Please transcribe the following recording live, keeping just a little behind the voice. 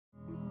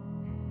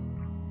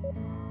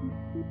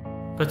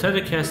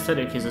Pathetic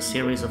Aesthetic is a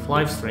series of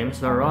live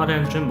streams where Rata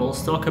and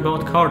Jimbles talk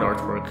about card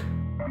artwork.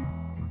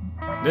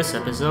 This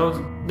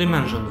episode,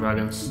 Dimension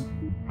Dragons.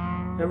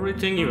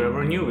 Everything you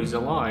ever knew is a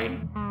lie.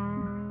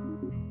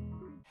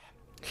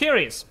 Here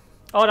he is,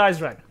 Odd Eyes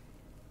Dragon.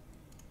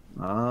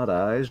 Odd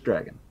Eyes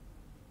Dragon.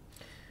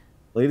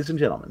 Ladies and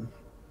gentlemen.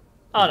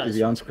 Is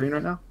he on screen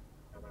right now?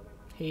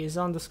 He is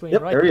on the screen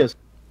right now. There he is.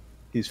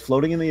 He's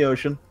floating in the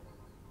ocean.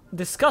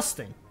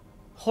 Disgusting.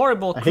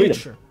 Horrible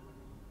creature.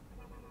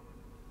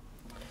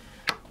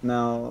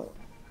 Now,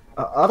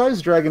 Odd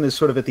Eyes Dragon is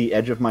sort of at the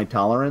edge of my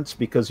tolerance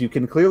because you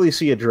can clearly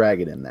see a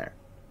dragon in there.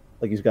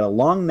 Like, he's got a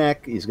long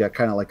neck, he's got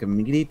kind of like a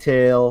meaty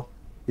tail,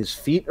 his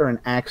feet are an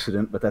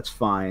accident, but that's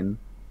fine.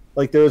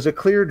 Like, there's a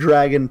clear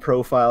dragon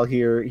profile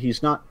here.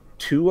 He's not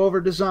too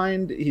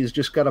over-designed, he's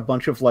just got a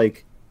bunch of,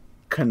 like,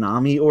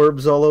 Konami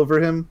orbs all over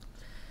him.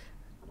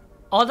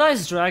 Odd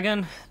Eyes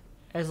Dragon,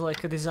 as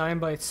like a design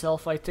by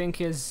itself, I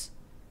think is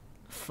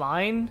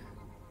fine.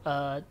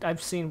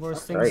 I've seen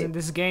worse things in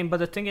this game, but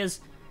the thing is,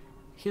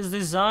 his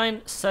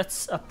design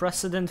sets a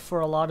precedent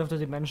for a lot of the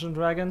Dimension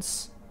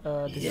Dragons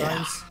designs.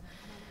 Yeah.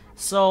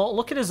 So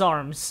look at his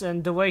arms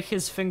and the way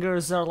his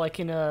fingers are like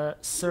in a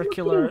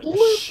circular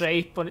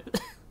shape.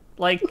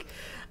 Like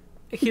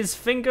his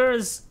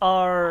fingers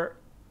are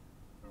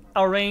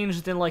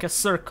arranged in like a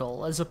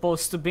circle as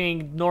opposed to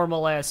being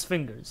normal ass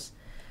fingers.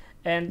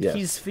 And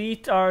his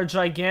feet are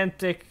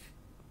gigantic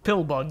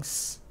pill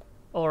bugs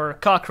or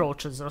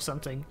cockroaches or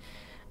something.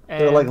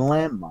 And they're like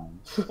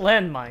landmines.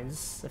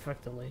 Landmines,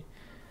 effectively.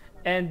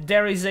 And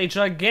there is a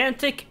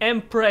gigantic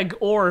Empreg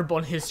orb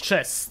on his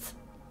chest.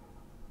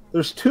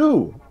 There's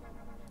two.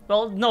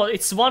 Well, no,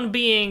 it's one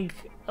being,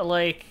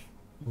 like,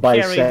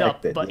 bisected, carried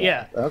up, but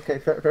yeah. Okay,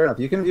 fair enough.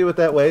 You can view it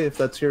that way if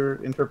that's your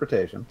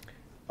interpretation.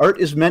 Art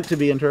is meant to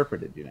be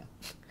interpreted, you know.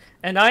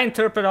 And I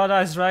interpret Odd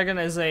Eyes Dragon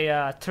as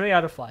a 3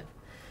 out of 5.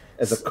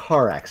 As a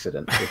car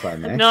accident, if I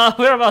may. No,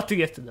 we're about to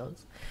get to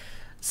those.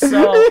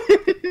 So,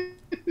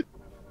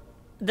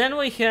 then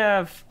we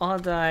have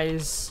Odd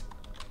Eyes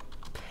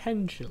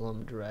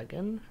Pendulum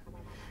Dragon.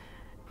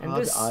 And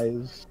Odd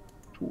Eyes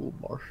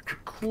Toolbars.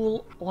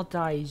 Cool Odd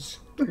Eyes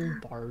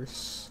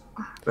Toolbars.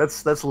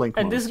 That's Link.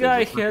 And this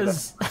guy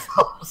has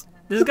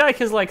this guy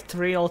has like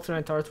 3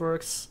 alternate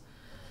artworks.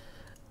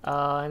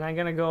 And I'm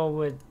gonna go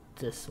with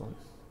this one.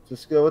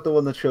 Just go with the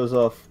one that shows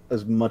off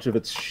as much of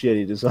its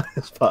shitty design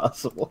as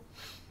possible.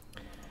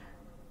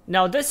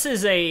 Now this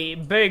is a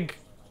big,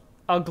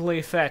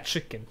 ugly, fat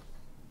chicken.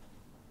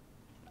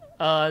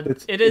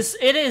 It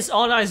is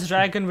Odd Eyes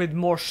Dragon with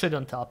more shit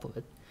on top of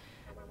it.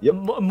 Yep.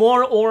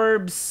 More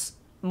orbs,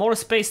 more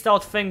spaced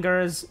out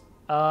fingers.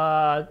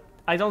 I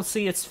don't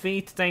see its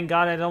feet, thank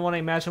God. I don't want to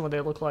imagine what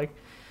they look like.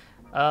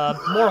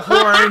 More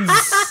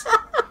horns.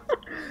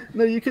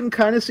 No, you can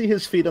kind of see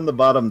his feet on the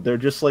bottom. They're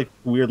just like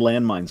weird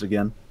landmines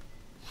again.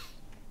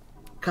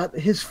 God,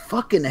 his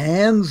fucking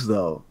hands,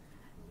 though.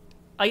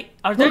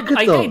 Are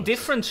they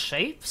different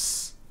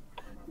shapes?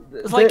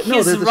 It's like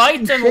his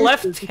right and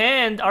left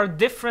hand are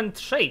different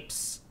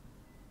shapes.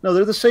 No,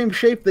 they're the same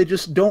shape. They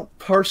just don't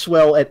parse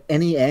well at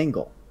any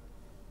angle.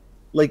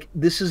 Like,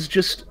 this is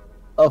just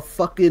a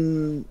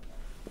fucking...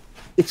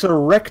 It's a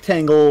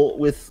rectangle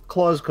with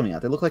claws coming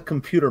out. They look like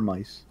computer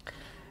mice.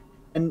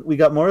 And we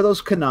got more of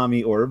those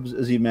Konami orbs,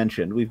 as you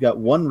mentioned. We've got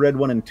 1 red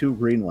one and 2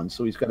 green ones,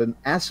 so he's got an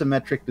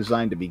asymmetric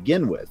design to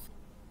begin with.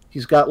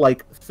 He's got,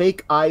 like,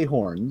 fake eye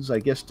horns, I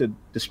guess to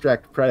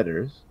distract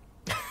predators.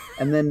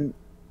 And then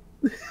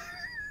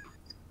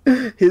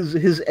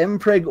his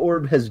Empreg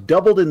orb has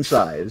doubled in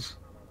size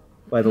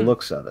by the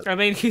looks of it. I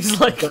mean, he's,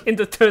 like, in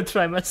the 3rd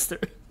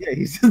trimester. Yeah,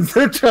 he's in the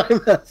 3rd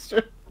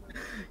trimester.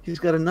 He's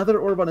got another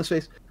orb on his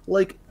face.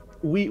 Like,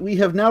 we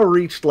have now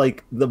reached,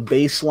 like, the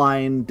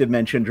baseline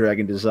Dimension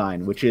Dragon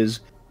design, which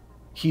is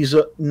he's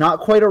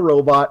not quite a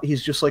robot.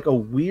 He's just, like, a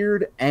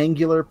weird,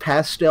 angular,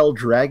 pastel,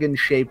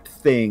 dragon-shaped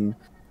thing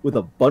with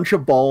a bunch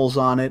of balls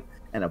on it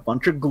and a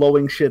bunch of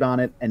glowing shit on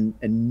it, and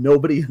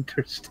nobody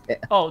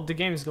understands. Oh, the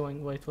game is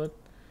going. Wait, what?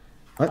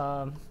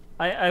 What?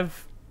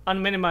 I've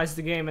unminimized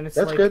the game, and it's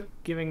That's like good.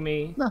 giving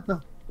me...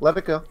 No. Let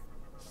it go.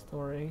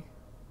 Story.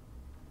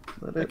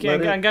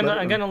 Okay, I'm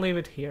gonna leave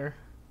it here.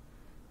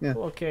 Yeah.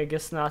 Okay, I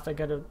guess not. I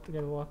gotta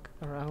walk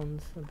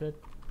around a bit.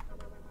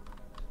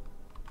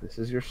 This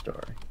is your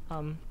story.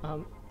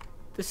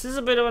 This is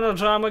a bit of an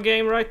Ojama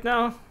game right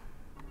now.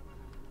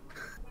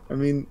 I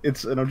mean,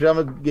 it's an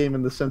Ojama game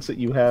in the sense that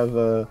you have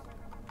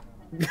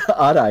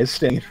Odd Eyes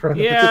staying in front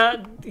of it.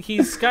 Yeah,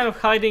 he's kind of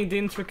hiding the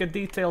intricate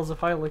details of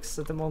Hylix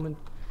at the moment.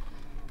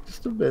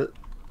 Just a bit.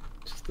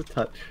 Just a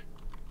touch.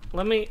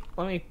 Let me...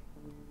 Okay.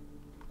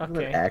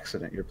 What an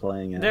accident you're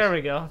playing as. There we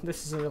go.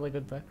 This is a really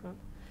good background.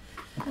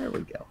 There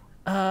we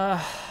go.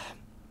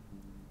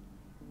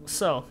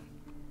 So...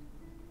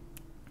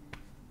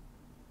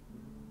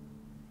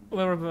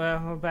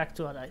 We're back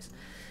to Odd Eyes.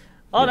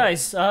 Odd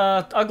Eyes,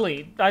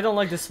 ugly. I don't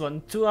like this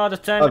one. 2 out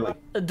of 10. Ugly.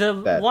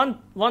 The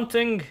one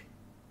thing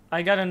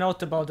I gotta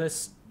note about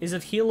this is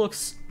that he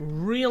looks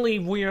really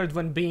weird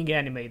when being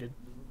animated.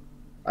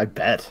 I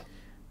bet.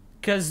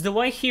 Because the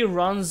way he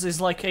runs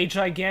is like a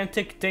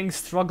gigantic thing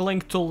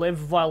struggling to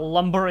live while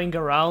lumbering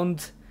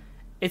around.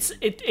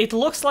 It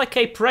looks like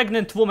a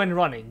pregnant woman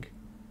running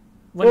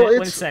when,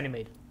 when it's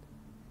animated.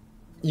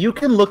 You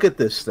can look at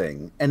this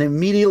thing, and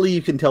immediately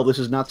you can tell this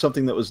is not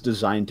something that was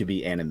designed to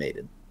be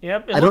animated.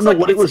 Yep, I don't know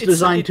what it was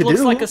designed to do. It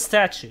looks like a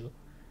statue.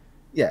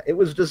 Yeah, it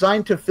was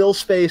designed to fill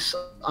space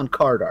on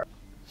card art.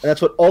 And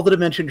that's what all the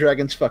Dimension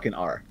Dragons fucking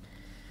are.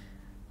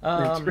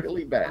 It's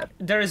really bad.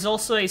 There is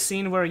also a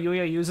scene where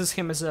Yuya uses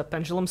him as a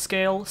pendulum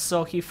scale,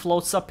 so he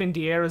floats up in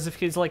the air as if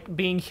he's like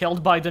being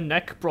held by the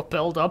neck,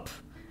 propelled up,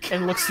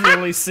 and looks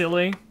really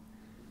silly.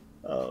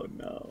 Oh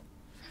no.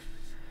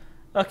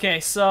 Okay,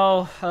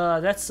 so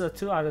that's a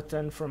 2 out of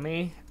 10 for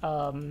me.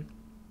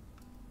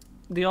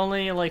 The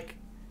only like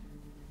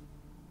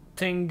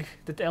thing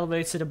that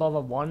elevates it above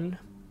a 1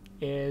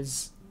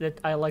 is that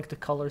I like the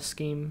color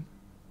scheme.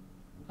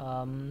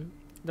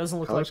 Doesn't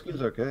look color like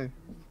scheme's okay.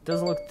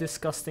 Doesn't look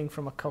disgusting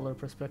from a color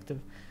perspective.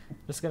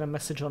 Just got a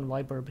message on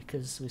Viber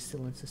because we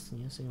still insist on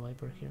using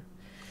Viber here.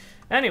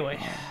 Anyway,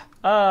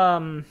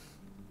 there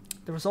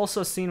was also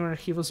a scene where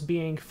he was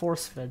being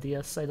force-fed.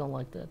 Yes, I don't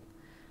like that.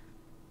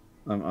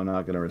 I'm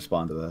not going to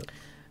respond to that.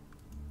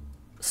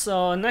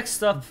 So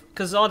next up,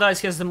 because Odd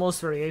Eyes has the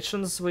most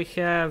variations, we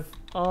have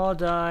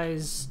Odd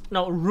Eyes,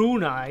 no,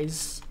 Rune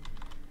Eyes,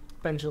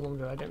 Pendulum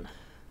Dragon.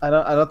 I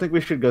don't think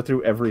we should go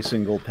through every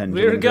single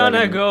pendulum. We're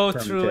gonna go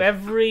through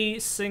every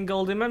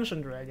single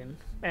Dimension Dragon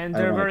and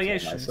their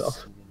variations.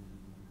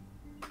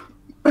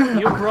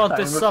 You brought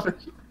this up,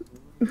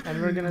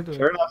 and we're gonna do it.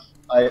 Fair enough.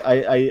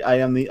 I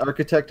am the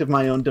architect of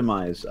my own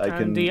demise.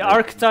 I'm the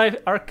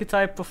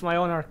archetype of my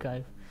own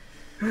archive.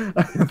 I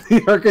am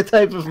the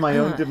archetype of my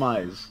own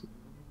demise.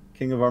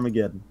 King of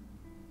Armageddon.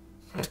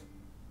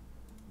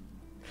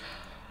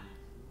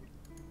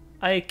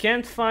 I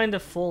can't find the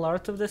full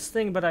art of this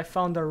thing, but I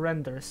found a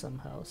render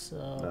somehow,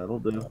 so... That'll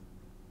do.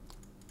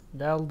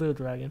 That'll do,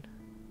 Dragon.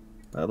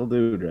 That'll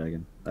do,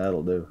 Dragon.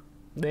 That'll do.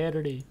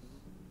 That'll do.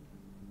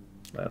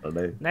 That'll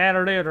do.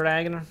 That'll do,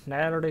 Dragon.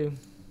 That'll do.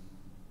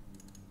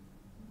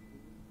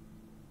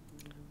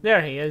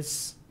 There he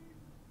is.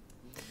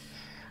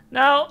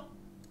 Now,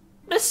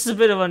 this is a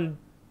bit of an...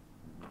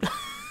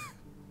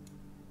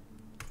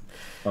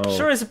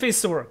 Sure is a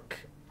piece of work.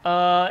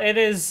 It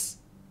is...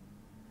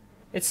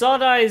 It's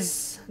Odd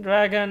Eyes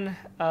Dragon,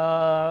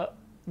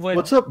 with...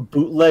 What's up,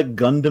 bootleg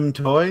Gundam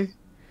toy?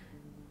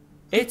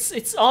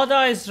 It's Odd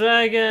Eyes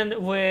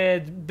Dragon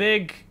with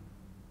big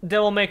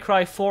Devil May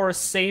Cry 4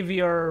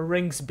 Savior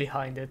rings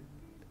behind it.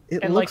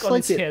 It and looks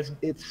like on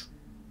its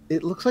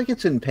it looks like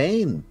it's in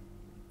pain.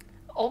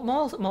 Oh,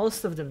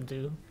 most of them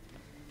do.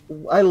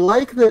 I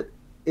like that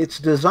its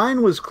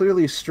design was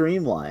clearly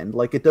streamlined.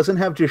 Like, it doesn't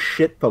have just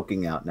shit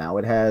poking out now.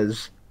 It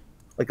has,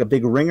 like, a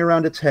big ring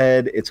around its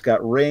head. It's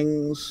got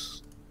rings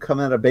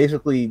coming out of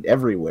basically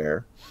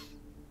everywhere.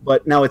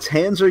 But now its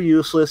hands are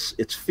useless.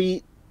 Its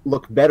feet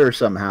look better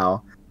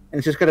somehow. And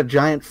it's just got a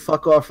giant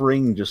fuck-off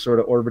ring just sort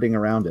of orbiting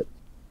around it.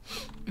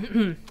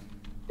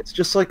 It's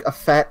just like a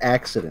fat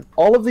accident.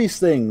 All of these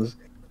things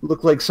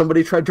look like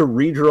somebody tried to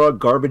redraw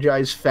Garbage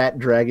Eyes Fat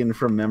Dragon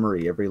from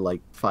memory every,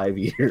 like, 5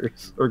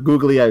 years. Or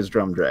Googly Eyes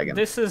Drum Dragon.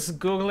 This is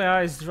Googly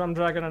Eyes Drum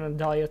Dragon on a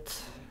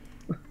diet.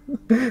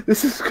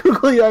 This is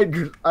Googly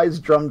Eyes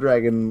Drum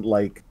Dragon,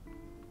 like...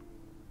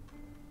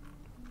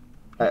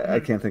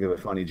 I can't think of a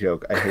funny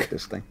joke. I hate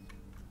this thing.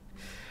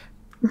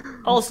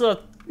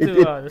 Also,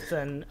 2 out of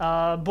 10.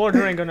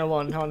 Bordering on a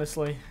 1,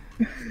 honestly.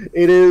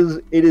 It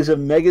is a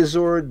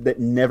Megazord that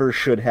never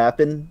should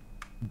happen,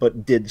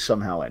 but did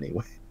somehow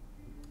anyway.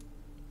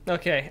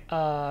 Okay,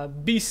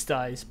 Beast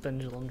Eyes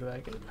Pendulum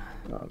Dragon.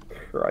 Oh,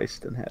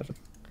 Christ in heaven.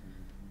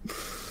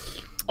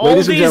 All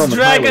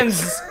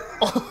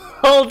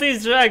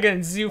these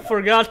dragons you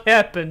forgot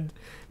happened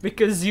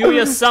because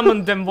Yuya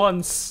summoned them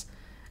once.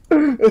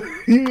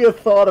 You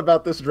thought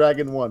about this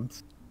dragon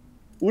once.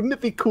 Wouldn't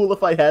it be cool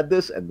if I had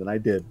this? And then I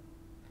did.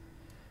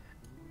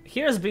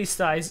 Here's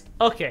Beast Eyes.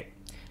 Okay.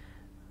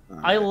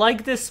 I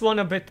like this one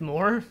a bit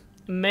more.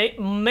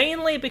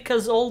 Mainly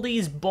because all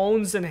these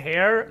bones and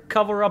hair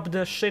cover up the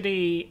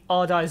shitty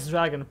Odd Eyes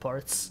Dragon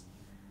parts.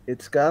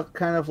 It's got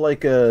kind of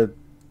like a,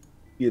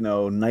 you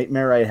know,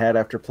 nightmare I had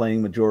after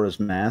playing Majora's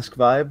Mask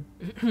vibe.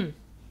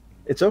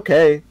 It's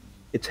okay.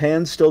 Its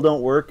hands still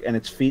don't work and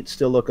its feet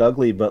still look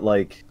ugly, but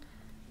like...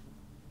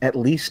 At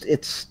least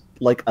it's,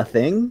 like, a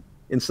thing,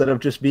 instead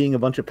of just being a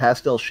bunch of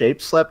pastel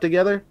shapes slapped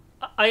together.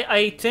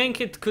 I think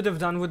it could have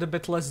done with a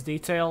bit less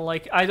detail.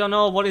 Like, I don't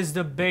know what is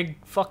the big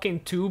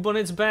fucking tube on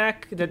its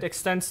back that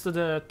extends to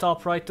the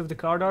top right of the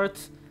card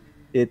art.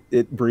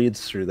 It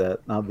breathes through that,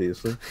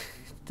 obviously.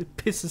 It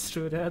pisses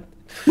through that.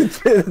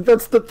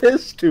 That's the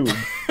piss tube.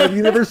 Have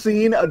you never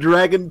seen a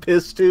dragon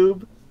piss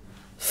tube?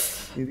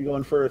 You need to go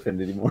on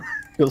Furfin anymore.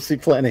 You'll see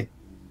plenty.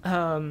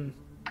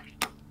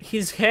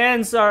 His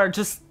hands are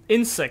just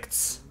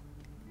insects.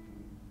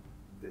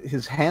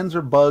 His hands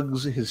are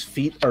bugs, his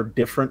feet are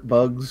different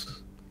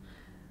bugs.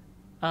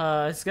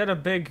 He's got a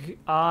big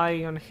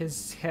eye on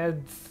his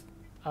head.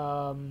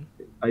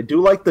 I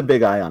do like the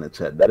big eye on its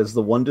head. That is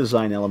the one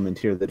design element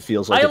here that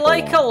feels like I it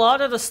like a belongs.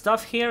 lot of the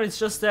stuff here, it's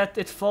just that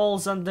it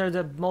falls under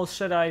the most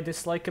shit I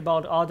dislike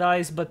about Odd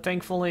Eyes, but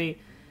thankfully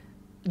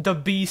the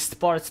beast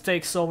part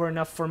takes over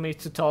enough for me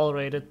to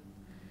tolerate it.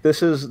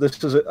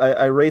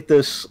 I rate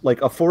this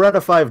like a 4 out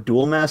of 5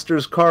 Duel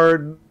Masters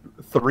card,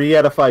 3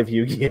 out of 5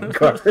 Yu-Gi-Oh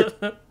card.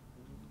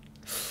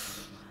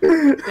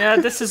 Yeah,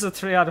 this is a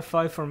 3 out of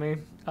 5 for me.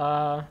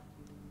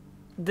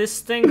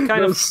 This thing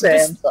kind of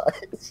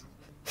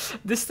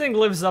this thing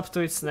lives up to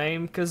its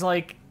name, because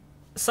like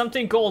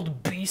something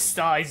called Beast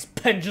Eyes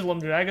Pendulum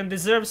Dragon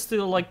deserves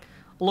to like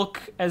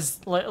look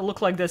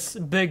like this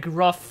big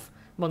rough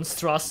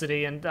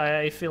monstrosity, and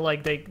I feel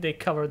like they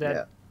cover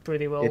that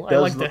pretty well. I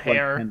like the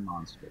hair. Like 10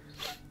 monsters.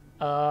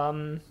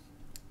 And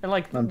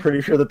like I'm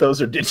pretty sure that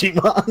those are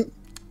Digimon.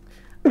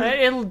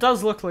 it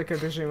does look like a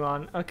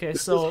Digimon. Okay,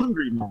 this so is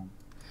Hungry Man.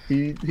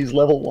 He's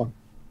level 1.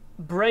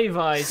 Brave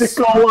Eyes.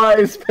 Sicko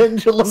Eyes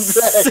Pendulum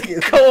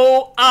Dragon.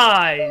 Sicko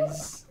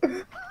Eyes.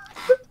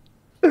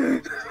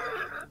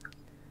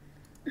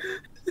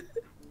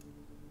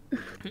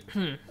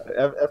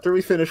 After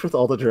we finish with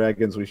all the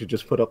dragons, we should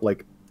just put up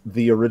like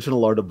the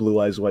original art of Blue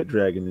Eyes White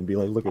Dragon and be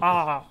like, look at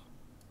this.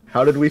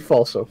 How did we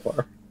fall so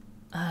far?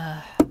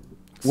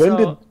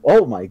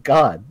 Oh my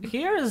god.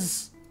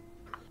 Here's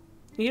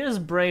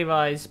Brave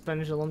Eyes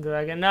Pendulum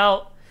Dragon.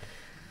 Now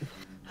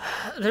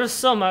there's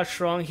so much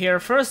wrong here.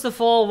 First of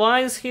all,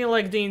 why is he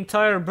like the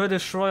entire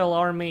British Royal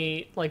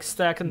Army like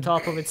stacked on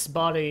top of its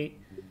body?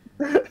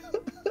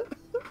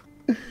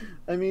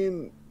 I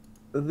mean,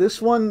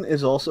 this one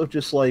is also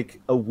just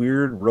like a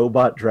weird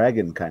robot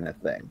dragon kind of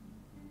thing.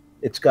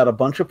 It's got a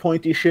bunch of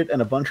pointy shit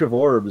and a bunch of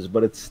orbs,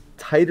 but it's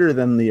tighter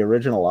than the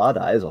original Odd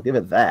Eyes, I'll give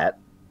it that.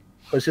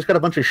 But it's just got a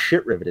bunch of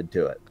shit riveted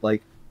to it.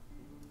 Like,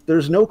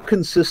 there's no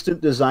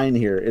consistent design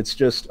here. It's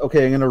just,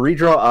 okay, I'm going to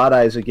redraw Odd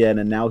Eyes again,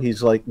 and now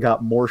he's, like,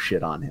 got more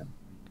shit on him.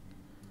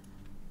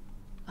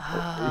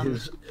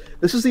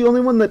 This is the only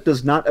one that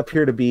does not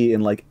appear to be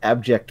in, like,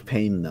 abject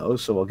pain, though,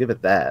 so I'll give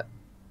it that.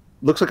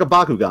 Looks like a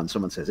Bakugan,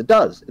 someone says. It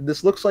does.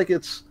 This looks like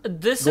it's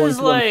going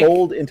to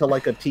unfold into,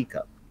 like, a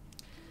teacup.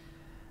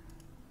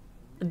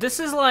 This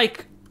is,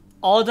 like,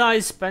 Odd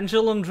Eyes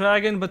Pendulum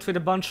Dragon, but with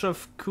a bunch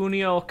of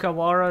Kunio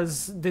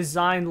Kawara's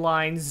design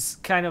lines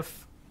kind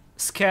of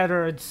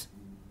scattered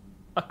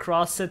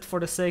across it for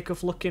the sake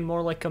of looking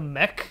more like a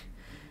mech,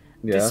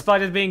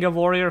 despite it being a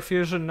warrior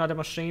fusion, not a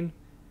machine.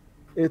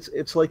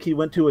 It's like he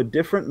went to a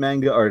different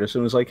manga artist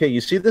and was like, hey,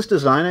 you see this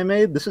design I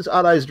made? This is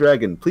Odd Eyes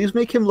Dragon. Please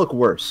make him look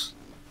worse.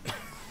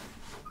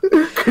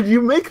 Could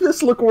you make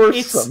this look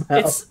worse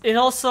somehow? It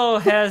also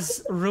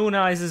has Rune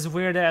Eyes'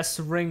 weird-ass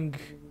ring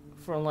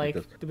from, like,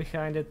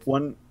 behind it.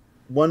 One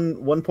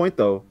point,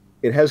 though.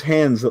 It has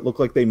hands that look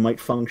like they might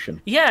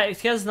function. Yeah, it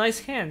has nice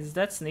hands.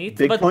 That's neat.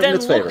 Big but point then in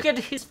its look favor. at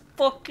his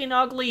fucking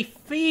ugly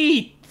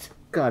feet!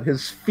 God,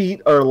 his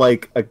feet are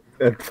like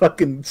a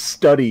fucking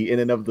study in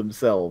and of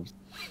themselves.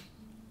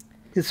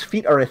 His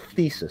feet are a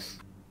thesis.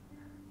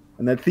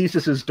 And that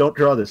thesis is, don't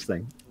draw this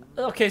thing.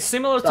 Okay,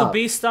 similar to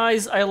Beast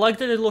Eyes, I like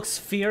that it looks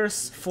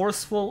fierce,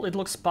 forceful, it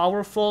looks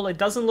powerful. It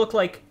doesn't look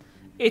like...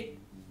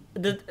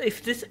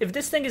 If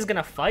this thing is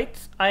gonna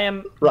fight, I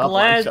am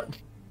glad...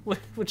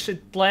 which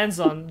it plans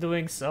on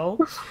doing so.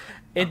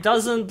 It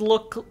doesn't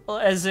look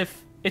as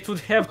if it would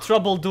have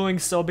trouble doing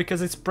so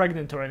because it's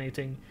pregnant or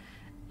anything.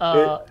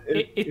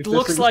 It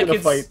looks like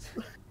it's... Fight,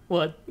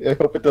 what? I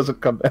hope it doesn't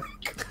come back.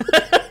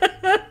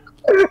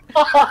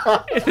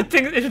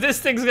 If this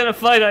thing's gonna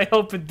fight, I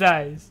hope it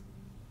dies.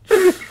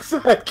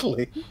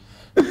 Exactly.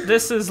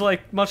 This is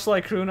like, much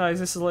like Rune Eyes,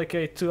 this is like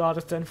a 2 out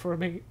of 10 for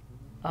me.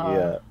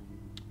 Yeah.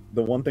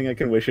 The one thing I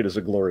can wish it is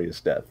a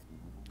glorious death.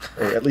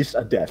 Or at least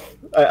a death.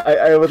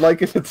 I would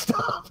like if it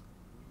stopped.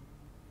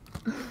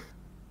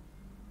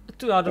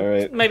 2 out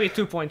of... Maybe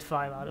 2.5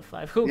 out of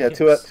 5. Who cares?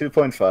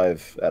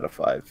 2.5 out of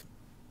 5.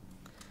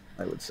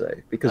 I would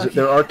say. Because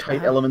there are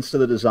tight elements to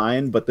the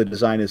design, but the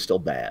design is still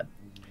bad.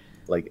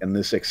 Like, and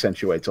this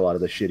accentuates a lot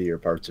of the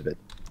shittier parts of it.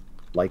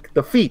 Like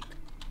the feet.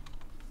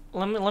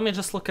 Let me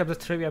just look up the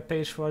trivia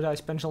page for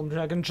Dice Pendulum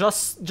Dragon,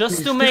 just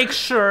to make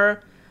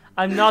sure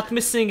I'm not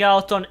missing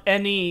out on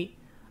any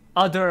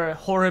other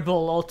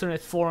horrible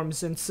alternate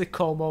forms and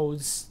sicko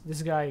modes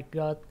this guy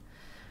got.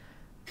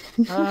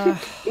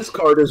 This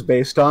card is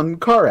based on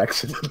car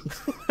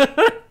accidents.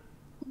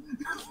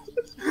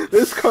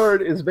 This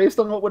card is based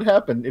on what would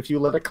happen if you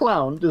let a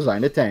clown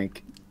design a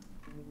tank.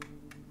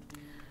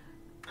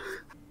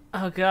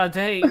 Oh god,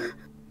 hey.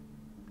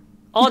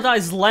 Odd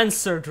Eyes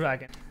Lancer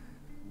Dragon.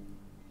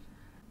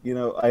 You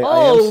know, I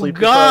am sleep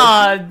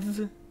deprived.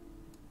 God!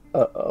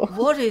 Uh-oh.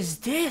 What is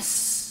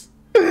this?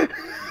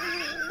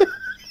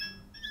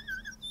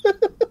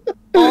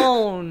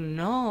 Oh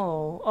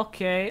no.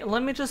 Okay,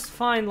 let me just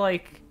find,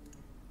 like,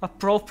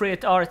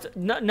 appropriate art.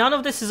 None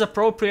of this is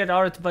appropriate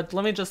art, but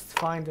let me just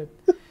find it.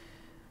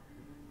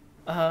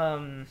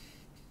 Oh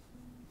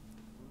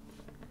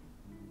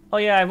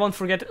yeah, I won't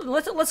forget.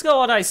 Let's go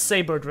Odd Eyes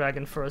Saber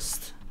Dragon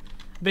first.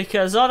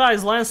 Because Odd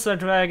Eyes Lancer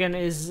Dragon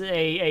is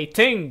a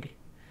thing.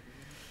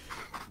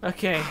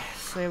 Okay,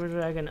 Saber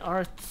Dragon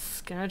art.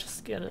 Can I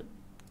just get it?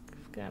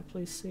 Can I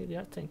please see it?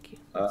 Yeah, thank you.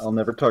 I'll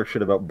never talk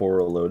shit about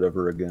Borreload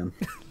ever again.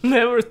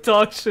 Never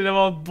talk shit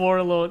about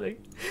Borreload.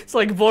 It's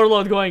like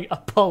Borreload going,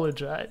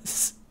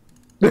 apologize.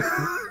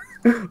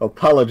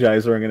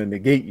 Apologize or I'm gonna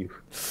negate you.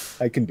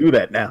 I can do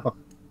that now.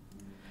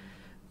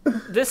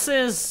 This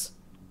is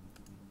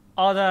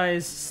Odd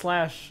Eyes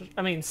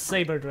 /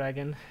 Saber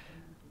Dragon.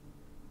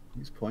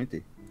 He's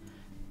pointy.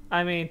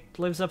 I mean,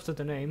 lives up to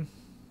the name.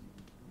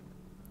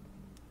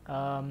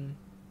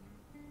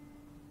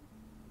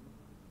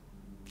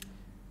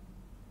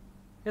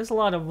 There's a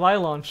lot of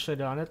Vylon shit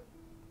on it.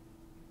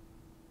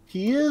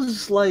 He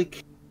is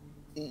like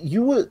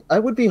I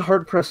would be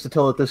hard pressed to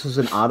tell that this is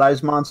an Odd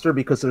Eyes monster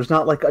because there's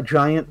not like a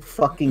giant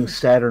fucking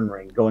Saturn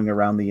ring going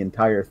around the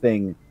entire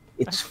thing.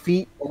 Its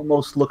feet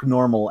almost look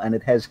normal, and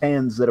it has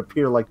hands that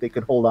appear like they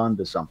could hold on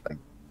to something.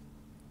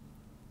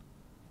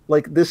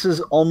 Like, this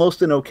is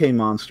almost an okay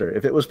monster.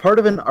 If it was part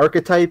of an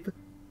archetype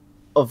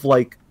of,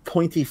 like,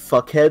 pointy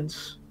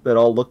fuckheads that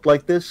all looked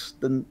like this,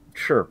 then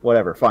sure,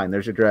 whatever, fine,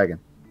 there's your dragon.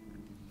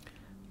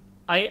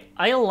 I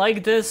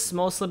like this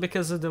mostly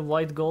because of the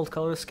white gold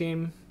color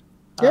scheme.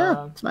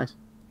 Yeah, it's nice.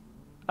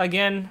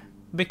 Again,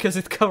 because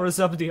it covers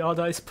up the Odd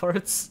Eyes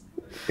parts.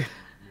 It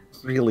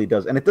really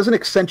does. And it doesn't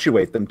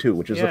accentuate them, too,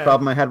 which is the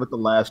problem I had with the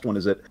last one,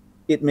 is that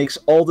it makes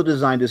all the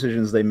design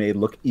decisions they made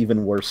look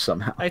even worse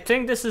somehow. I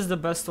think this is the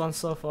best one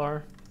so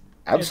far.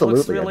 Absolutely. It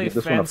looks really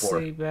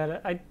fancy,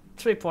 but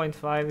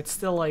 3.5. It's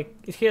still like,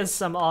 it has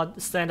some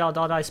standout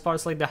Odd Eyes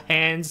parts like the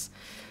hands,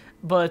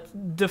 but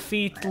the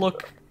feet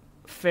look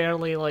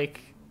fairly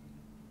like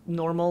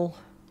normal.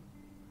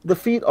 The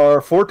feet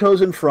are 4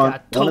 toes in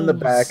front, 1 in the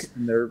back,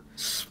 and they're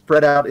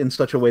spread out in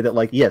such a way that,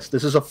 like, yes,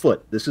 this is a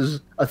foot. This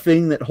is a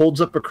thing that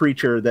holds up a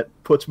creature that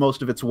puts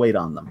most of its weight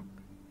on them.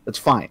 That's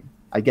fine.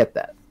 I get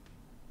that.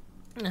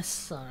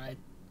 It's alright.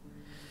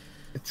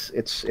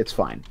 It's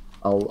fine.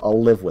 I'll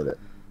live with it.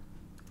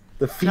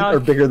 The feet are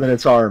bigger than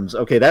its arms.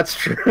 Okay, that's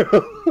true.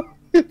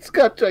 It's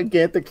got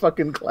gigantic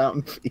fucking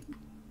clown feet.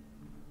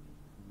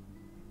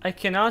 I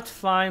cannot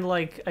find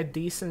like a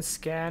decent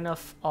scan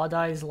of Odd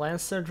Eyes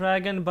Lancer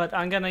Dragon, but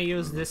I'm gonna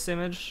use this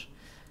image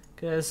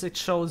because it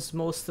shows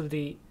most of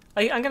the.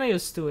 I'm gonna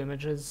use 2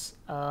 images.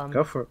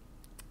 Go for it.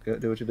 Go,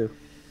 do what you do.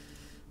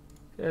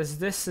 Because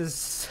this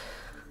is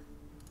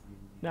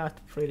not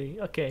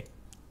pretty. Okay.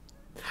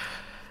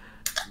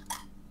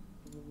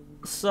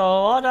 So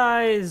Odd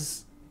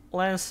Eyes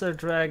Lancer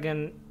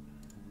Dragon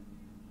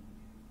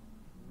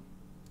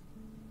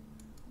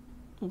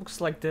looks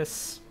like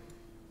this.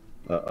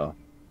 Uh-oh.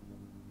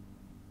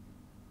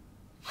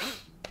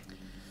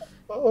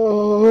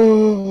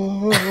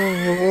 Oh.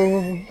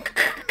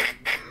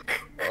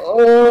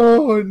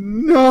 Oh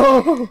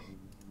no.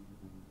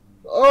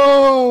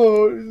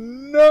 Oh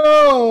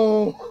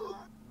no.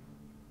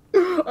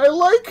 I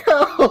like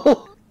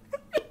how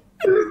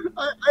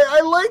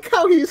I like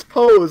how he's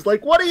posed.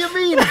 Like, what do you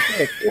mean,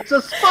 Dick? It's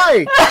a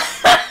spike.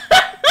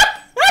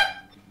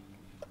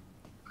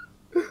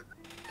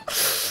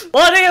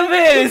 What do you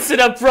mean it's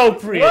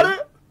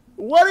inappropriate?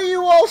 What are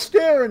you all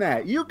staring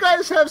at? You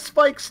guys have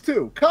spikes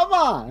too. Come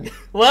on.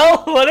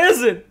 Well, what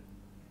is it?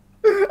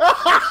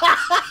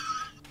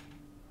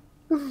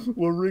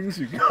 What rings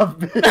you got,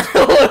 bitch?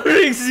 What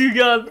rings you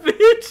got,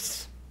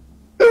 bitch?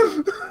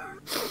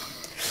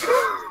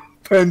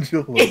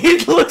 Pendulum.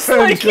 It looks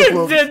like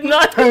it did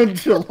not.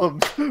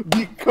 Pendulums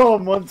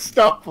become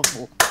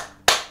unstoppable.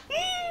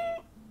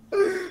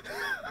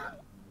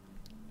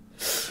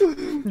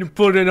 You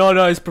put in Odd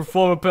Eyes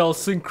Performer Pal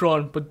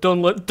Synchron, but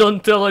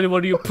don't tell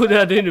anybody you put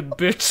that in it,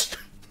 bitch.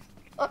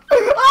 Look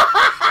at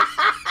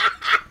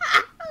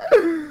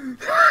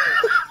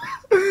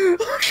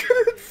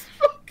its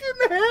fucking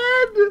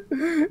head.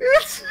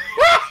 Its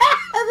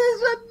head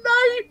is a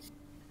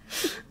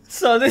knife.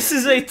 So this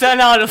is a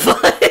 10 out of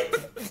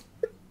 5.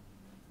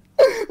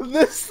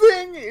 This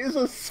thing is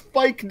a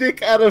spike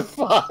dick out of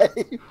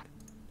 5.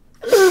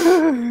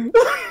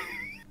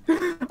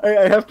 I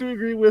have to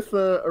agree with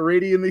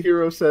Radian the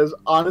Hero says,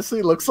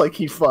 honestly looks like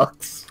he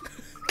fucks.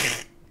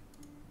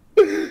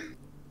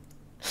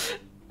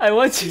 I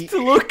want you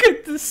to look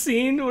at the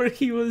scene where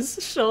he was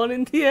shown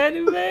in the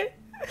anime. I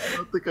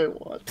don't think I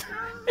want.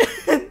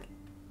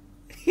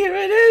 Here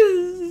it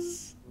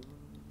is.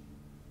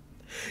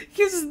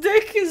 His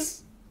dick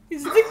is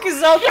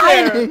out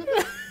there.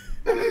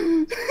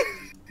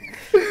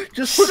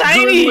 Just put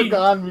Shiny.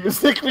 Gurren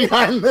music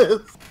behind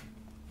this.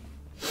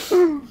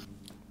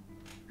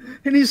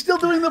 And he's still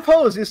doing the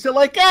pose. He's still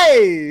like,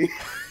 hey!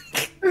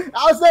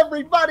 How's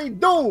everybody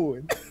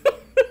doing?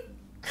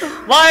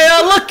 Why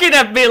are you looking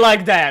at me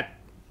like that?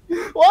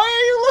 Why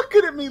are you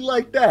looking at me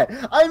like that?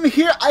 I'm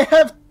here.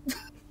 I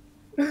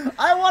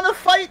want to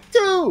fight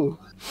too.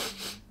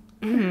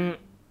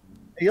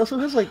 He also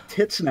has like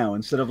tits now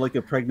instead of like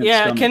a pregnant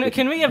stomach. Yeah,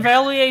 can we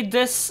evaluate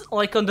this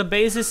like on the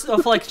basis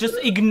of like just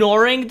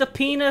ignoring the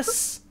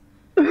penis?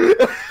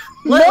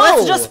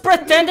 Let's just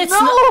pretend it's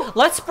not.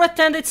 Let's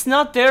pretend it's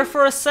not there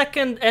for a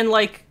second, and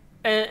like,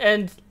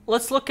 and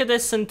let's look at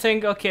this and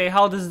think, okay,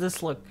 how does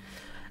this look?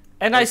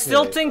 And I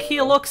still think he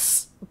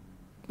looks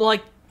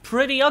like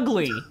pretty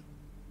ugly.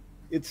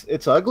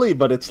 It's ugly,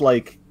 but it's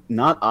like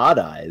not Odd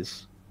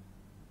Eyes.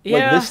 Yeah.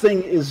 Like this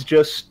thing is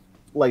just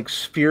like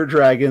Spear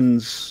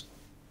Dragon's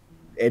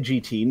edgy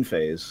teen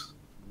phase.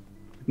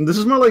 And this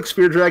is more like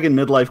Spear Dragon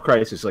midlife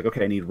crisis. Like,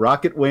 okay, I need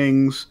rocket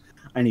wings,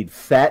 I need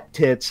fat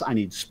tits, I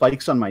need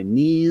spikes on my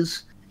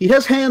knees. He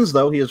has hands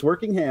though. He has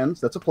working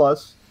hands. That's a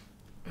plus.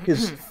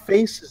 His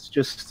face is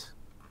just.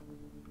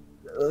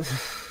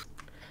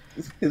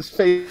 His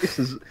face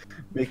is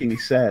making me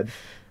sad.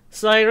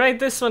 So I rate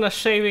this one a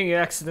shaving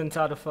accident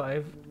out of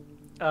 5.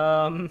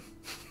 I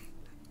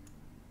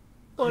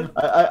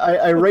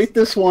rate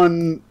this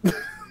one.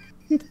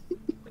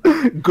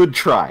 Good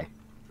try.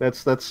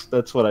 That's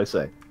what I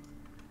say.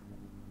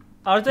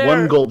 Are there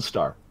 1 gold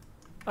star?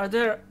 Are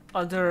there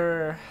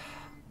other?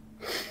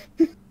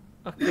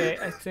 Okay,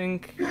 I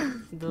think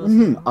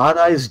those. Odd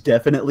Eye's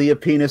definitely a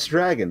penis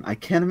dragon. I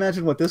can't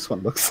imagine what this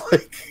one looks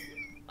like.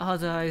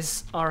 Odd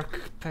Eyes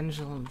Arc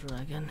Pendulum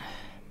Dragon.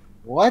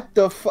 What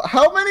the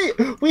How many?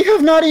 We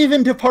have not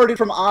even departed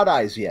from Odd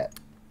Eyes yet.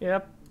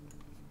 Yep.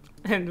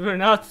 And we're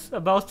not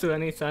about to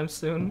anytime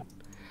soon.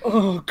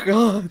 Oh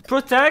god.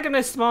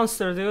 Protagonist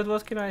monster, dude,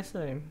 what can I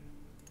say?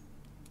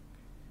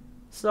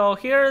 So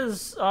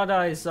here's Odd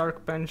Eyes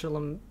Arc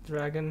Pendulum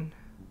Dragon.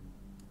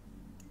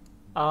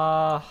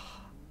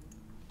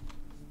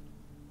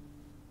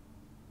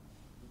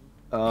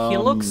 He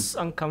looks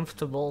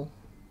uncomfortable.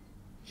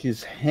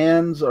 His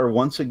hands are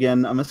once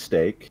again a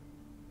mistake.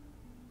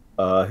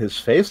 His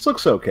face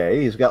looks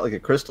okay. He's got like a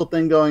crystal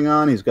thing going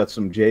on. He's got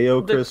some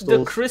Jo crystals.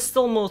 The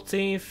crystal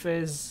motif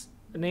is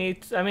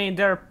neat. I mean,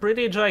 they're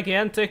pretty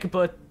gigantic,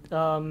 but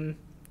kind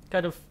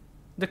of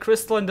the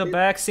crystal in the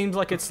back seems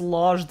like it's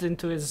lodged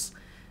into his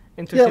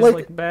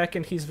like back,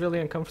 and he's really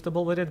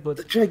uncomfortable with it. But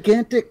the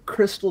gigantic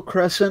crystal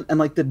crescent and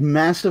like the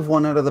massive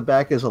one out of the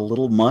back is a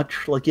little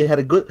much. Like you had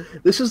a good.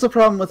 This is the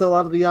problem with a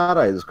lot of the Odd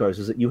Eyes cars,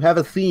 is that you have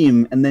a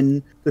theme, and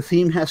then the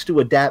theme has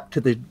to adapt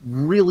to the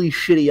really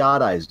shitty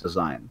Odd Eyes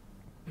design.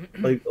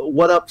 Like,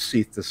 what up,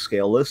 Seath the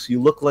Scaleless? You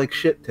look like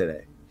shit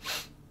today.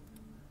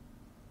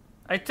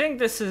 I think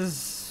this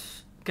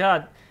is...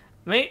 God.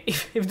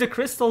 If the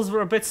crystals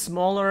were a bit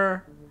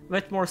smaller, a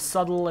bit more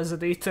subtle as a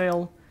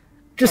detail...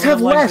 Just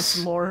have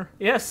less! More.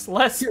 Yes,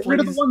 less, Get please. rid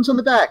of the ones on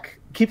the back.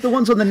 Keep the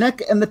ones on the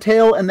neck and the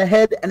tail and the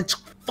head, and it's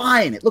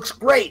fine. It looks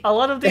great. A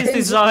lot of these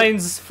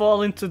designs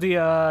fall into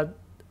the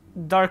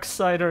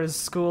Darksiders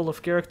school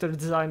of character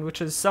design, which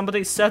is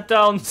somebody sat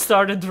down,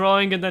 started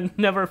drawing, and then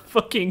never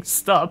fucking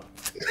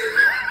stopped.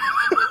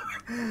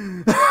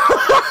 You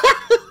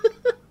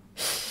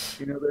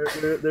know,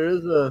 there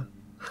is a...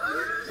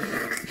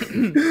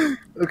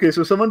 Okay,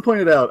 so someone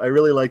pointed out, I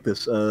really like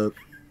this,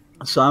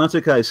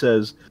 Sonatakai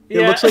says,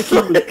 it looks like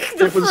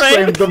it was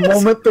framed the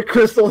moment the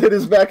crystal hit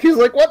his back. He's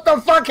like, what the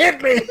fuck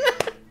hit me?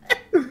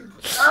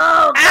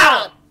 Oh,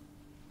 God!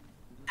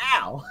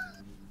 Ow!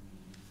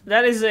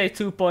 That is a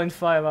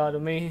 2.5 out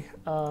of me.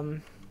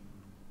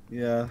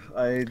 Yeah,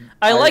 I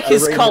like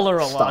his color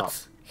a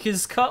lot.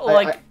 His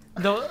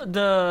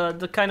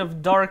the kind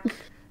of dark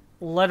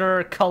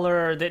leather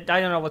color that I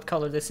don't know what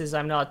color this is.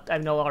 I'm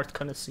no art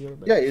connoisseur.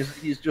 But... Yeah,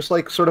 he's just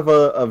like sort of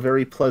a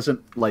very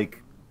pleasant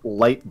like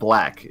light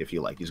black, if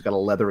you like. He's got a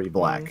leathery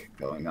black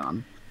going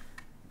on,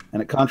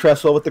 and it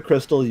contrasts well with the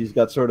crystal. He's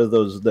got sort of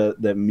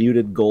that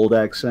muted gold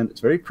accent. It's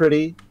very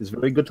pretty. It's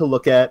very good to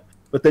look at.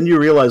 But then you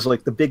realize,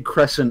 like, the big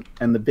crescent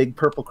and the big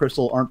purple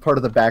crystal aren't part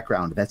of the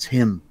background. That's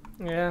him.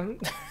 Yeah.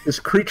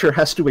 This creature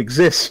has to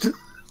exist.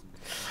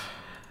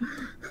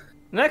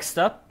 Next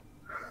up,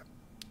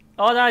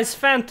 Odd Eyes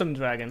Phantom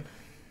Dragon.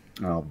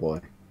 Oh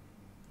boy.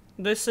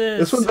 This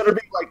one better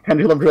be like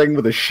Pendulum Dragon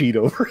with a sheet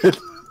over it.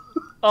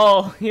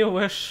 Oh, you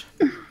wish.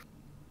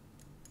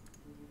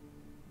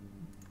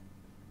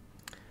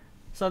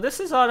 So this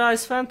is Odd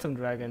Eyes Phantom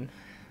Dragon.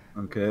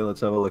 Okay, let's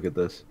have a look at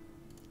this.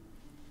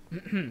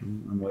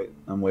 I'm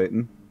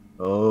waiting.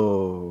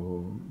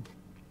 Oh.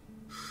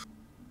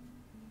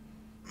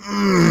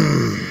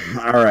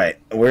 All right,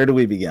 where do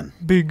we begin?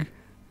 Big.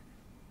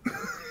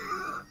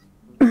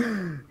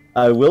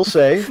 I will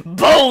say...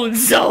 Bone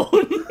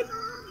Zone!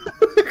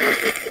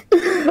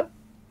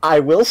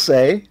 I will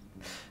say...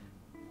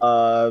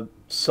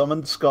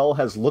 Summoned Skull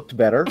has looked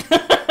better,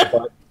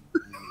 but...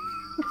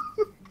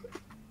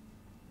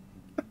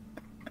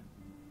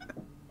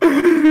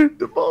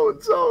 The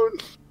Bone Zone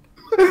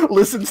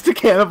listens to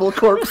Cannibal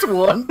Corpse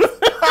 1.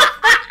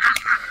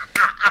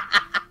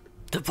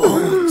 The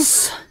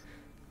bones.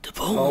 The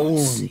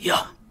bones.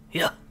 Yeah.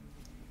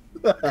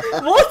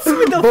 What's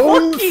with the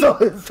fucking...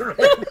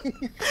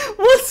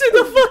 What's with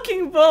the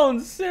fucking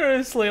bones?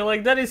 Seriously,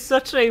 like, that is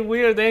such a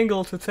weird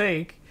angle to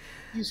take.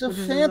 He's a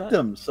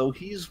phantom, so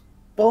he's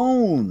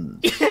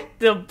bones.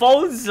 The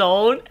Bone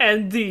Zone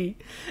and the...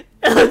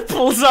 And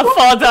pulls up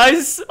Odd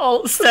Eyes,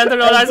 standard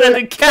Odd Eyes, and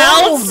the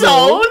Cow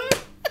Zone!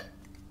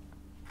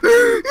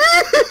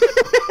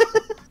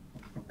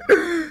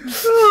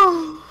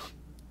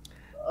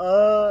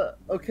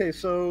 Okay,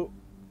 so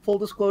full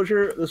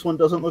disclosure, this one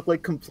doesn't look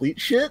like complete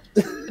shit.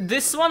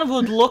 This one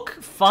would look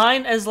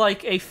fine as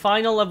like a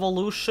final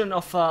evolution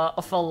of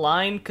a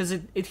line, because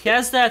it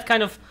has that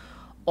kind of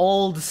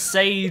old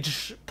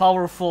sage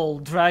powerful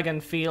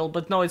dragon feel,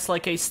 but no, it's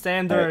like a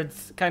standard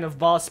kind of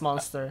boss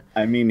monster.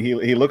 I mean,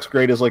 he looks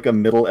great as like a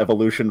middle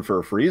evolution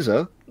for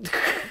Frieza.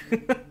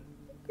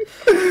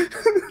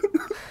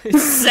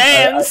 It's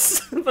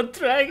Sans, but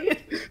dragon.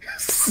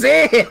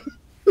 Sans!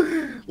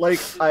 Like,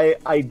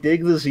 I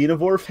dig the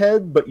Xenomorph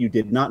head, but you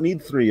did not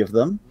need 3 of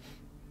them.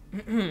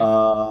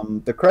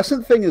 The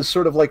crescent thing is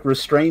sort of like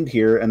restrained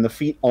here, and the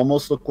feet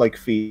almost look like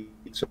feet,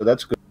 so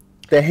that's good.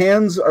 The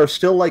hands are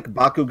still like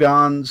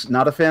Bakugans,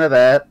 not a fan of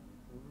that.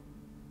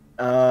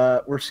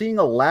 We're seeing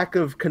a lack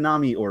of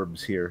Konami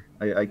orbs here.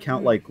 I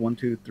count like 1,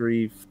 2,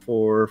 3,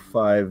 4,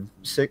 5,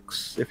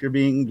 6, if you're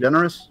being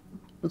generous.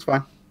 That's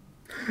fine.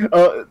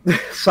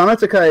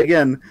 Sonatakai,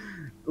 again,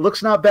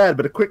 looks not bad,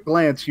 but a quick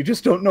glance, you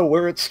just don't know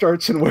where it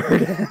starts and where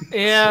it ends.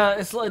 Yeah,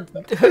 it's like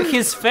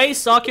his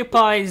face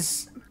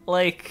occupies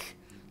like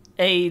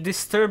a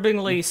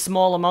disturbingly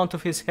small amount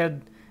of his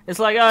head. It's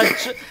like,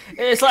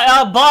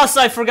 boss,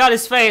 I forgot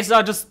his face.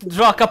 I'll just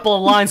draw a couple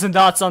of lines and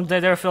dots on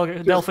there.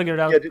 They'll figure it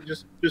out. Yeah,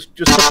 just put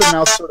the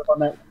mouse sort of on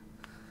that.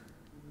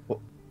 What,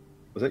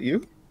 was that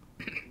you?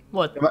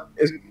 What?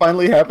 Is it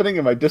finally happening?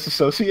 Am I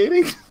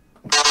disassociating?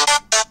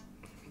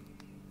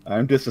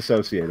 I'm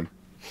disassociating.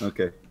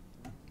 Okay.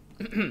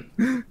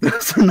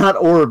 Those are not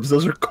orbs.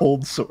 Those are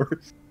cold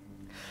sores.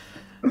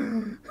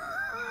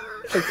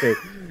 Okay.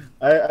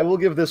 I will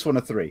give this one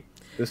a 3.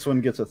 This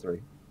one gets a 3.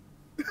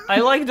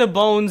 I like the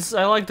bones,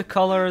 I like the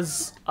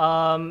colors,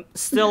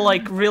 still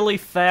like really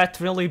fat,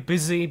 really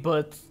busy,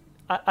 but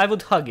I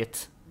would hug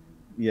it.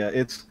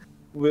 Yeah,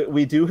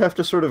 we do have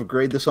to sort of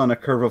grade this on a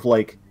curve of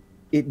like,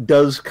 it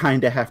does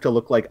kind of have to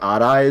look like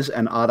Odd Eyes,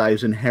 and Odd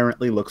Eyes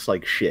inherently looks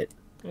like shit.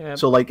 Yeah.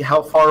 So like,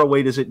 how far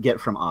away does it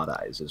get from Odd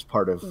Eyes is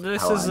part of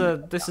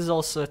this is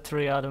also a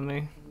 3 out of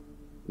me.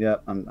 Yeah,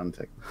 I'm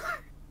taking.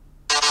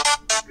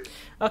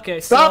 Okay,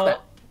 Stop so... it!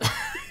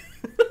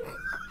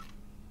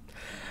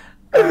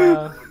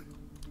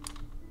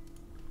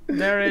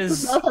 There It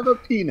is... does not have a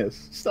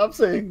penis. Stop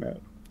saying that.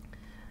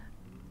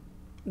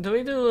 Do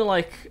we do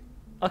like...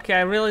 Okay,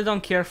 I really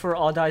don't care for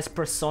Odd Eyes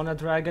Persona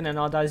Dragon and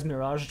Odd Eyes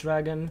Mirage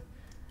Dragon.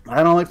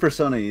 I don't like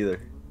Persona either.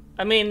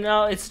 I mean,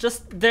 no, it's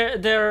just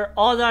they're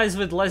Odd Eyes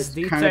with less It's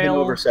detail. kind of an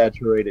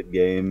oversaturated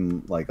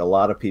game. Like a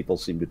lot of people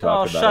seem to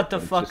talk about. Oh, shut the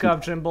fuck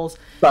up, Jimbles.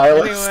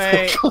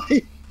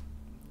 Stylistically.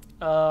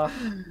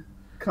 Anyway,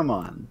 come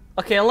on.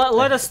 Okay,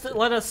 let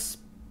us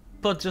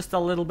put just a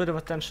little bit of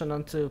attention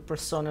onto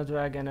Persona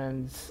Dragon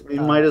and. We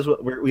might as well.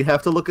 We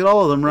have to look at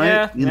all of them,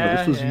 right? Yeah,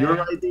 this was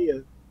your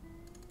idea.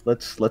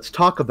 Let's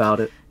talk about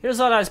it. Here's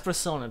Odd Eyes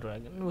Persona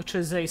Dragon, which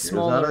is a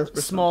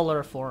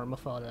smaller form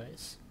of Odd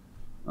Eyes.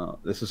 Oh,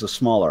 this is a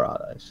smaller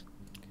Odd Eyes.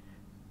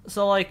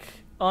 So like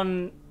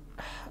on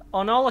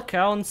all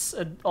accounts,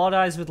 Odd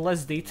Eyes with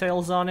less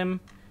details on him.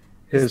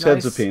 His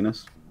head's a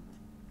penis.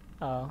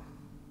 Oh.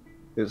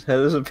 His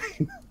head is a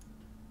penis.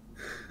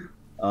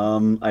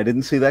 I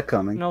didn't see that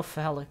coming. No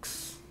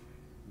phallics.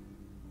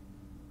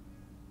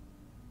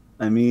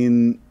 I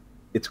mean,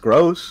 it's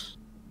gross.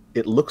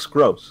 It looks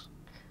gross.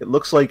 It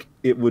looks like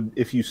it would,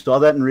 if you saw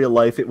that in real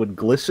life, it would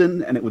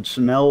glisten and it would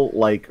smell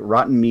like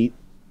rotten meat.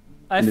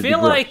 I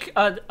feel like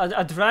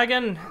a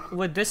dragon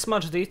with this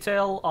much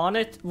detail on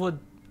it would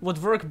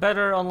work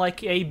better on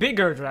like a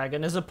bigger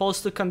dragon, as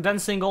opposed to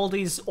condensing all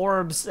these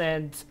orbs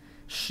and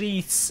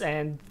sheaths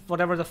and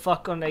whatever the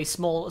fuck on a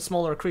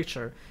smaller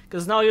creature.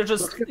 Because now you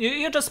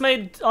just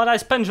made Odd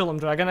Eyes Pendulum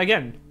Dragon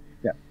again.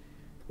 Yeah.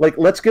 Like,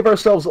 let's give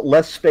ourselves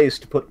less space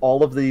to put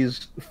all of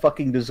these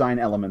fucking design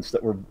elements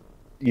that we're,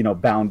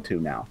 bound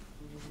to now.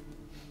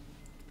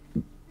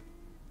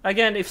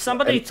 Again, if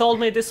somebody told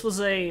me this was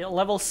a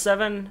level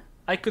 7,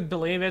 I could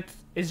believe it.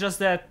 It's just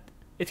that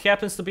it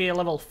happens to be a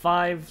level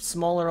 5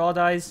 smaller Odd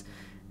Eyes,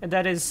 and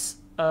that is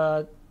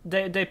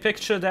they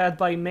picture that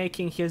by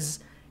making his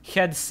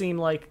head seem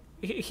like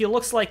he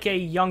looks like a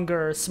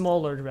younger,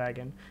 smaller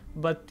dragon,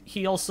 but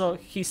he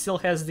still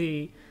has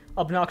the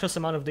obnoxious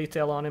amount of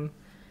detail on him.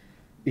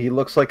 He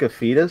looks like a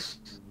fetus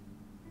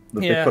that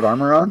they put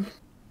armor on.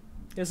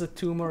 He has a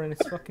tumor in his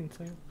fucking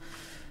tail.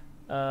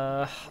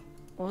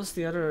 What's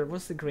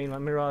the green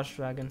one? Mirage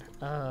Dragon.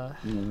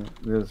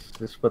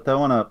 Just put that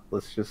one up.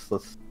 Let's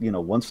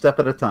one step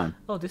at a time.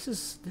 Oh, this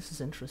is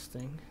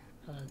interesting.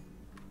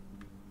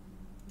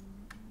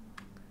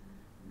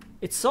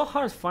 It's so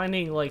hard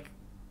finding like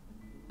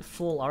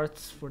full art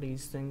for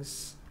these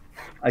things.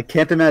 I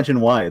can't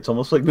imagine why. It's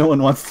almost like no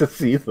one wants to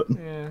see them.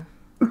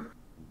 Yeah.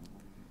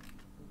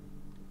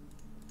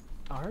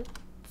 Art?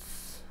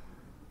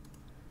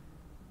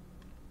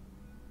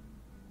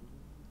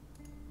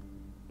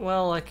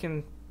 Well, I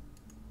can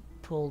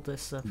pull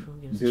this up.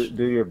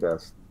 Do your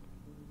best.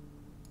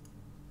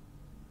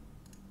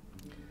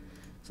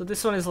 So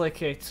this one is like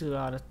a 2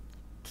 out of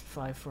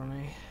 5 for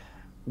me.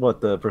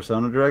 What, the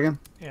Persona Dragon?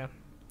 Yeah.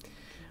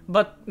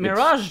 But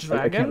Mirage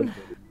Dragon...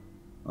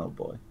 Oh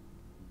boy.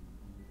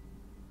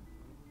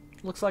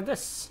 Looks like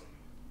this.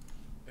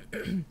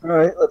 All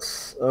right,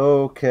 let's.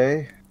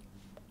 Okay.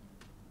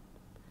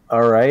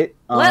 All right.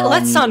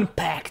 Let's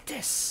unpack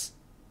this.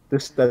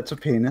 That's a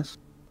penis.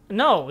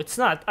 No, it's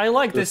not. I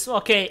like this.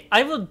 Okay,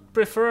 I would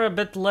prefer a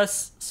bit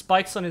less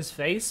spikes on his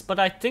face, but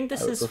I think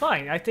this is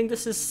fine. I think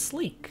this is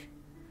sleek.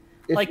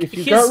 If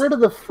you got rid of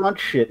the front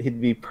shit, he'd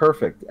be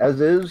perfect.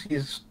 As is,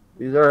 he's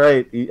all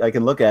right. I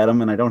can look at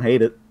him and I don't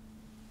hate it.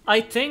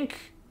 I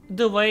think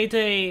the way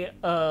they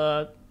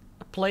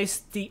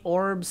placed the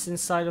orbs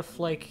inside of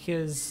like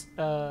his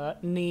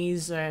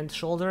knees and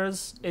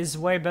shoulders is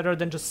way better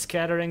than just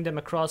scattering them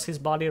across his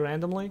body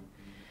randomly.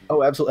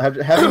 Oh,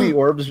 absolutely. Having the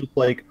orbs just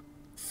like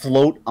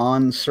float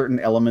on certain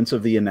elements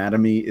of the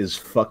anatomy is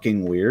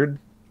fucking weird.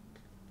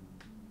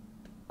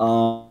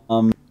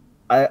 I'm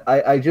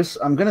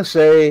gonna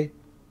say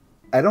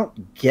I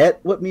don't get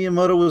what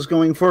Miyamoto was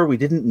going for. We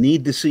didn't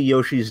need to see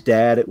Yoshi's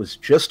dad. It was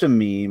just a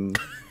meme.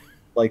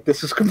 Like,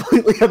 this is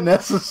completely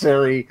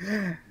unnecessary.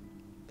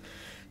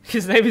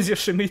 His name is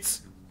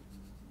Yoshimitsu.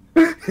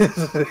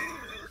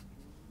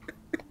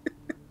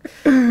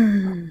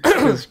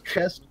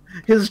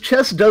 His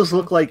chest does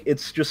look like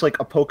it's just like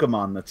a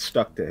Pokemon that's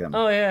stuck to him.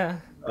 Oh yeah.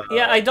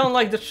 Yeah, I don't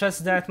like the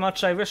chest that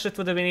much. I wish it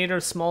would have been either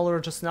smaller or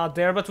just not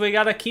there, but we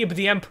gotta keep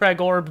the Empreg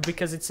Orb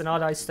because it's an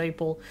odd-eye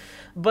staple.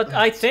 But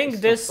I think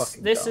this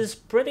is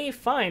pretty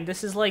fine.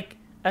 This is like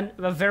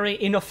a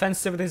very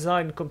inoffensive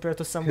design compared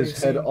to some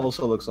His head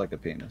also looks like a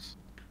penis.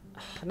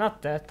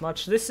 Not that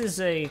much. This is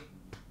a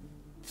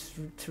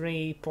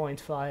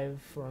 3.5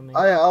 for me.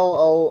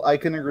 I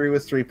can agree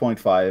with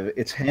 3.5.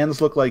 Its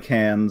hands look like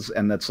hands,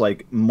 and that's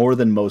like more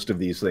than most of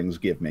these things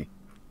give me.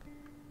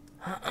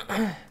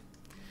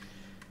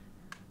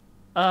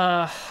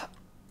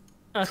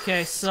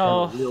 Okay,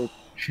 so... Got a real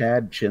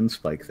Chad chin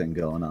spike thing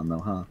going on, though,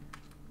 huh?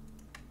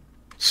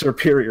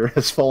 Superior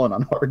has fallen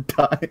on hard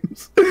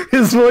times.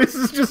 His voice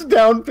is just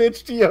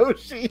down-pitched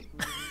Yoshi.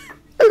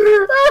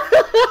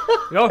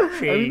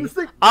 Yoshi!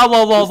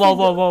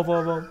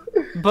 Whoa.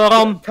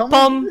 Bum.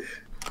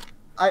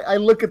 I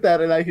look at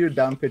that and I hear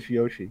down-pitched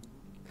Yoshi.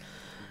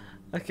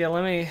 Okay,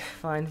 let me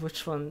find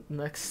which one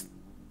next.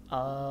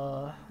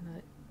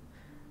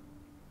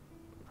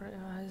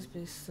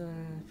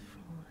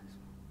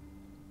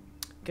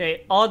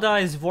 Okay, Odd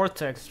Eyes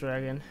Vortex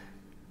Dragon.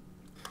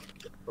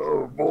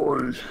 Oh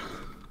boy.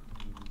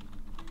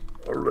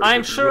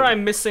 I'm sure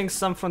I'm missing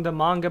some from the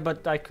manga,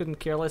 but I couldn't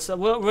care less.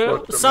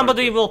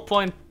 Somebody will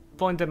point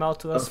them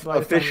out to us.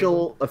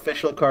 Official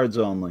cards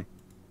only.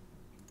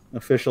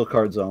 Official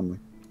cards only.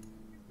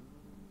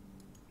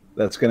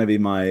 That's gonna be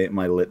my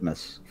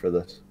litmus for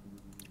this.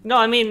 No,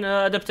 I mean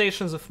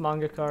adaptations of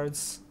manga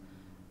cards.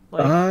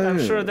 Like, I'm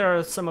sure there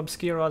are some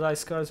obscure Odd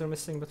Eyes cards we're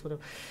missing, but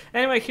whatever.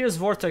 Anyway, here's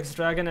Vortex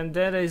Dragon, and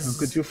that is... How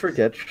could you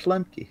forget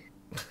Schlemke?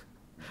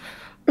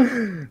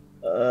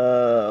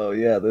 Oh,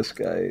 yeah, this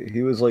guy.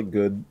 He was, like,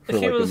 good for,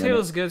 he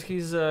was good.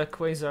 He's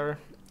Quasar.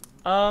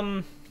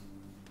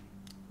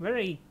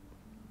 Very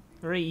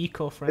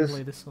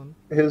eco-friendly, this one.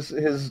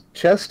 His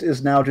chest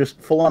is now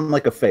just full-on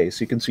like a face.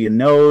 You can see a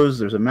nose,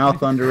 there's a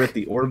mouth under it,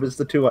 the orb is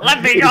the two...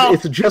 Let me go!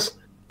 It's just...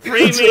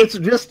 Free me! It's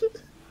just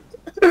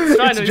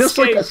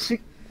like a...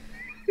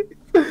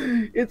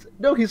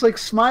 No, he's like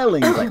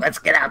smiling. He's like, let's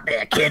get out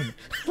there, kid.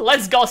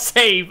 Let's go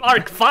save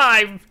Arc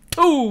 5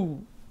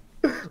 2.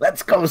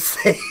 Let's go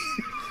save.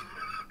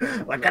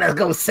 We're gonna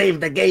go save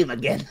the game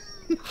again.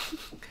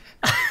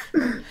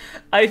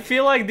 I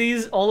feel like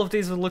all of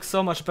these would look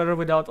so much better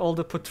without all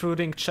the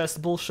protruding chest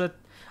bullshit.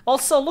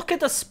 Also, look at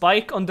the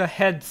spike on the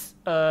head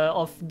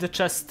of the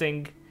chest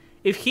thing.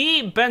 If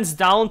he bends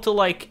down to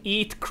like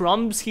eat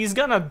crumbs, he's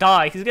gonna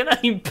die. He's gonna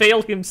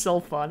impale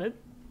himself on it.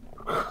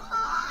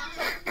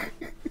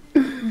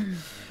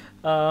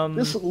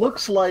 This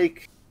looks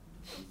like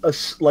a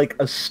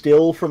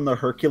still from the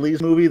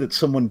Hercules movie that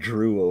someone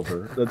drew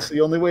over. That's the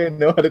only way I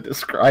know how to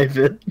describe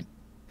it.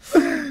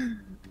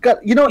 God,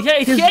 you know, yeah,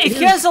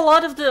 he has a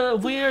lot of the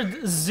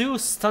weird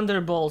Zeus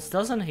thunderbolts,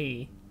 doesn't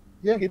he?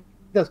 Yeah, he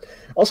does.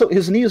 Also,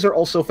 his knees are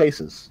also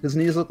faces. His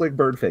knees look like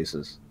bird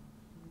faces.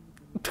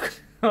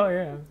 Oh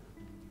yeah.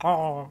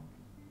 Oh.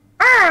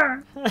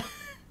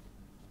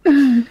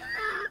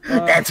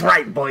 That's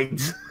right,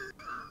 boys.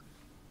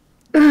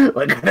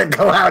 We're gonna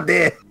go out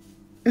there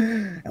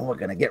and we're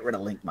gonna get rid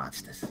of Link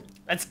monsters.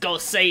 Let's go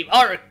save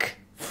Arc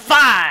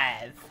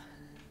 5.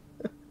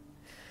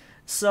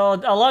 So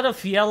a lot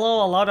of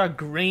yellow, a lot of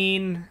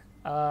green,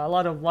 a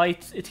lot of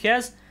white. It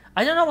has.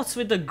 I don't know what's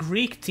with the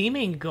Greek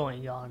teaming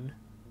going on.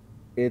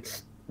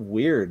 It's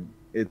weird.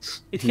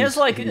 It has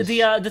like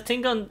the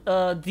thing on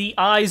the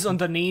eyes on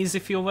the knees,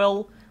 if you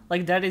will.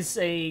 Like that is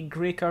a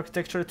Greek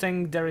architecture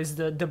thing. There is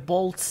the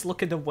bolts.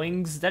 Look at the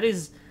wings. That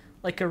is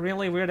like a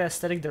really weird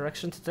aesthetic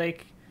direction to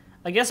take.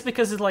 I guess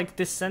because it's like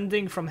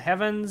descending from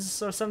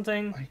heavens or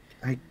something.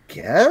 I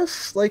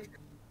guess? Like,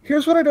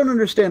 here's what I don't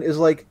understand is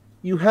like,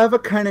 you have a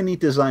kind of neat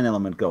design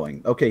element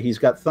going. Okay, he's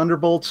got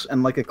thunderbolts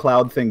and like a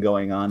cloud thing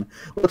going on.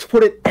 Let's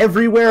put it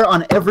everywhere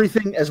on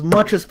everything as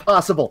much as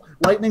possible.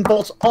 Lightning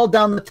bolts all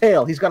down the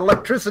tail. He's got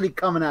electricity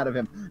coming out of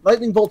him.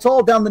 Lightning bolts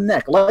all down the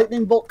neck.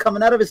 Lightning bolt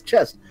coming out of his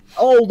chest.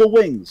 All the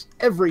wings.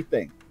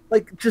 Everything.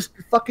 Like, just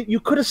fucking... You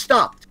could have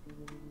stopped.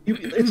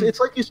 It's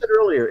like you said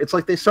earlier. It's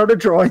like they started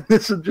drawing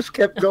this and just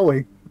kept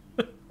going.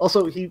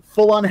 Also, he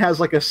full-on has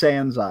like a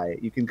Sans eye.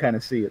 You can kind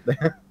of see it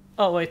there.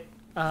 Oh, wait.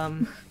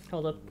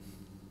 Hold up.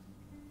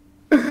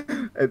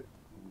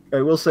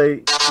 I will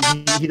say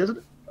he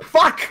doesn't.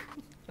 Fuck.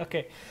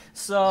 Okay,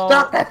 so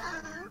Stop that.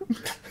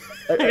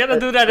 I gotta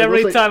do that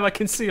every time I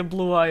can see a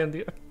blue eye in the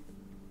air.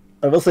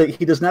 I will say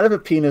he does not have a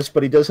penis,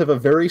 but he does have a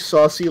very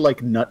saucy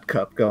like nut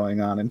cup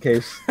going on in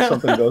case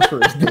something goes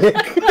for his dick.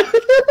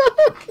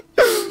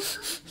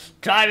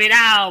 Try me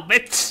now,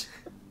 bitch.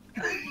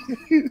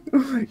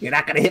 You're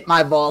not gonna hit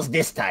my balls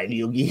this time,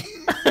 Yugi.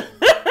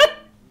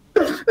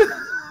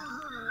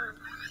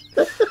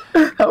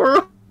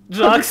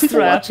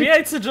 Jockstrap. Yeah,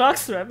 it's a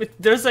jockstrap.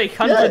 There's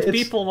 100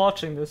 people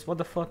watching this. What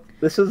the fuck?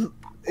 This is.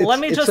 Let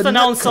me just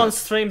announce on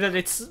stream that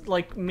it's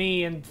like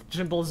me and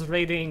Jimble's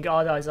raiding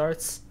Odd Eyes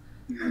Arts.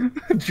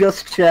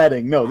 Just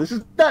chatting. No, this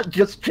is not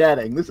just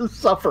chatting. This is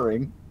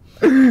suffering.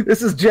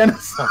 This is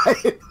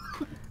genocide.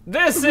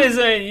 This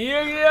isn't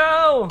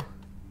Yu-Gi-Oh!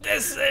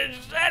 This is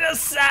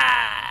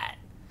genocide!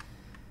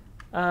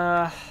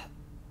 Hold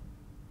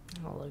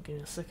on, give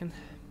me a second.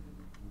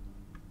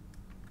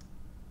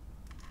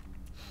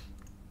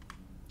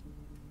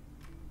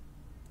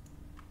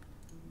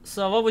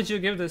 So what would you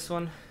give this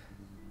one?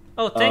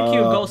 Oh, thank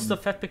you, Ghost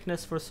of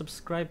Epicness, for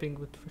subscribing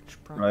with Twitch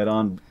Prime. Right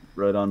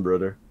on,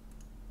 brother.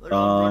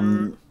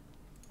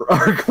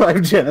 Arc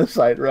 5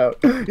 genocide route.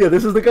 Yeah,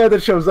 this is the guy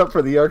that shows up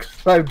for the Arc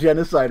 5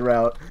 genocide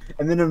route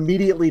and then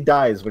immediately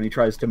dies when he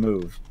tries to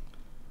move.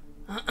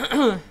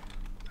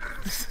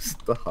 This is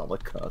the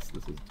Holocaust.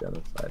 This is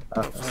genocide.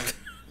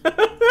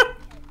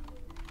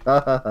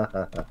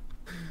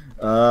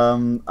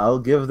 I'll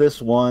give this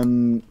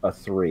one a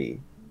 3.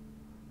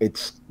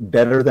 It's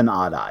better than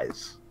Odd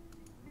Eyes.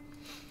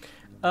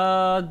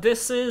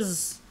 This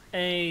is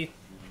a...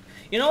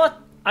 You know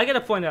what? I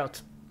gotta point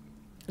out.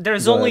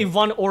 There's only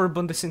one orb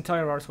on this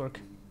entire artwork.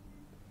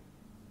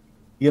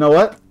 You know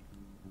what?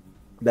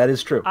 That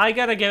is true. I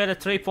gotta give it a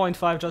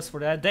 3.5 just for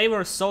that. They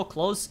were so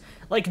close.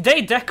 Like,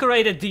 they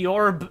decorated the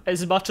orb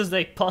as much as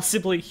they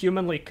possibly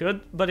humanly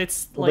could, but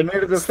it's like they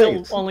made it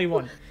still only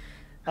one.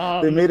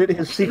 They made it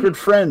his secret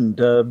friend,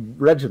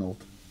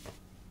 Reginald.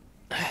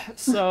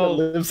 So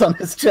that lives on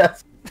his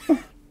chest.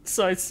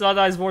 So it's Odd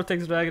Eyes,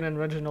 Vortex Dragon, and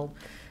Reginald.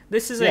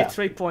 This is a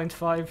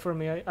 3.5 for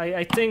me.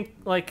 I think,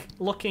 like,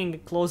 looking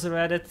closer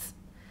at it,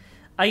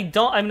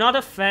 I'm not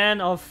a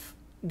fan of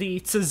the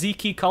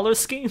tzatziki color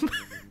scheme.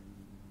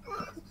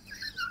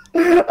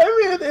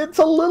 I mean, it's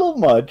a little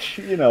much,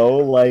 you know,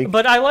 like.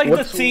 But I like the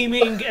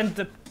theming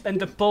and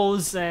the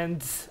pose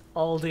and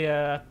all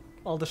the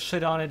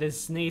shit on it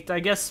is neat. I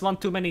guess one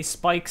too many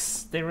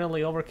spikes, they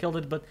really overkilled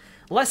it, but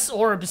less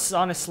orbs,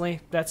 honestly,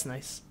 that's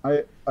nice.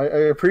 I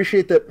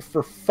appreciate that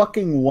for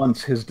fucking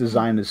once his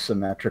design is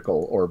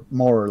symmetrical, or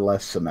more or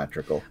less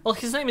symmetrical. Well,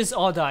 his name is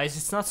Odd Eyes,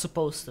 it's not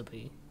supposed to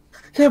be.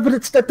 Yeah,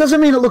 but that doesn't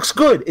mean it looks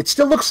good. It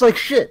still looks like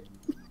shit.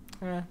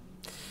 Yeah.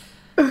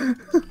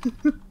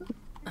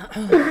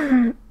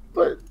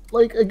 But,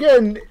 like,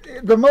 again,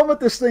 the moment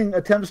this thing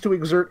attempts to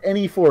exert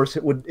any force,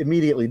 it would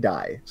immediately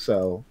die.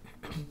 So,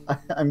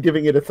 I'm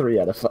giving it a 3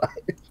 out of 5.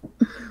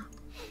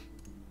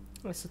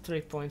 That's a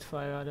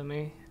 3.5 out of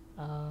me.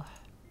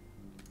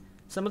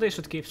 Somebody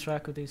should keep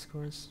track of these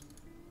scores.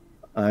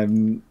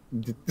 I'm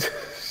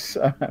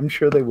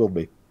sure they will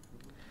be.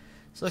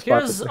 So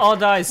here's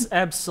Odd Eyes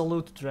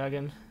Absolute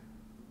Dragon.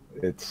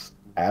 It's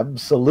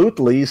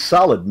absolutely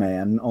Solid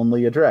Man,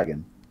 only a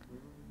dragon.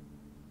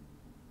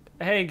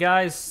 Hey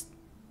guys,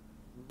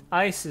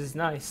 ice is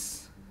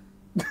nice.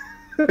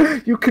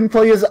 You can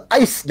play as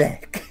Ice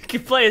Snake. You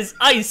can play as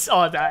Ice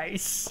Odd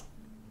Ice.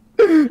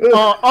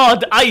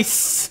 Odd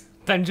Ice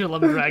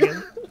Pendulum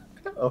Dragon.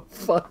 Oh,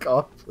 fuck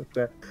off with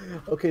that.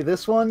 Okay,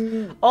 this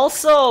one...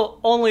 Also,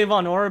 only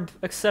one orb,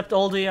 except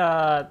all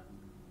the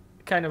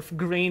kind of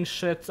green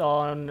shit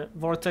on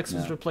Vortex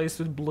was replaced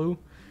with blue.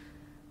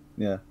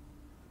 Yeah.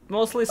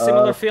 Mostly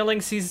similar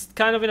feelings. He's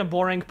kind of in a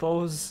boring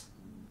pose.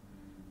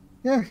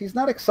 Yeah, he's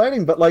not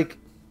exciting, but, like,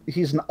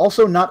 he's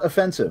also not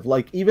offensive.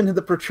 Like, even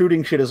the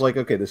protruding shit is like,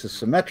 okay, this is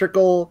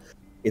symmetrical,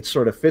 it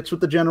sort of fits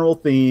with the general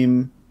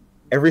theme,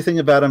 everything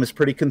about him is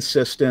pretty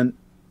consistent,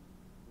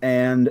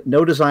 and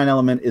no design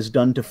element is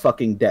done to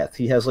fucking death.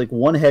 He has, like,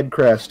 one head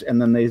crest,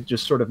 and then they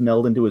just sort of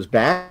meld into his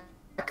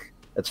back.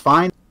 That's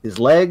fine. His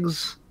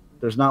legs,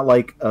 there's not,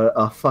 like,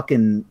 a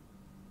fucking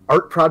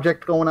art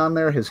project going on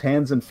there. His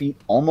hands and feet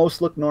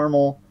almost look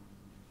normal.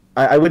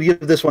 I would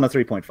give this one a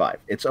 3.5.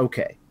 It's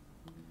okay.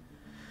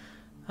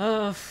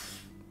 I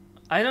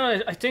don't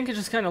know, I think it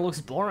just kind of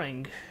looks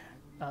boring,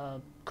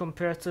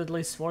 compared to at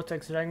least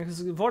Vortex Dragon,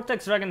 because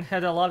Vortex Dragon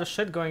had a lot of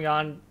shit going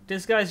on.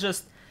 This guy's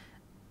just,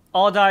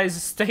 Odd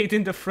Eyes stayed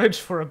in the fridge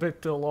for a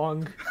bit too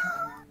long.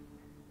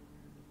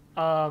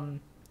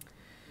 Um.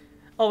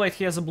 Oh wait,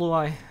 he has a blue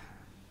eye.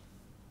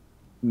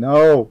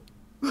 No.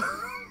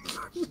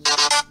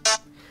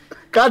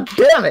 God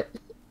damn it!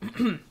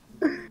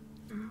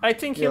 I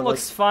think he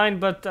looks fine,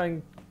 but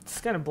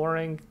it's kind of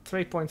boring.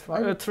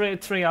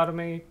 3.5, 3 out of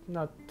me,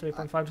 not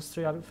 3.5, just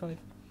 3 out of 5.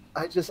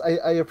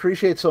 I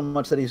appreciate so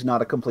much that he's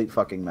not a complete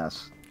fucking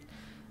mess.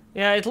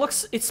 Yeah,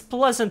 it's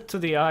pleasant to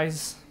the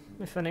eyes,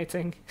 if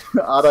anything.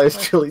 Odd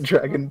Eyes Chili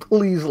Dragon,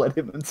 please let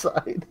him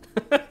inside.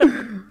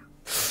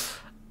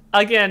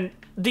 Again,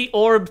 the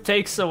orb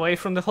takes away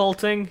from the whole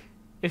thing.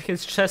 If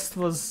his chest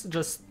was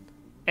just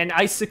an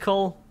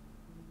icicle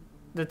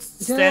that's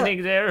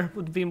standing there,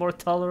 would be more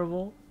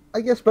tolerable.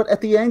 I guess, but at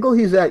the angle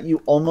he's at,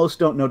 you almost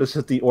don't notice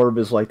that the orb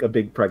is like a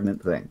big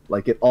pregnant thing.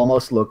 Like, it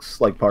almost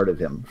looks like part of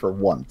him for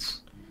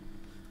once.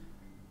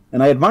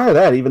 And I admire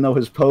that, even though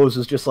his pose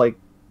is just like,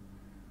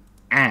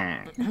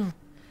 ah.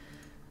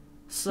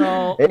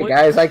 So, hey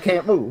guys, I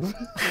can't move.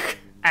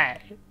 Ah.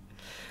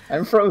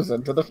 I'm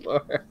frozen to the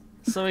floor.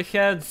 So we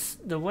had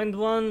the wind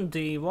one,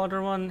 the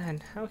water one,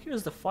 and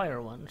here's the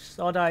fire one.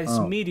 Odd Eyes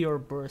Meteor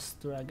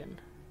Burst Dragon.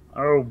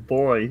 Oh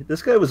boy.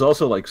 This guy was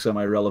also like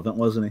semi-relevant,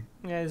 wasn't he?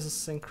 Yeah, it's a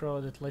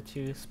synchro that let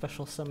you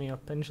special summon your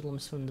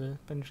pendulums from the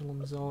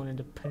pendulum zone and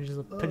the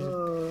pendulum.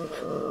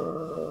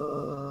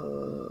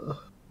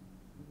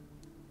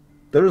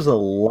 There's a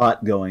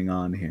lot going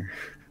on here.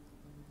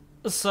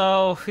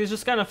 So he's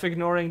just kind of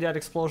ignoring that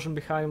explosion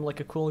behind him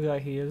like a cool guy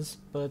he is,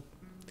 but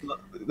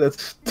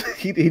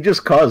he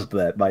just caused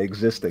that by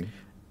existing.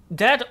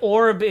 That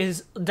orb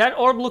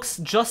looks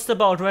just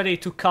about ready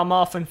to come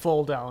off and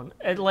fall down.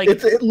 It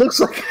looks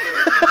like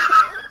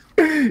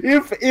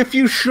if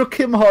you shook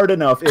him hard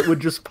enough, it would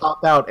just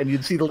pop out, and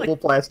you'd see the little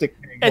plastic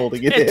thing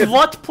holding it in. At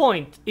what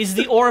point is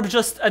the orb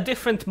just a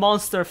different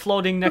monster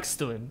floating next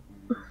to him?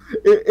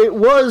 It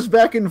was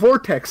back in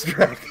Vortex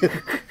Dragon.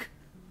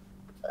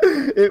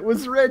 It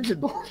was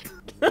Reginald.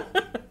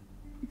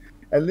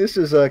 And this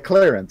is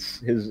Clarence,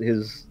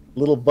 his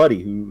little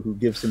buddy who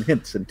gives him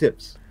hints and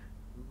tips.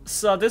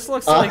 So this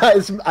looks like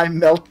I'm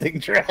melting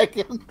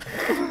dragon.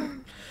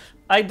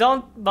 I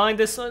don't mind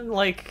this one.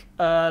 Like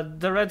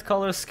the red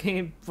color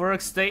scheme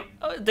works. They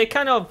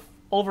kind of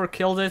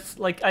overkilled it.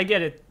 Like I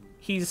get it.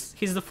 He's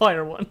the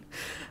fire one,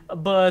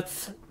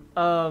 but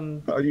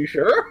are you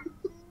sure?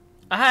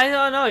 I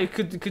don't know. You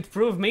could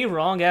prove me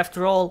wrong.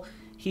 After all,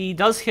 he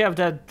does have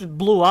that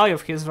blue eye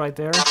of his right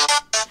there.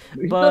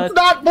 But it's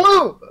not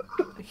blue.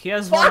 He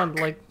has one,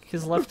 like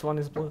his left one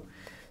is blue.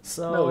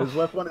 So no, his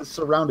left one is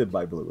surrounded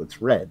by blue. It's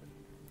red.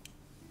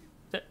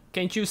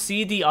 Can't you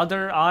see the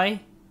other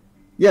eye?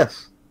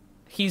 Yes.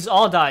 He's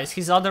Odd Eyes.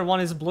 His other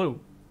one is blue.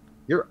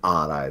 You're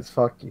Odd Eyes.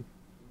 Fuck you.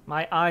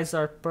 My eyes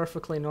are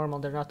perfectly normal.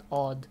 They're not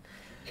odd.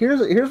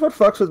 Here's what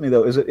fucks with me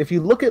though, is that if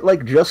you look at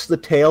like just the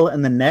tail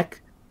and the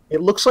neck,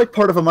 it looks like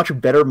part of a much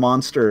better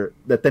monster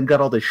that then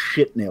got all this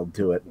shit nailed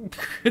to it.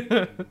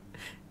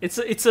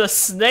 It's a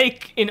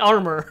snake in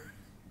armor.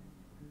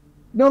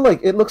 No, like,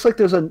 it looks like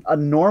there's a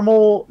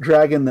normal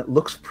dragon that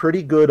looks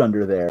pretty good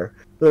under there.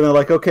 Then they're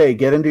like, okay,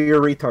 get into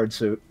your retard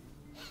suit.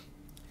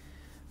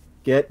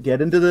 Get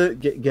into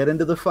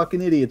the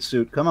fucking idiot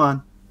suit. Come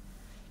on.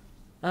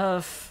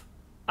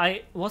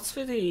 What's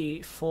with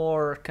the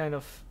four kind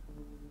of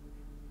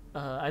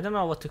I don't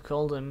know what to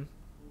call them.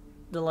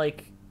 The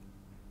like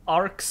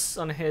arcs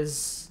on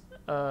his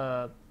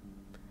you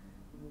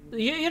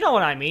know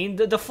what I mean?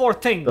 The four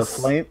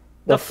things.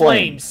 The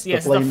flames.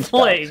 Yes, the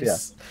flames. Yeah.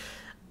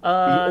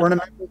 The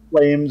ornamental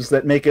flames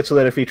that make it so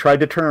that if he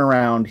tried to turn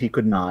around, he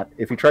could not.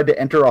 If he tried to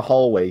enter a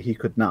hallway, he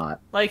could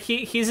not. Like,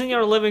 he's in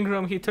your living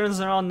room, he turns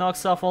around,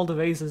 knocks off all the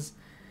vases.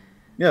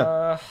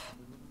 Yeah.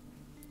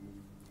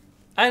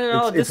 I don't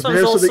know, it's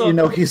there so that you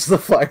know he's the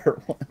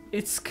fire one.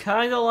 It's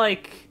kind of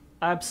like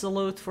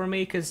Absolute for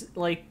me, because,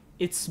 like,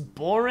 it's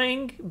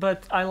boring,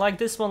 but I like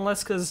this one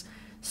less because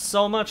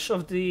so much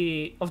of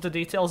the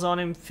details on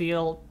him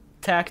feel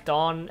tacked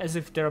on as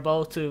if they're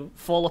about to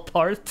fall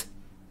apart.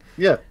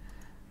 Yeah.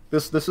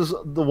 This is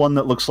the one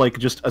that looks like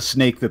just a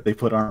snake that they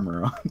put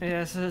armor on.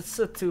 Yes, it's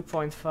a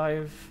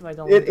 2.5. I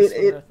don't like this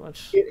one that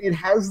much. It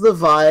has the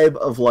vibe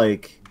of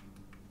like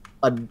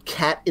a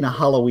cat in a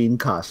Halloween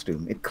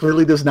costume. It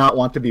clearly does not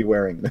want to be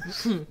wearing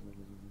this.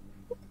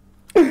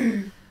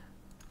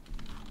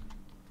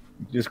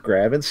 Just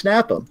grab and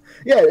snap them.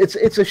 Yeah, it's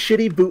a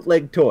shitty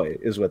bootleg toy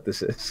is what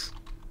this is.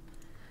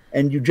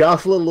 And you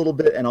jostle it a little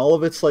bit, and all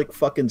of its like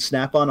fucking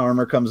snap-on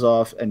armor comes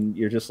off, and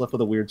you're just left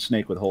with a weird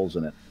snake with holes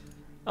in it.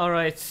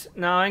 Alright,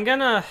 now I'm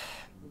gonna...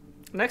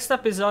 Next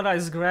up is Odd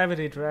Eyes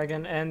Gravity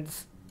Dragon, and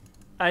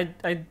I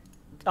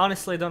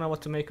honestly don't know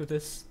what to make of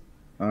this.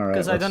 Alright,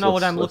 because I don't know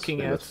what I'm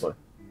looking at. Alright,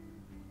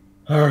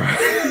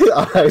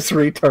 Odd Eyes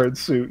Retard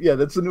Suit. Yeah,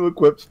 that's a new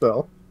equip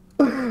spell.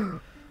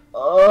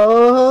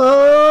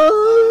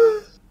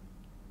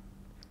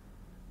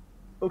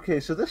 Okay,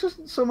 so this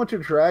isn't so much a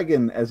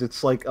dragon as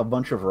it's like a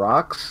bunch of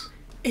rocks.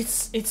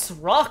 It's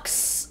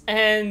rocks,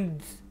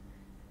 and...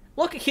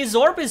 Look, his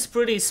orb is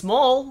pretty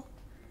small.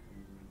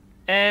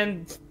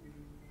 And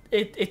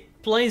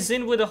it plays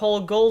in with the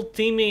whole gold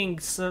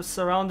theming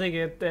surrounding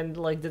it and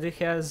like that it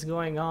has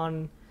going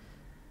on.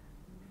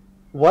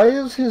 Why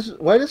does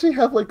he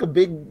have like a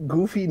big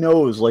goofy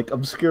nose like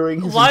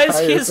obscuring his entire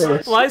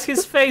face? Why is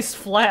his face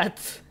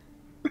flat?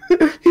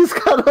 He's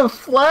got a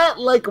flat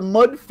like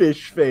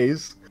mudfish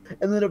face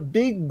and then a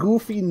big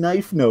goofy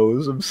knife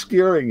nose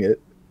obscuring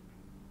it.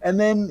 And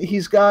then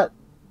he's got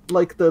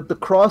like the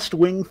crossed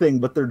wing thing,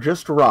 but they're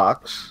just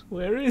rocks.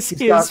 Where is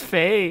his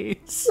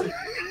face?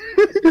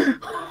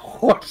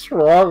 What's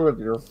wrong with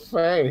your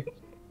face?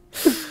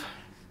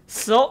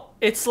 So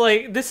it's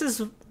like this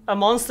is a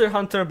Monster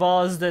Hunter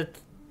boss that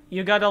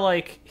you gotta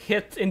like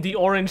hit in the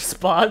orange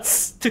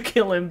spots to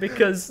kill him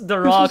because the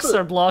rocks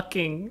are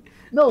blocking.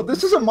 No,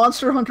 this is a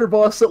Monster Hunter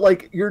boss that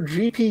like your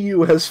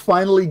GPU has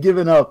finally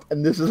given up,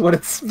 and this is what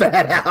it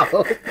spat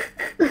out.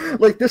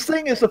 Like this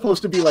thing is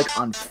supposed to be like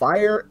on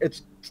fire.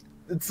 It's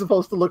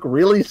supposed to look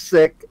really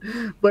sick,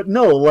 but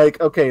no, like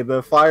okay,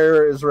 the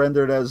fire is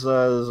rendered as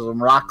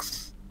some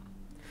rocks.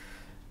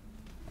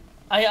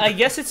 I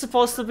guess it's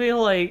supposed to be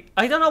like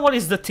I don't know what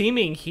is the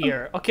theming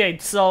here. Okay,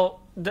 so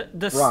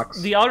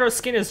the outer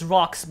skin is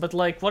rocks, but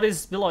like what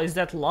is below? Is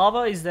that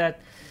lava? Is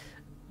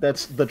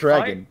that's the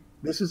dragon?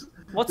 Fire?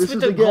 What's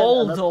with the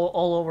gold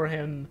all over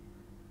him?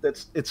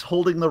 It's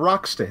holding the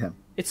rocks to him.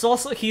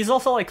 He's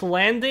also like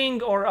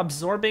landing or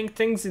absorbing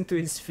things into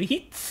his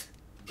feet.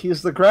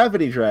 He's the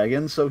gravity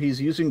dragon, so he's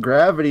using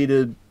gravity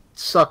to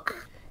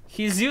suck.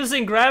 He's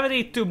using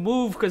gravity to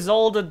move because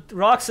all the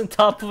rocks on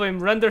top of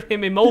him render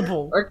him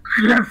immobile. I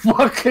can't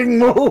fucking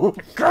move!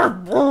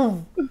 Can't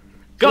move!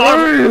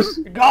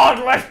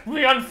 God, left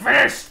me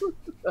unfinished!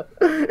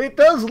 It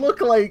does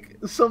look like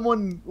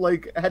someone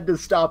like had to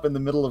stop in the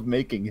middle of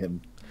making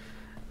him.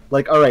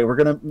 Like, alright, we're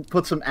gonna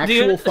put some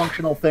actual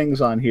functional things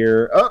on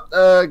here.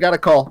 Oh, got a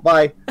call.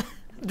 Bye.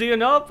 Do you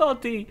know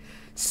about the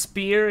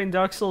spear in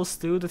Dark Souls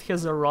 2 that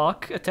has a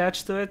rock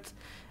attached to it?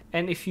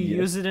 And if you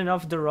use it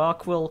enough, the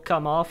rock will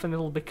come off and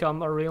it'll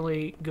become a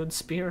really good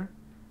spear.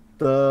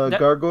 The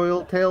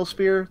gargoyle tail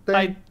spear thing?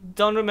 I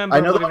don't remember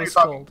what it was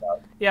called.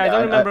 Yeah, I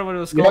don't remember what it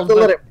was called. You have to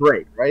let it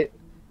break, right?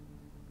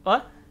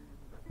 What?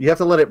 You have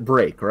to let it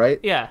break, right?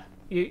 Yeah,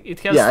 it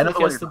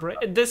has to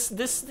break. This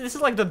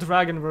is like the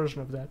dragon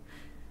version of that.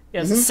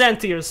 Yes,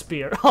 Santier's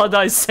spear.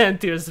 Odd-Eyes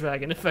Santier's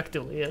dragon,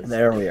 effectively, yes.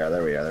 There we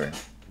are.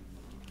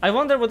 I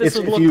wonder what this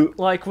would look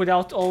like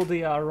without all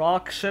the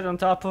rock shit on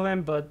top of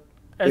him, but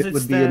as it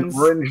would stands... be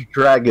an orange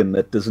dragon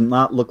that does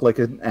not look like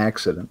an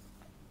accident.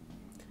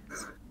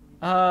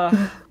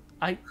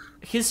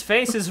 His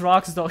face is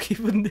rocks, though. He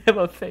wouldn't have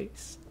a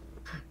face.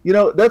 You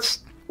know,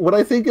 that's... What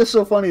I think is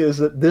so funny is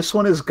that this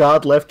one is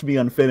God left me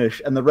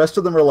unfinished, and the rest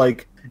of them are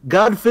like,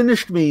 God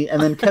finished me, and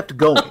then kept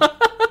going.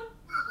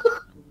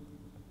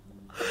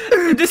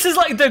 This is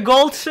like the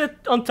gold shit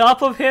on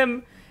top of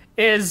him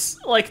is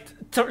like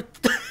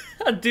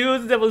a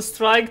dude that was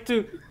trying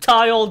to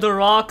tie all the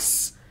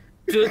rocks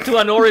to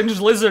an orange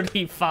lizard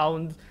he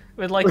found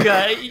with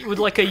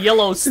like a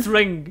yellow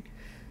string.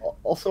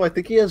 Also, I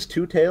think he has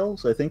two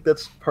tails. I think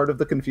that's part of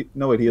the confusion.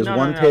 No, wait, he has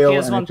one tail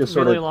and it just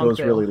sort of goes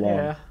really long.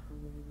 Yeah.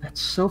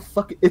 That's so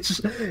fucking...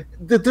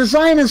 the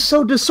design is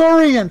so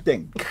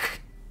disorienting.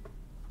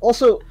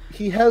 Also,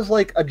 he has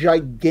like a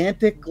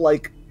gigantic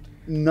like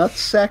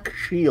nutsack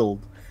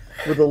shield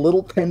with a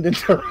little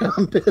pendant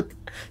around it.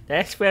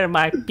 That's where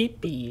my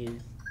pee-pee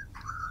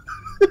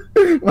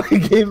is. I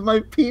gave my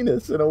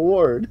penis an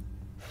award.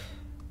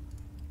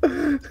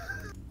 Okay.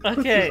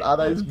 This is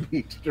Odd-Eyes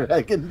Beach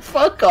Dragon.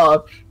 Fuck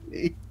off.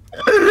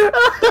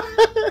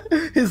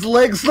 His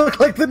legs look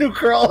like the new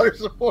crawler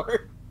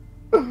support.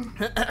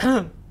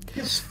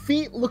 His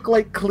feet look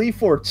like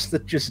Cleaforts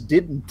that just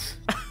didn't.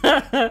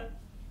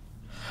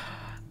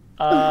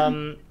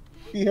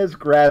 He has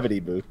gravity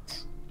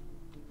boots.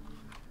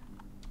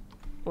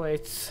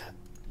 Wait,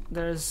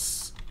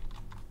 there's...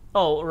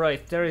 Oh,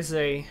 right, there is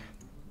a...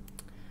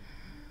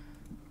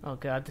 Oh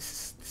god,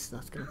 this is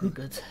not gonna be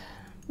good.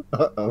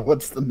 Uh-oh,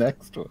 what's the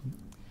next one?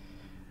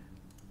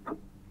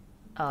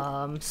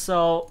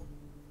 So...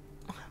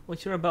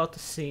 What you're about to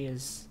see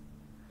is...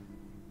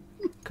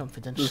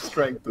 confidential. The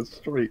strength of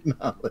street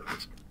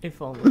knowledge.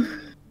 If only.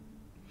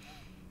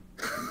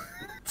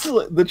 It's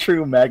like the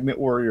true Magnet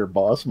Warrior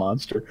boss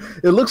monster.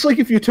 It looks like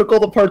if you took all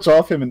the parts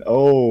off him and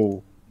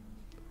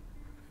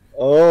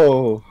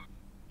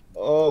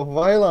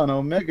Vylon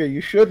Omega,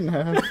 you shouldn't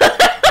have.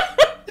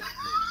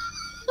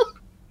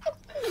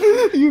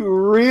 You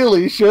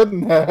really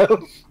shouldn't have.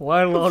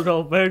 Vylon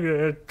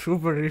Omega had too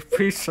many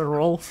pizza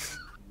rolls.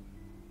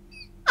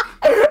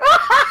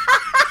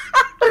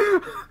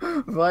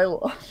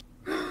 Vylon,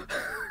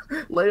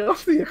 lay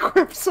off the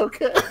equips,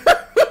 okay?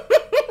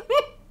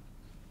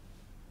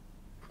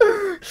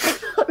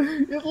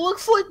 It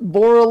looks like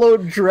Borolo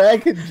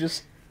Dragon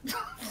just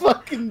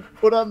fucking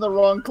put on the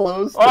wrong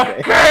clothes today.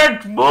 I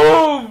can't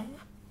move!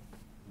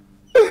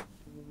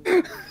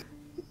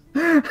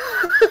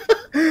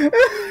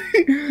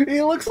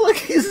 He looks like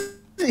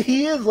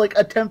he is like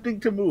attempting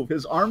to move.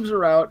 His arms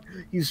are out.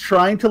 He's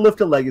trying to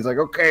lift a leg. He's like,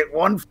 okay,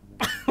 one foot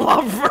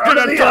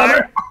at a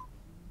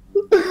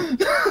time.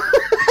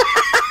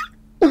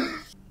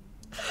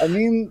 I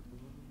mean,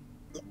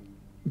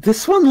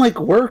 this one, like,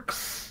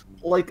 works.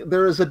 Like,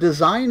 there is a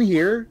design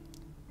here.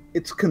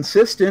 It's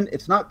consistent.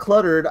 It's not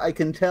cluttered. I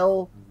can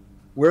tell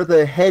where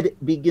the head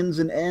begins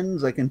and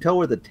ends. I can tell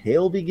where the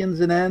tail begins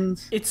and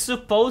ends. It's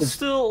supposed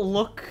to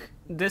look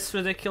this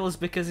ridiculous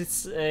because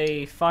it's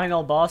a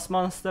final boss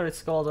monster.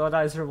 It's called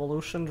Rata's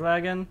Revolution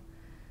Dragon.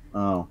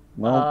 Oh,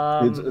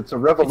 well, it's a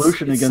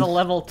revolution it's against... a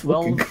level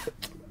 12.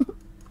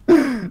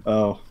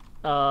 Oh.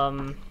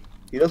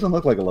 He doesn't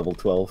look like a level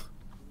 12.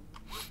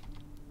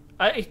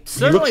 It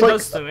certainly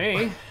does to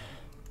me.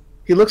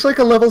 He looks like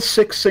a level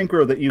 6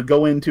 synchro that you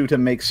go into to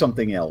make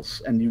something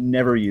else, and you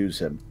never use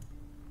him.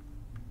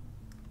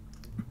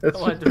 This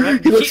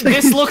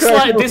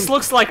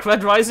looks like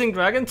Red Rising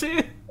Dragon to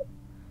you?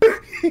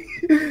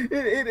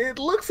 It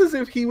looks as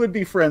if he would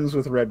be friends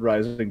with Red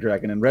Rising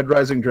Dragon, and Red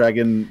Rising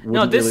Dragon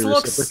wouldn't really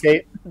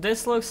reciprocate.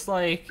 This looks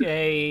like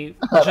a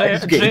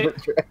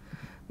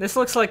this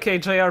looks like a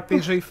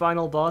JRPG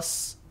final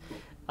boss.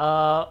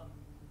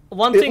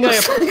 One thing like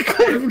a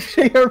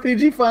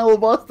JRPG final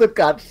boss that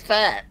got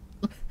fat.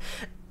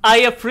 I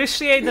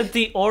appreciate that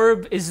the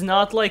orb is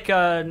not like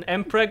an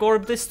Empreg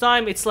orb this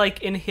time. It's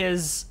like in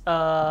his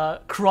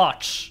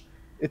crotch.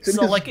 It's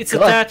in his it's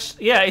gut. attached.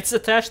 Yeah, it's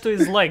attached to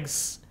his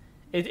legs.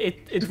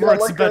 It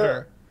works like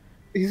better.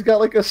 He's got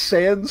like a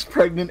sans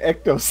pregnant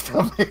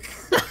ectostomach.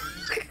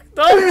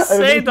 Don't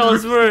say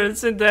those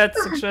words in that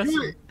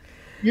suggestion.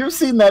 You've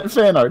seen that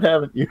fan art,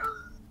 haven't you?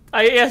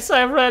 Yes,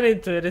 I ran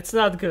into it. It's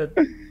not good.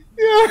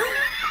 Yeah.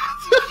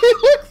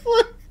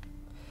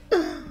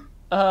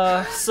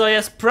 So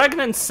yes,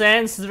 Pregnant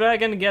Sans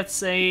Dragon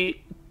gets a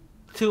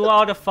 2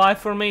 out of 5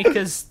 for me,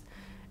 because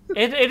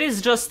it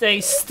is just a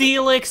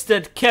Steelix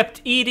that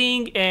kept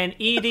eating and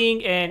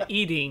eating and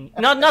eating.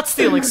 Not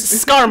Steelix,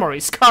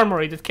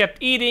 Skarmory that kept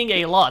eating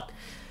a lot.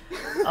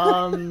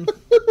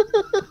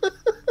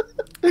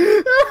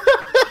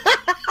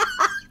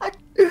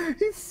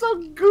 He's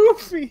so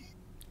goofy.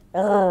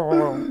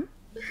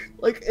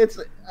 Like,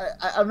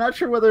 I'm not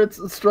sure whether it's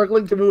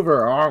struggling to move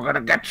or, I'm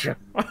gonna get you.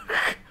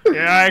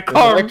 Yeah, I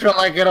can't.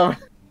 Like it.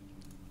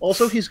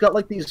 Also, he's got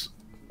like these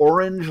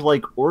orange,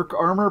 like, orc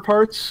armor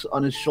parts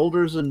on his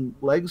shoulders and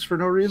legs for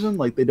no reason.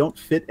 Like, they don't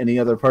fit any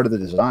other part of the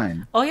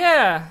design. Oh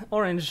yeah,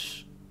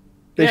 orange.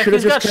 They should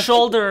have just got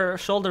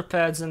shoulder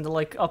pads and the,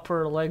 like,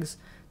 upper legs.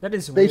 That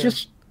is weird.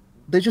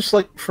 They just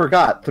like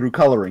forgot through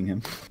coloring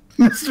him.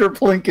 Mr.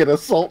 Plinkett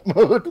assault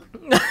mode.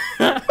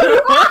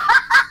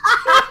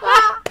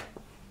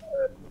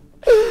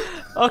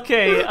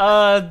 Okay,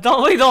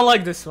 we don't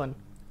like this one.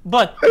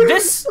 But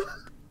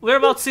we're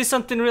about to see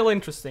something real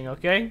interesting,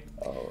 okay?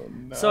 Oh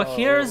no. So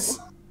here's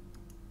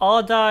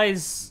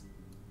Odd-Eye's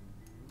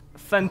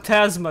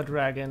Phantasma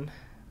Dragon.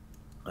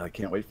 I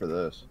can't wait for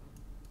this.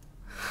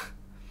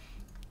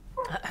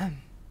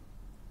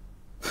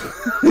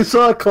 You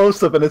saw a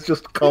close-up and it's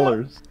just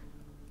colors.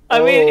 I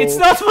mean, it's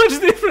not much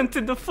different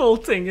in the full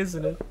thing,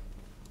 isn't it?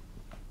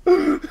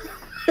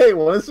 Hey,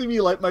 wanna see me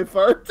light my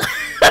fart?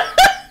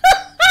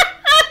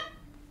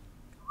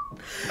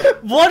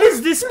 What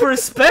is this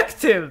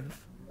perspective?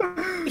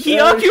 He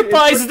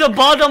occupies the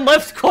bottom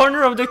left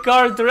corner of the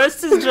card. The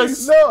rest is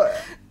just...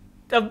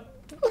 No.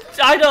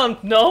 I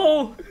don't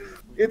know.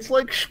 It's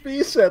like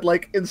Spee said,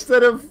 like,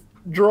 instead of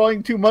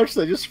drawing too much,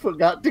 they just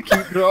forgot to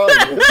keep drawing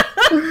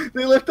it.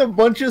 They left a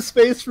bunch of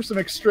space for some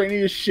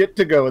extraneous shit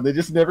to go, and they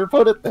just never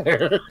put it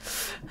there.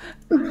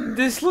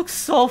 This looks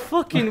so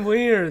fucking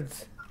weird.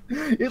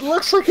 It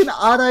looks like an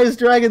Odd-Eyes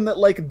dragon that,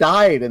 like,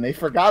 died, and they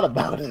forgot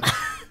about it.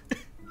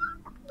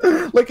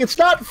 Like, it's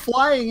not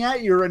flying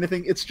at you or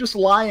anything, it's just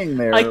lying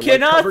there. I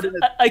cannot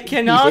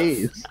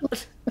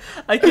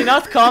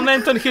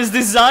comment on his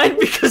design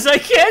because I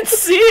can't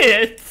see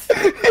it.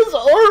 His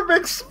orb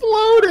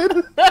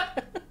exploded.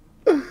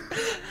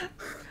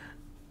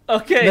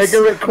 Okay. Mega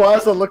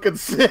Rayquaza looking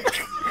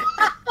sick.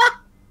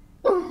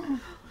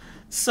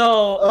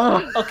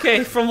 So,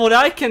 okay, from what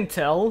I can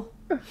tell,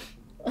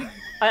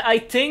 I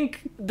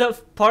think the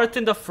part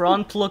in the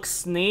front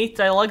looks neat.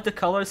 I like the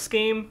color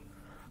scheme.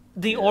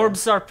 The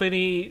orbs are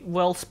pretty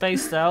well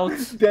spaced out.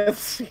 Death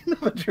scene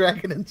of a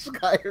dragon in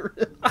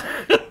Skyrim.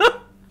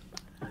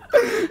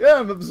 Yeah,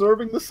 I'm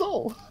absorbing the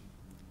soul.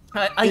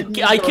 I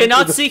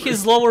cannot see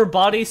his lower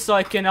body, so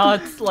I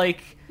cannot,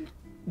 like,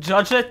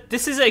 judge it.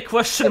 This is a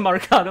question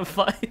mark out of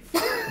 5.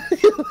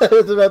 I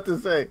was about to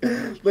say.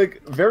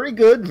 Like, very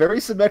good, very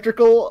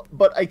symmetrical,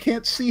 but I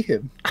can't see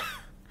him.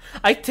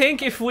 I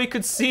think if we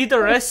could see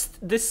the rest,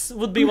 this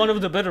would be one of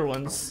the better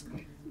ones.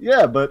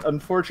 Yeah, but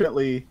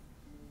unfortunately...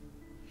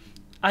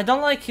 I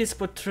don't like his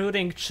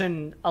protruding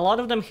chin. A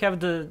lot of them have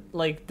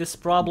this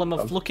problem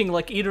of looking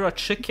like either a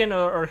chicken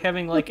or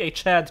having like a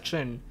Chad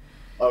chin.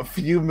 A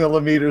few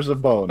millimeters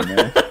of bone,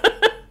 man.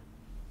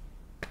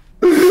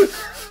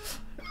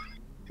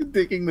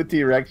 Digging the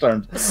T-Rex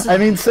arms. I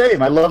mean,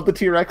 same. I love the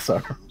T-Rex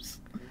arms.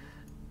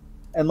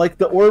 And like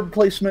the orb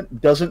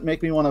placement doesn't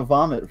make me want to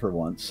vomit for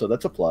once, so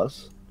that's a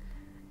plus.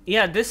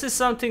 Yeah, this is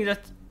something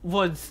that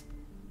would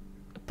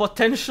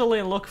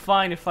potentially look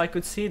fine if I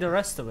could see the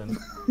rest of him.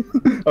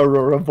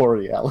 Aurora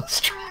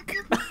Borealis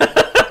dragon.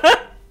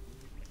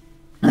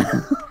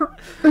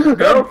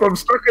 Help! I'm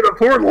stuck in a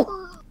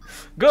portal.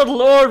 Good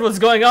lord, what's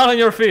going on in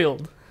your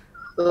field?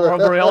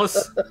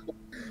 Borealis.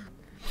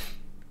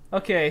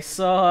 Okay,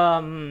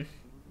 so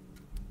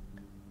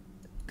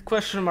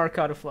question mark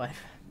out of 5.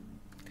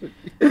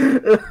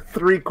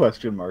 3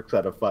 question marks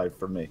out of 5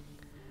 for me.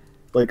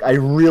 Like, I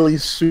really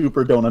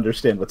super don't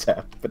understand what's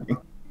happening.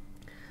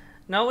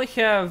 Now we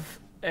have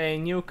a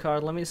new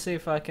card. Let me see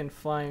if I can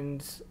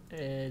find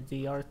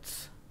the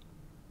art.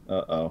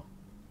 Uh-oh.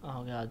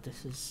 Oh god,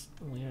 this is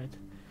weird.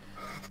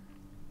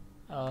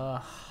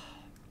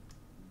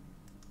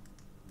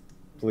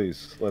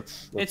 Please,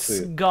 let's it's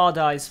see it. God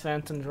Eyes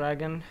Phantom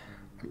Dragon.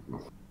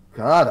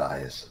 God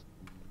Eyes.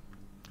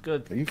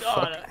 Good. Are you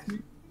God.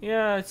 fucking...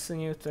 Yeah, it's a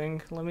new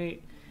thing. Let me.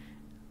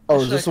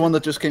 Oh, is this the one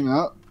that just came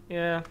out?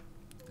 Yeah.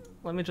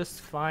 Let me just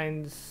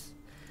find.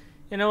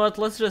 You know what?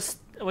 Let's just.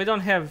 We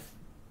don't have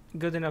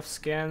good enough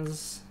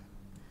scans.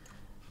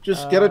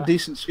 Just get a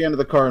decent scan of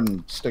the card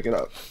and stick it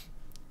up.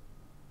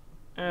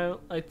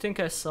 I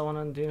think I saw one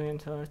on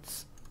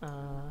DeviantArt.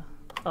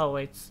 Oh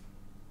wait.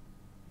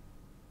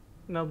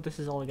 Nope, this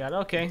is all we got.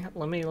 Okay,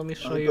 let me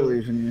show you. I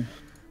believe in you.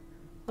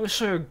 Let me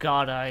show you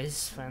God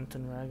Eyes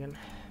Phantom Dragon.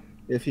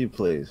 If you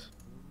please.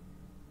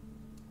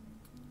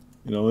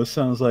 You know, this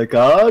sounds like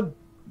God.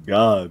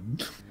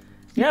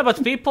 Yeah,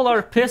 but people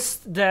are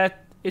pissed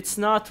that it's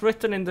not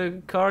written in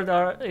the card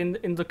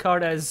in the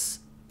card as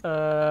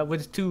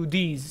with 2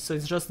 D's, so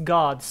it's just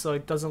God, so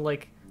it doesn't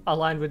like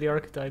align with the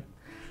archetype.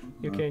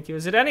 You can't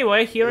use it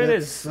anyway. Here it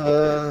is.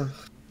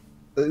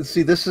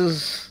 See, this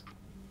is.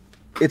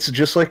 It's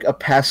just like a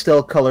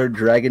pastel-colored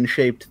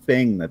dragon-shaped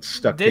thing that's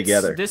stuck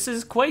together. This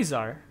is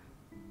Quasar.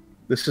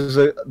 This is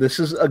a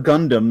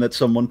Gundam that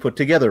someone put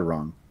together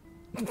wrong.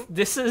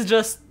 This is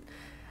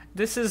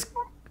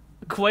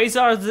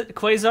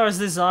Quasar's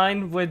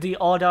design with the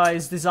Odd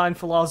Eyes design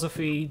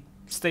philosophy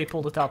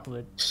stapled on top of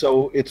it.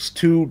 So it's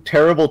 2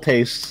 terrible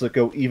tastes that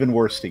go even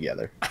worse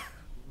together.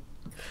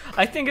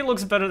 I think it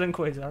looks better than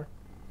Quasar.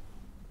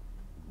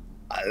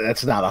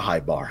 That's not a high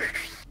bar.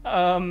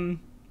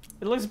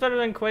 It looks better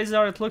than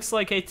Quasar. It looks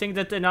like a thing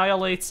that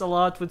annihilates a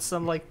lot with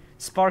some like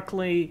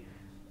sparkly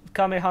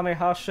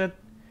Kamehameha shit.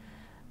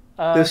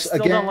 This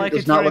still again don't like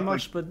does it not very look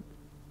much, like... but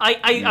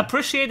I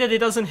appreciate that it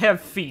doesn't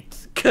have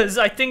feet, because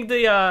I think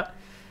the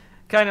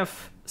kind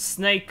of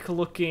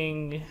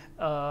snake-looking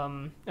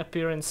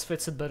appearance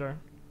fits it better.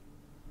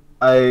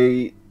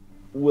 I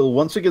will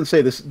once again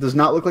say this does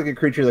not look like a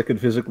creature that could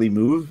physically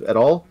move at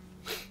all.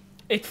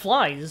 It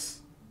flies.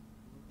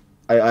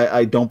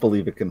 I don't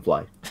believe it can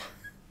fly.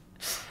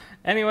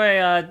 Anyway,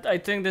 I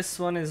think this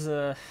one is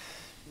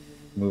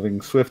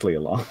moving swiftly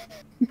along.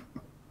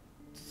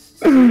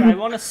 I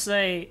want to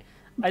say,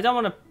 I don't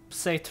want to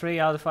say 3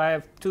 out of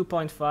 5,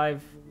 2.5.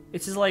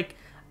 It's just like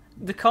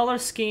the color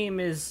scheme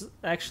is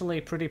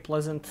actually pretty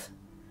pleasant.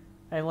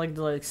 I like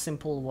the like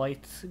simple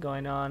white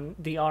going on.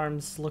 The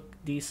arms look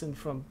decent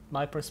from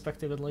my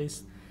perspective, at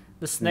least.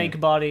 The snake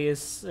body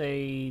is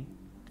a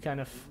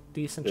kind of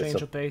decent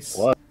change of pace.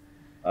 What?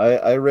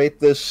 I rate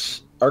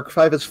this. Arc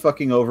 5 is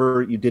fucking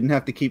over. You didn't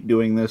have to keep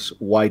doing this.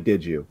 Why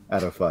did you?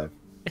 Out of 5.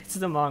 It's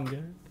the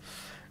manga.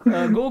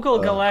 Google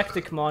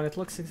Galacticmon. It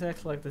looks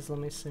exactly like this. Let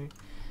me see.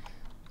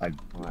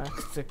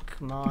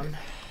 Galacticmon.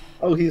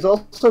 Oh, he's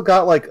also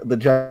got like the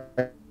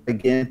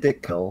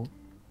gigantic kill.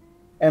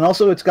 And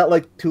also it's got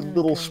like 2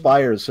 little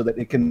spires so that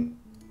it can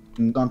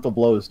dump the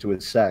blows to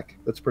his sack.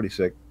 That's pretty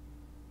sick.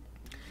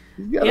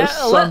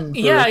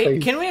 Yeah,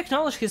 can we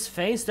acknowledge his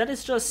face? That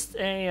is just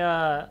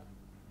a...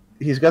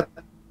 He's got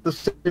the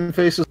same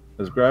face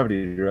as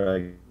Gravity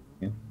Dragon.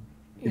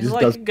 He's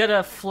like got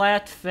a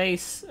flat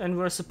face, and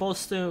we're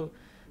supposed to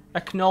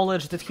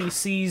acknowledge that he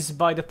sees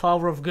by the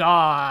power of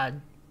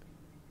God.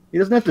 He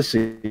doesn't have to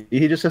see.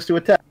 He just has to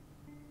attack.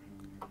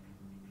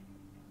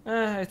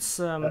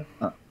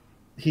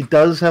 He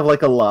does have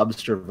like a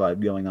lobster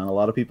vibe going on. A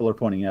lot of people are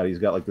pointing out he's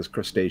got like this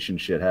crustacean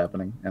shit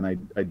happening, and I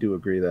do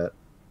agree that.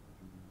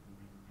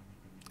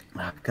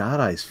 God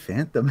Eyes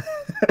Phantom.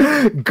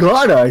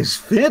 God Eyes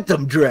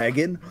Phantom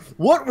Dragon?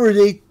 What were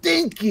they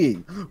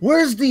thinking?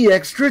 Where's the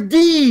extra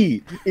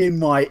D? In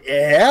my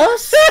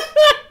ass?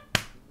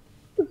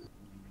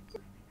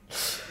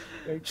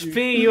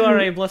 Spee, you are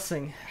a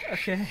blessing.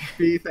 Okay.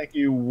 Spee, thank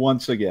you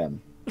once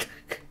again.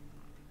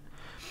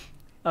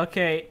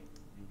 Okay.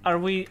 Are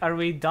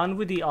we done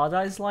with the Odd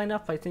Eyes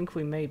lineup? I think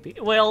we may be.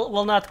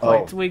 Well, not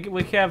quite. Oh.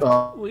 We have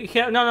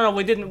no,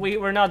 we didn't.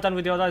 We're not done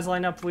with the Odd Eyes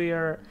lineup. We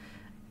are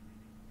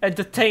at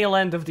the tail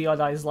end of the Odd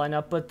Eyes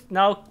lineup, but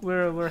now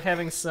we're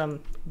having some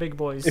big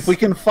boys. If we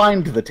can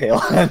find the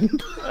tail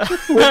end,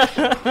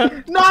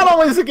 not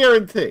always a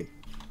guarantee.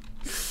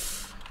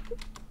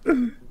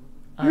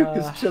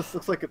 It just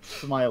looks like it's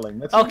smiling.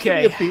 That's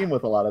okay. A theme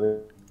with a lot of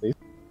these.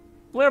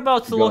 We're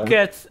about to look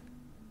at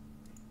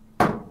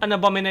an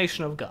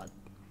abomination of God.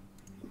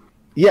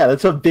 Yeah,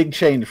 that's a big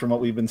change from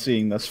what we've been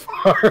seeing thus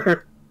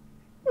far.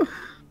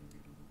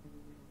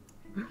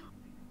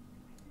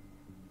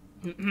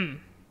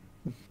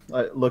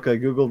 Look, I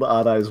googled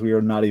Odd Eyes. We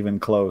are not even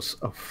close.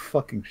 Oh,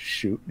 fucking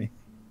shoot me.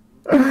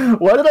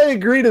 Why did I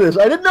agree to this?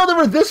 I didn't know there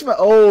were this much.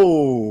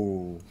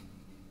 Oh.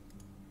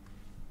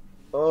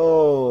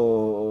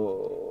 Oh.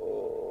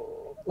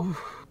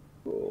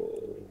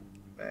 Oh,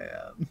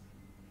 man.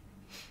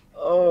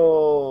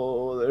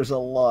 Oh, there's a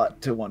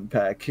lot to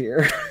unpack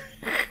here.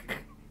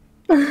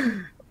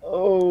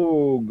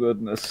 Oh,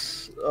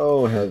 goodness.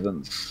 Oh,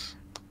 heavens.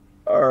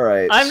 All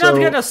right. I'm not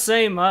gonna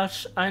say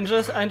much. I'm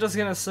just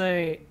gonna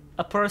say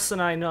a person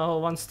I know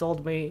once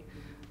told me,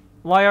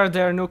 "Why are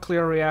there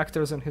nuclear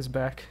reactors in his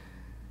back?"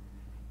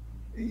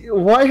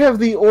 Why have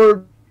the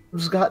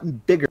orbs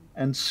gotten bigger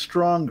and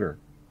stronger?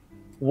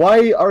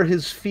 Why are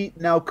his feet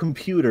now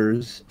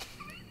computers?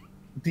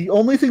 The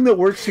only thing that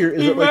works here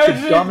is that, like, the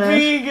dumbass...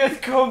 being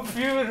at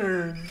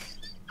computers!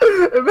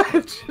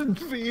 Imagine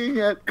being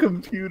at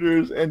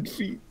computers and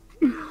feet.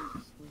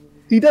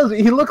 He does.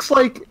 He looks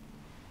like...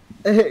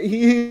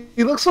 He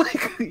looks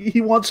like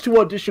he wants to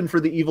audition for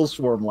the Evil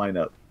Swarm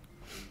lineup.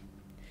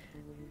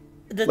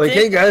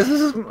 Hey guys,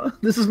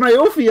 this is my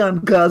Ophion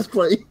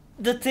cosplay.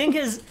 The thing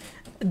is,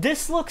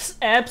 this looks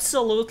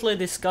absolutely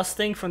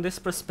disgusting from this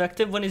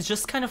perspective when it's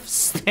just kind of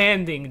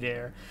standing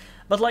there.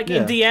 But like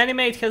in the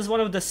anime, it has one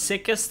of the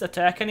sickest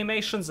attack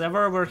animations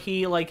ever, where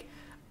he like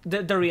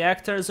the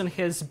reactors on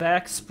his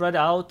back spread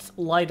out,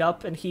 light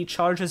up, and he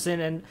charges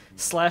in and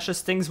slashes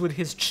things with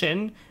his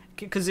chin.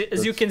 Because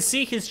as you can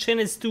see, his chin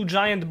is two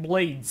giant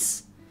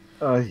blades.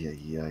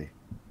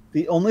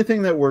 The only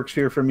thing that works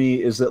here for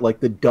me is that, like,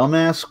 the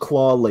dumbass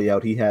claw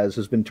layout he has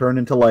been turned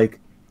into, like,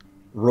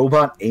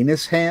 robot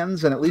anus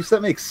hands, and at least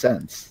that makes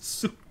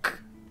sense.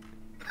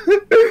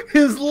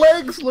 His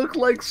legs look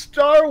like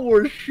Star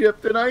Wars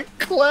ship, and I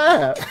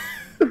clap.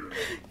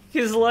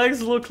 His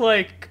legs look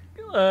like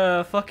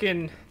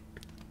fucking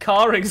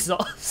car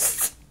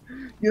exhaust.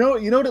 You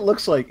know what it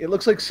looks like? It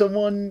looks like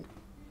someone,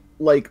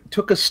 like,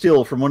 took a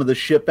still from one of the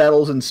ship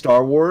battles in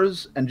Star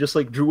Wars and just,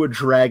 like, drew a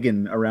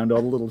dragon around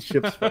all the little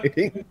ships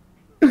fighting.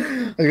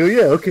 I go,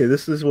 yeah, okay,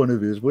 this is one of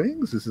his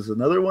wings, this is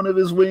another one of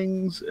his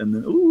wings, and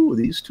then, ooh,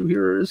 these two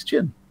here are his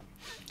chin.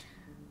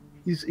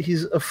 He's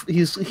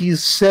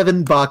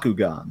 7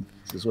 Bakugan.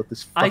 This is what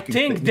this fucking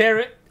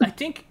thing... I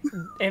think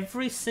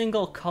every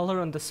single color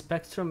on the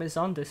spectrum is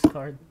on this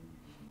card.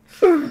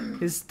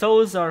 His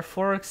toes are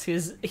forks.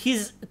 His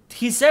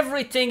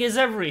everything is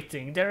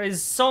everything. There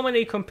is so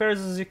many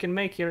comparisons you can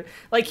make here.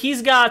 Like,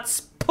 he's got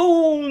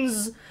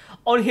spoons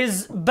on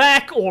his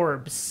back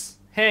orbs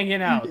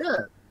hanging out.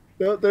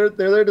 Yeah, they're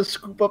there to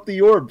scoop up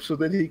the orb so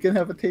that he can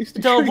have a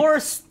tasty treat. The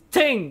worst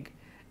thing,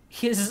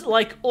 his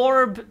like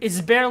orb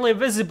is barely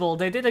visible.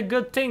 They did a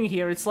good thing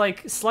here. It's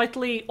like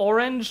slightly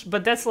orange,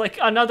 but that's like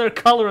another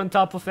color on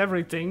top of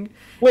everything.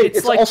 Wait,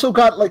 it's like, also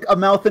got like a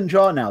mouth and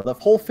jaw now. The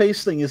whole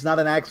face thing is not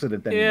an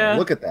accident anymore. Yeah.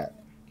 Look at that.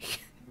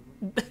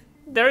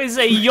 There is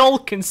a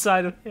yolk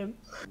inside of him.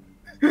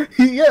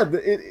 Yeah,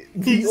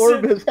 the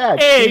orb has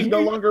hatched. He's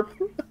no longer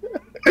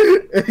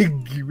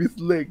egg with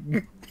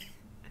leg.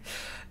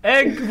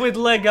 Egg with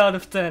leg out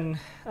of 10.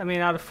 I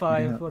mean, out of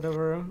 5,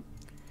 whatever.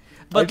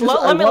 But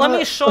let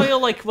me show you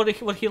like what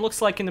he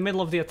looks like in the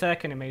middle of the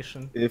attack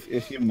animation.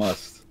 If you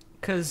must.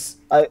 Because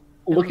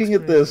looking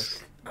at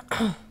this,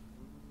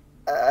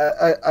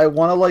 I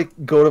want to like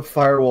go to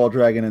Firewall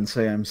Dragon and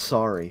say I'm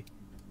sorry.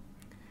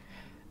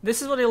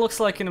 This is what he looks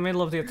like in the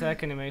middle of the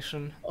attack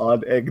animation.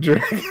 Odd Egg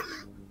Dragon.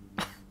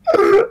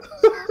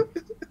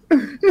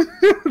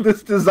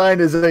 This design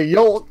is a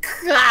yolk.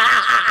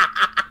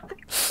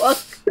 Fuck.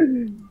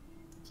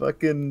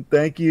 Fucking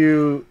thank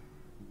you,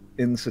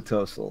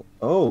 Insatosal.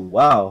 Oh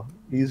wow,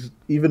 he's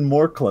even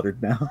more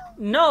cluttered now.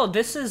 No,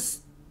 this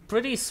is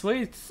pretty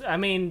sweet. I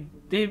mean,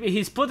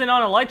 he's putting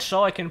on a light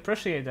show. I can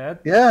appreciate that.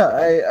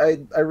 Yeah,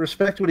 I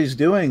respect what he's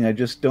doing. I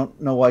just don't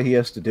know why he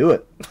has to do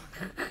it.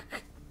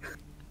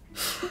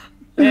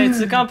 Yeah,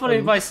 it's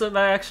accompanied by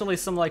actually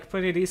some like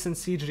pretty decent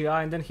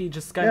CGI, and then he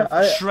just kind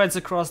of shreds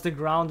across the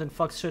ground and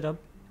fucks shit up.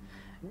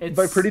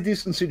 By pretty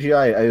decent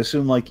CGI, I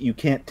assume like you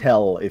can't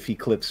tell if he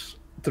clips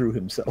through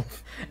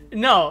himself.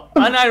 No,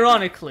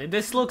 unironically,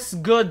 this looks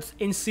good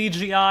in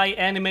CGI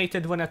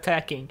animated when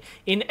attacking.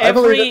 In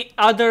every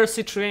other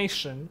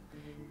situation,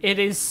 it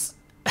is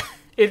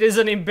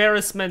an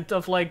embarrassment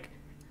of like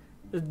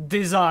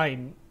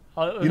design.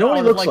 You know what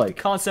he looks like?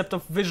 The concept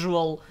of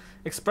visual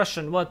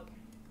expression. What?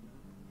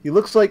 He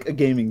looks like a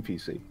gaming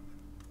PC.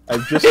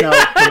 I've just now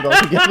put it all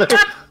together.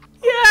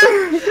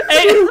 Yeah!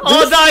 Hey,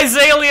 Odd Eyes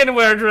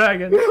Alienware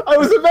Dragon! I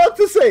was about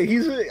to say,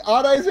 he's an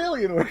Odd Eyes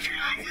Alienware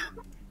Dragon.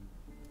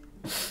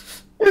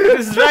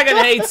 This dragon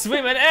hates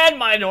women and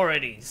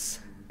minorities.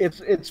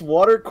 It's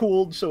water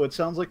cooled, so it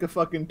sounds like a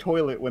fucking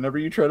toilet whenever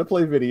you try to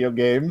play video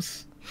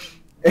games.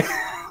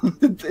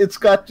 It's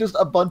got just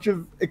a bunch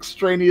of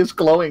extraneous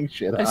glowing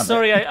shit on it.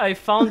 I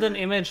found an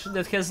image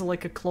that has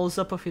like a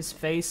close-up of his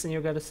face, and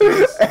you gotta see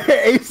this.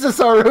 Asus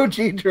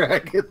ROG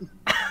Dragon.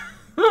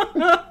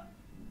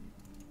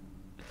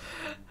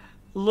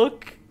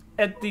 Look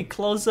at the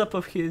close-up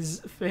of his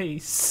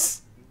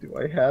face. Do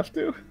I have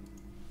to?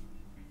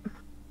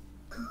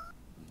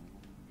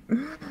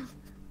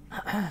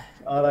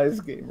 Odd Eyes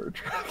Gamer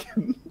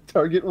Dragon.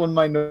 Target one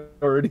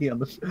minority on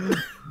the...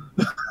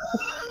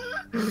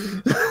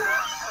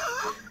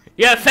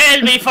 You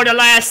failed me for the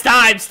last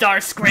time,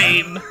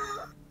 Starscream!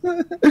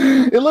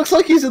 It looks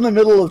like he's in the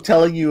middle of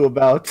telling you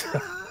about...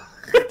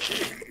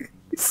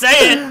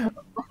 Say it!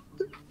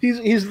 He's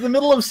in the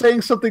middle of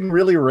saying something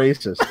really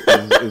racist,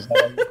 is how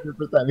I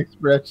interpret that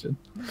expression.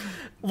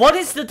 What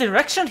is the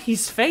direction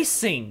he's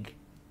facing?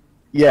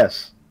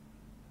 Yes.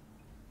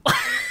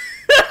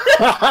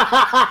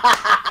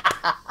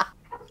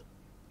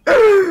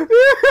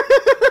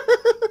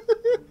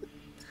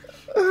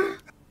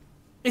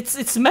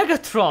 It's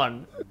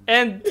Megatron,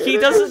 and he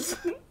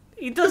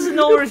doesn't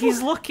know where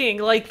he's looking.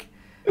 Like,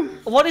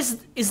 what is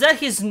that?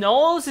 His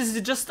nose? Is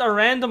it just a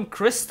random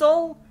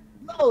crystal?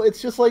 No,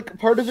 it's just like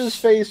part of his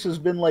face has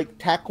been like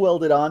tack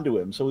welded onto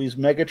him, so he's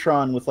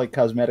Megatron with like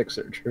cosmetic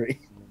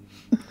surgery.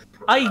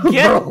 I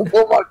get. Bro,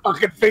 pull my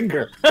fucking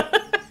finger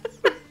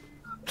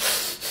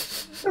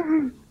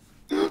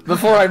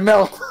before I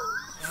melt.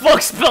 Fuck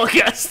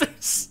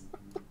spellcasters.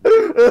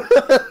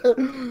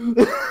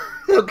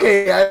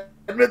 Okay, I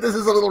admit this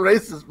is a little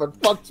racist, but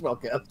fuck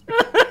spellcasters.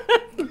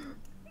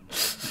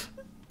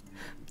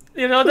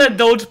 You know that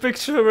Doge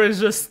picture where it's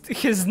just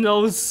his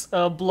nose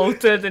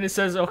bloated and he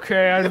says,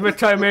 "Okay, I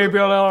admit I may be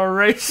a little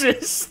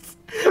racist."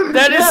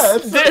 That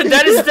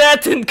is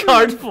that in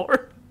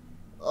cardboard.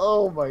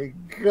 Oh my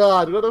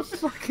god, what a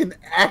fucking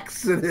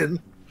accident.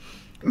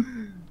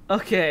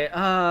 Okay, Get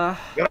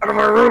out of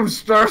my room,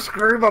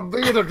 Starscream, I'm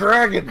being a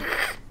dragon.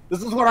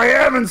 This is what I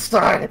am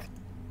inside.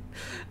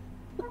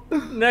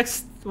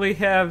 Next we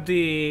have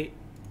the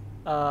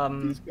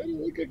He's got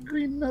like a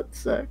green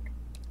nutsack.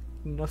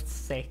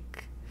 nutsack.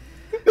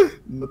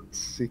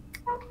 Nutsack.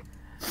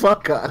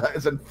 Fuck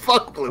eyes and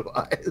fuck blue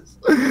eyes.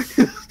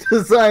 His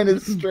design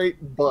is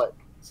straight butt,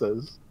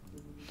 says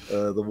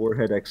the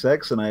Warhead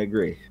XX, and I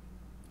agree.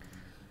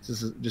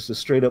 This is just a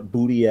straight up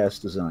booty ass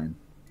design.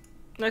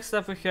 Next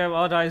up we have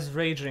Odd Eyes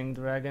Raging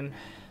Dragon.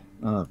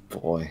 Oh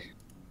boy.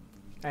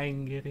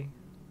 Angry.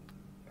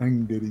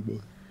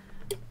 Angry.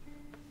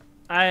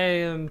 I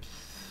am.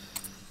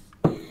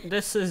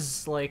 This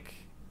is like.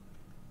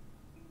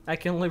 I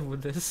can live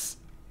with this.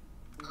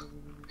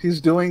 He's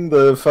doing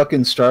the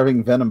fucking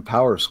starving Venom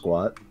power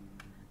squat.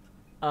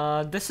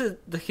 This is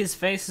his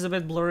face is a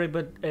bit blurry,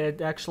 but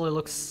it actually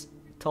looks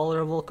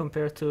tolerable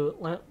compared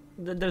to.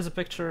 There's a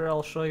picture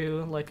I'll show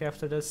you like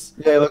after this.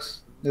 Yeah,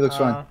 he looks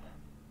fine.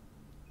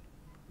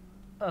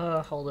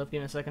 Hold up,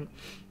 give me a second.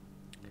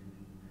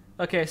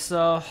 Okay,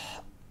 so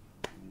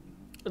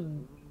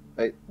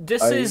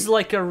this is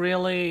like a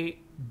really.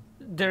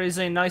 There is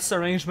a nice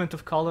arrangement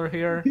of color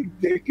here. His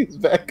dick is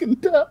back and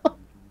down.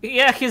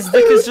 Yeah, his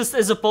dick is just,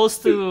 as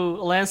opposed to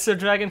Lancer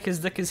Dragon, his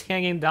dick is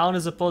hanging down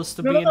as opposed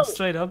to being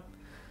straight up.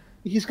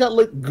 He's got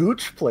like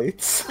gooch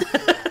plates.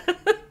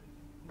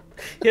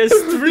 He has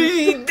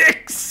 3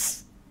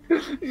 dicks!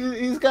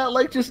 He's got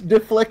like just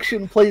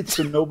deflection plates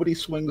and nobody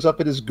swings up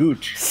at his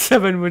gooch.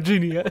 7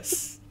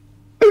 Virginias.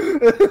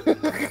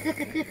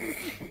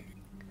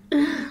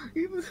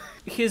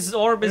 His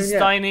orb is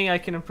tiny, I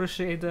can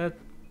appreciate that.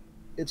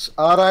 It's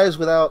Odd Eyes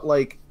without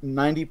like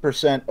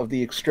 90% of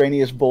the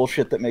extraneous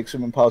bullshit that makes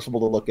him impossible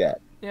to look at.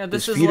 Yeah,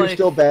 this his is feet like... are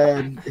still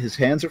bad. His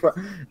hands are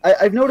fine.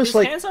 I've noticed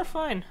his hands are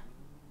fine.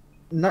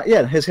 Not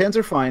yet. His hands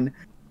are fine.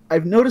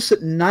 I've noticed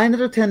that 9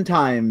 out of 10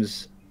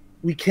 times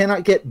we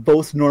cannot get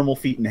both normal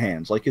feet and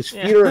hands. Like his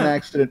feet are an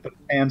accident, but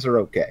his hands are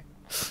okay.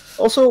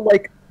 Also,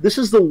 like this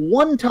is the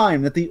one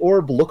time that the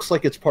orb looks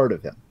like it's part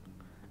of him.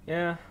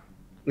 Yeah.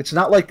 It's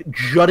not like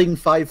jutting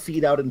 5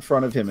 feet out in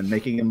front of him and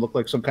making him look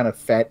like some kind of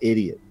fat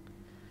idiot.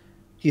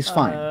 He's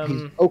fine.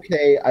 He's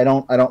okay. I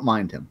don't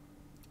mind him.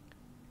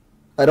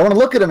 I don't want to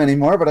look at him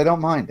anymore, but I don't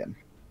mind him.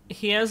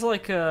 He has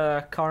like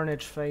a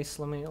Carnage face.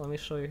 Let me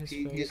show you his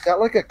face. He's got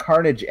like a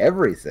Carnage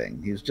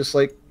everything. He's just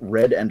like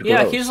red and gross.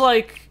 Yeah, he's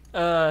like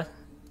the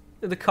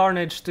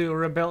Carnage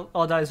to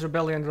Odd Eyes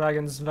Rebellion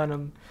Dragon's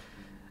Venom.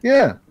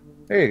 Yeah,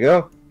 there you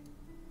go.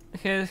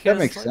 That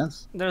makes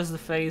sense. There's the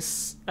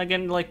face.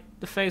 Again, like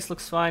the face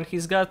looks fine.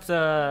 He's got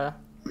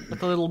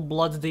like a little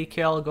blood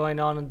decal going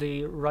on in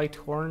the right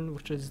horn,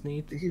 which is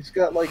neat. He's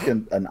got like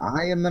an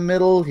eye in the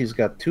middle. He's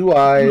got 2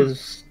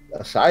 eyes.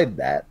 Aside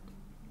that,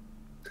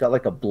 he's got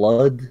like a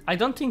blood. I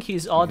don't think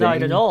he's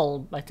odd-eyed at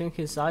all. I think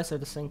his eyes are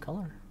the same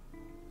color.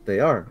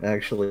 They are,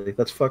 actually.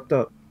 That's fucked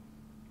up.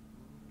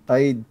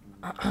 He's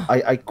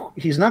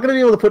not gonna be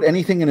able to put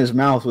anything in his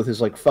mouth with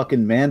his like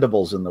fucking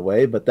mandibles in the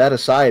way. But that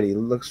aside, he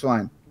looks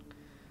fine.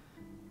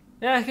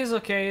 Yeah, he's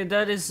okay.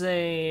 That is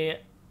a.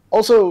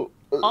 Also.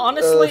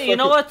 Honestly, you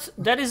know what?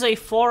 That is a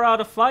 4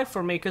 out of 5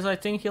 for me because I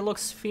think he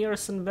looks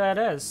fierce and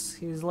badass.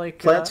 He's like.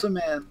 Plantsa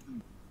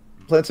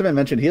Man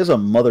mentioned he has a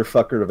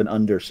motherfucker of an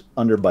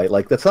underbite.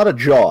 Like that's not a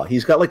jaw.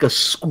 He's got like a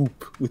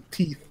scoop with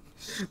teeth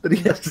that he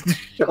has to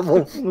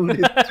shovel food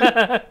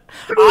into.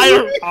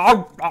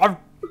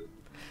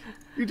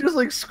 He just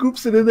like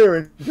scoops it in there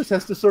and just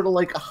has to sort of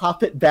like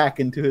hop it back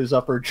into his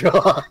upper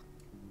jaw.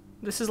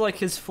 This is like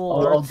his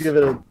full. I'll give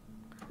it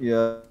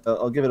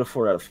a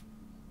 4 out of 5.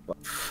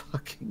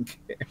 Fucking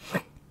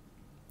care.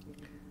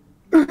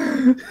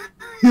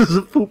 He's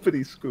a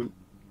poopity scoop.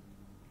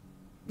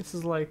 This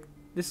is like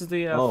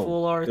the Oh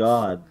full art.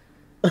 God.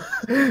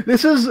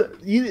 This has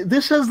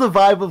the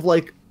vibe of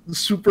like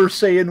Super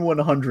Saiyan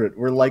 100,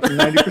 where like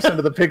 90%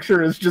 of the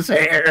picture is just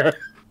hair.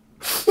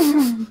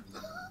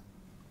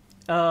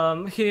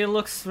 He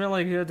looks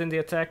really good in the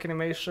attack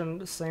animation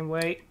the same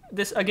way.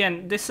 This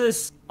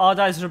is Odd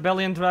Eyes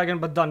Rebellion Dragon,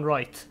 but done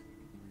right.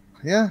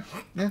 Yeah,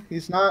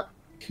 he's not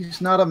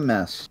a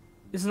mess.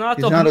 He's not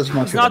as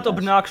much. He's not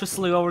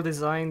obnoxiously over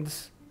designed.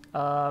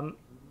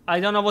 I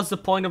don't know what's the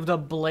point of the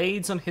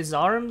blades on his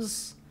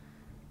arms.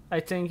 I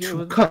think it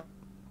would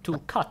to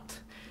cut.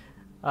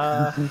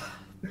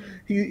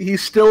 He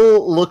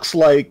still looks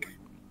like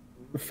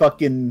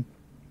fucking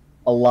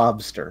a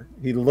lobster.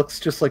 He looks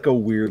just like a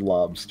weird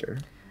lobster.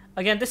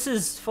 Again, this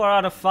is 4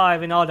 out of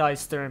 5 in Odd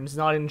Eyes terms,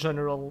 not in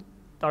general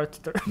art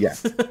terms. Yeah.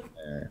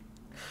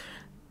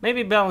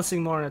 Maybe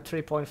balancing more on a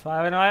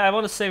 3.5. And I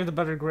want to save the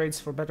better grades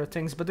for better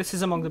things, but this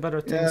is among the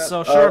better things.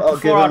 So sure,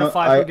 4 out of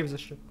 5. Who gives a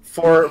shit?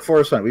 4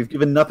 is fine. We've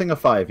given nothing a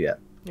 5 yet.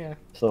 Yeah.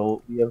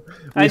 So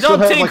I don't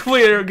think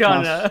we're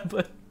gonna.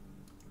 But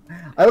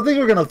I don't think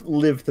we're gonna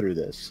live through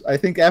this. I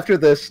think after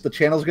this, the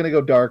channel's gonna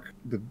go dark.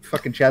 The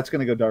fucking chat's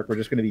gonna go dark. We're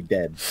just gonna be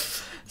dead.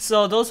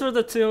 So those were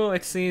the 2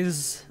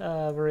 Xyz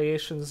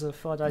variations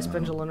of Odd Eyes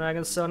Pendulum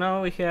Dragon. So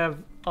now we have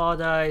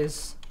Odd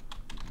Eyes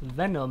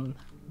Venom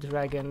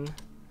Dragon.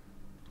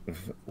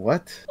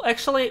 What?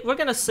 Actually, we're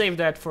gonna save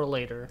that for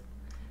later,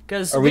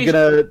 because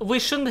we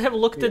shouldn't have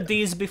looked at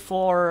these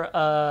before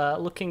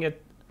looking at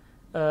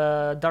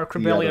Dark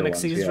Rebellion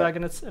Xyz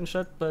Dragon and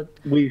shit. But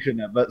we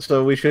shouldn't have. But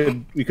so we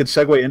could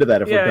segue into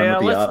that if we're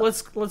done with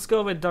the. Let's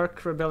go with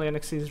Dark Rebellion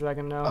Xyz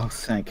Dragon now. Oh,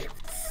 thank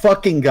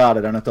fucking God!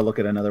 I don't have to look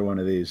at another one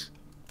of these.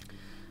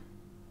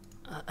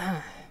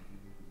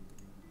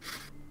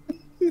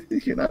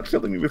 You're not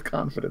filling me with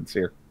confidence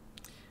here.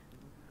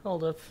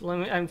 Hold up,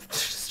 I'm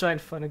just trying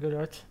to find a good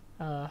art.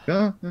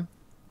 Yeah.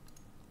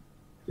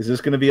 Is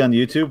this going to be on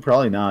YouTube?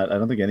 Probably not. I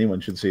don't think anyone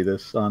should see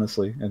this,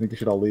 honestly. I think you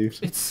should all leave.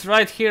 It's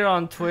right here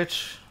on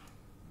Twitch.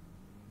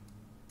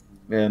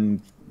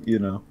 And, you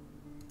know,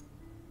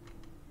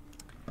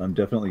 I'm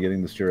definitely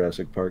getting this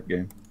Jurassic Park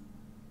game.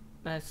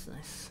 That's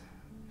nice.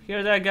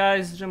 Hear that,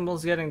 guys?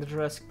 Jimble's getting the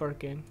Jurassic Park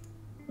game.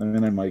 I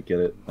mean, I might get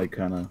it. I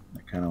kind of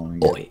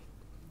want to get it.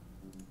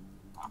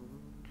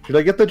 Should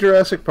I get the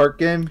Jurassic Park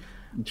game?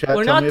 Chat,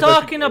 we're not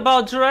talking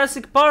about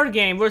Jurassic Park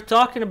game. We're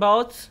talking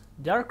about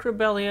Dark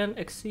Rebellion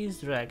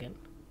Xyz Dragon.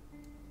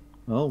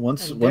 Well,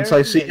 once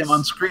I see him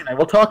on screen, I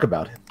will talk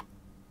about him.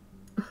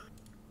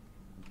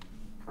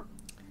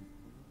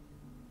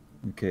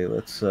 Okay,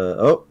 let's.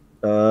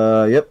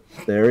 Yep,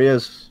 there he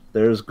is.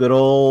 There's good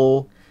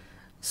old.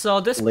 So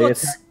this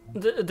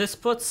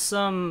puts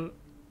some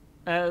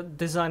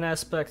design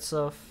aspects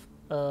of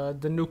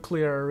the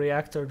nuclear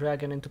reactor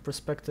dragon into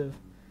perspective.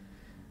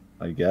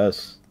 I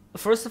guess.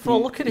 First of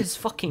all, look at his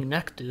fucking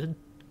neck, dude.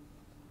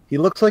 He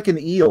looks like an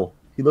eel.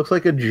 He looks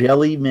like a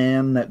jelly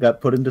man that got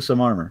put into some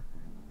armor.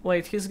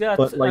 Wait, he's got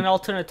an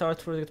alternate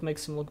artwork that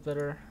makes him look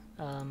better.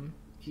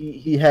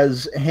 He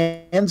has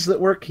hands that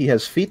work. He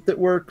has feet that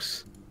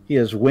works. He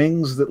has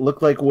wings that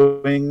look like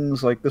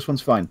wings. Like, this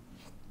one's fine.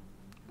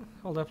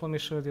 Hold up, let me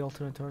show you the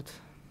alternate art.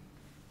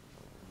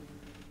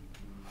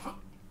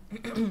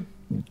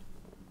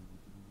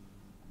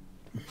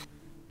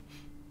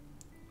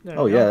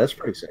 Oh yeah, that's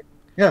pretty sick.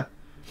 Yeah,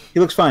 he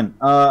looks fine.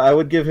 I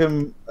would give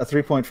him a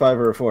 3.5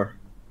 or a 4.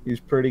 He's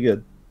pretty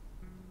good.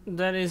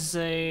 That is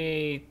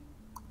a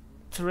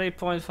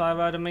 3.5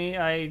 out of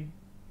me.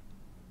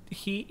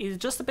 He is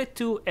just a bit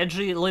too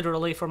edgy,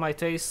 literally, for my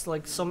taste.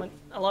 Like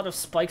a lot of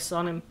spikes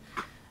on him.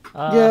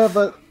 Yeah,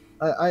 but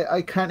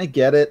I kind of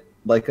get it.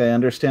 Like, I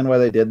understand why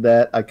they did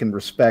that. I can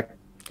respect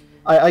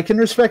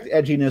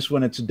edginess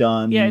when it's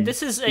done. Yeah,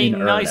 this is a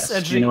nice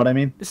edgy. You know what I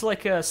mean? This is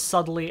like a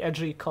subtly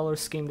edgy color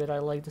scheme that I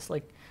like. This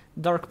like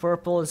dark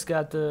purple. It's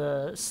got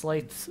the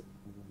slight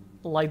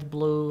light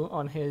blue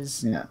on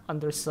his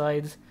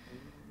underside.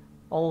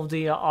 All of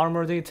the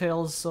armor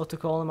details, so to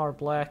call them, are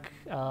black.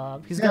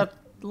 He's got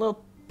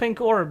little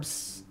pink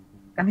orbs.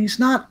 And he's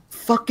not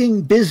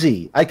fucking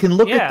busy. I can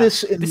look at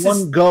this in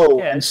one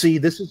go and see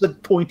this is a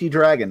pointy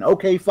dragon.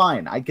 Okay,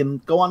 fine. I can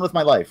go on with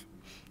my life.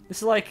 This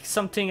is like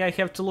something I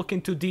have to look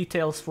into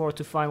details for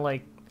to find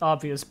like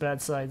obvious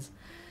bad sides.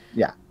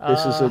 Yeah,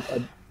 this is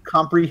a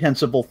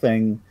comprehensible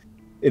thing.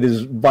 It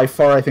is by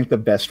far, I think, the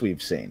best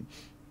we've seen.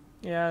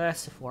 Yeah,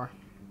 that's the 4.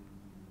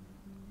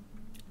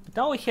 But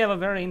now we have a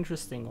very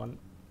interesting one.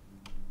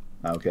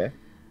 Okay.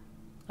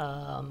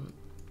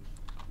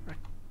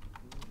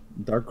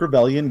 Dark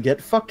Rebellion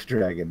Get Fucked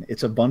Dragon.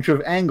 It's a bunch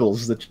of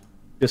angles that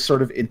just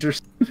sort of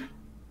intersect.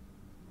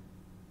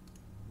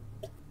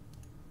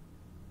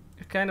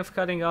 Kind of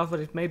cutting off, but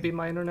it may be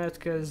my internet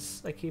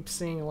because I keep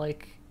seeing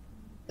like.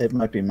 It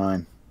might be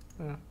mine.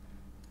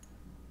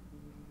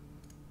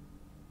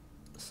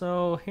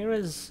 So here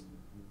is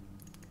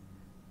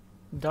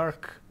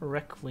Dark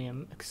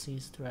Requiem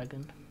Xyz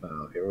Dragon.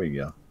 Oh, here we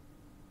go.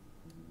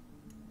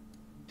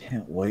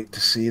 Can't wait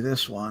to see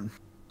this one.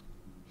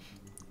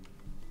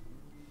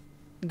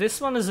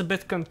 This one is a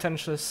bit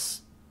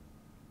contentious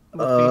with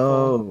people.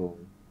 Oh.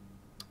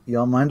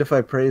 Y'all mind if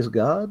I praise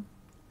God?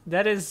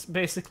 That is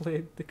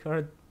basically the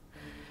card.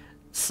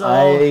 So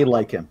I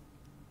like him.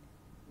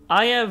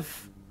 I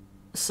have.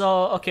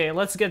 So okay,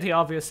 let's get the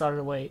obvious out of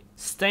the way.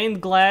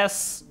 Stained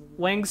glass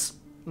wings,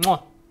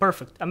 mwah,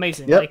 perfect,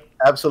 amazing. Yep, Like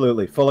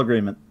absolutely, full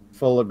agreement.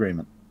 Full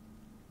agreement.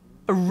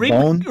 a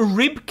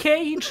rib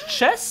cage,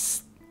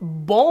 chest,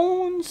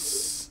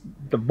 bones.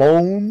 The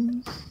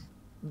bones.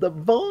 The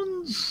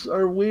bones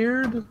are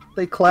weird.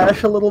 They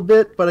clash a little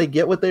bit, but I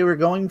get what they were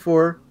going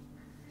for.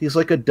 He's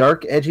like a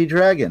dark, edgy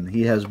dragon.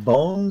 He has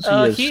bones.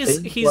 He's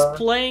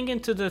playing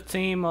into the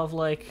theme of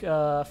like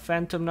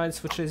Phantom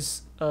Knights, which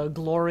is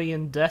glory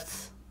and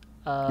death,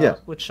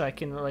 which I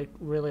can like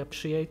really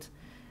appreciate.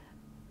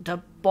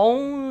 The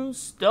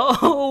bones,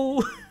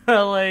 though,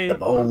 like the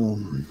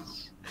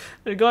bones.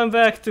 They're going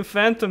back to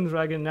Phantom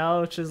Dragon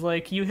now, which is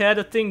like you had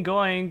a thing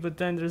going, but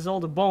then there's all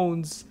the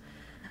bones.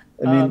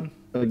 I mean,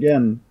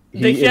 again,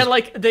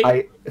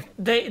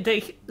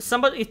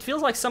 somebody. It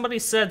feels like somebody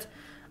said,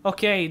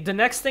 okay, the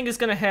next thing is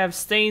gonna have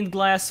stained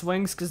glass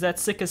wings because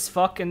that's sick as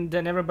fuck, and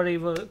then everybody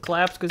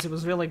clapped because it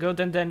was really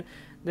good, and then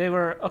they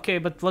were okay,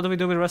 but what do we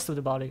do with the rest of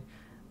the body?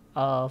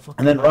 And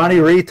then Ronnie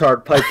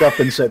Retard piped up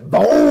and said,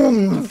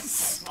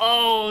 "Bones!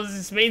 Oh,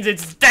 this means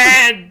it's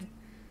dead!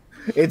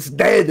 It's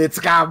dead, it's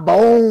got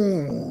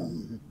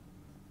bones!"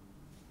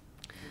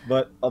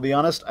 But I'll be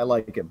honest, I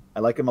like him.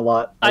 I like him a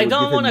lot. I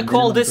don't want to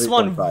call this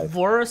one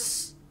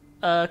worse,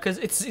 because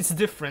it's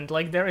different.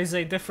 Like, there is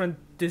a different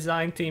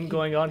design team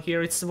going on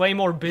here. It's way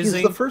more busy.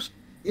 He's the first,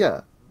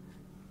 but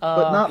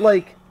not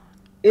like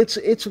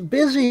it's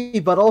busy,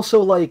 but also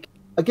like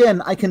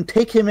again, I can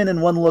take him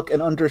in one look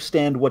and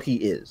understand what he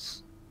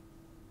is.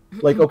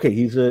 Like, okay,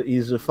 he's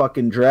a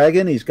fucking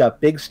dragon. He's got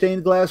big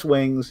stained glass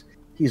wings.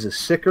 He's a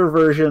sicker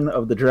version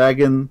of the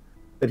dragon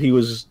that he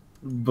was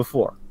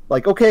before.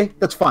 Like, okay,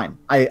 that's fine.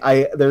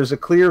 There's a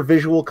clear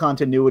visual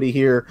continuity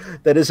here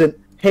that isn't,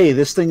 hey,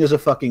 this thing is a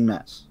fucking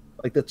mess.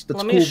 Like that's cool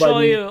by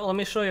me. Let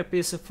me show you a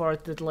piece of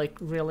art that like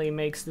really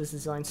makes this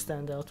design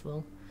stand out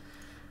well.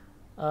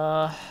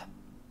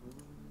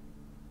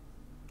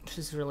 This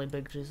is really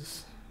big,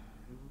 Jesus.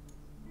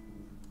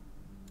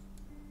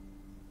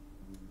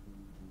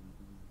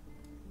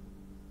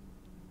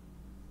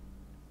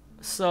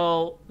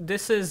 So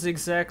this is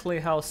exactly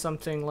how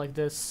something like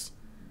this.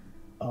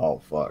 Oh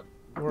fuck!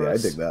 Works. Yeah, I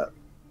dig that.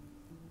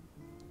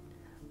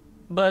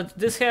 But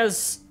this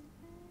has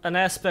an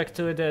aspect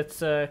to it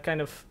that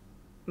kind of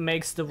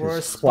makes the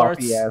worst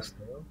parts.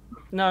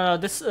 No,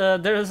 this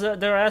there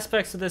are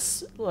aspects to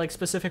this like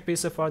specific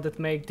piece of art that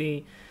make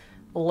the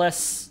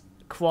less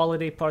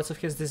quality parts of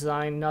his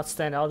design not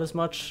stand out as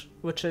much.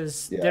 Which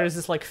is there is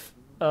this like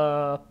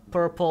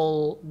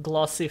purple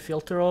glossy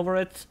filter over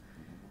it.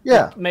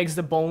 Yeah, it makes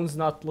the bones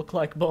not look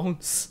like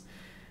bones.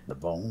 The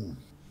bone.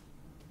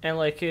 And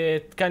like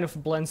it kind of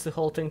blends the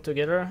whole thing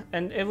together,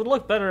 and it would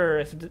look better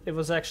if it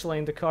was actually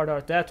in the card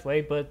art that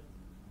way, but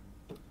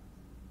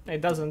it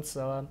doesn't.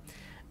 So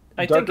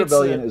I Dark think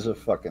Rebellion is a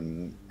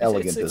fucking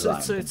elegant design.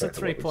 It's a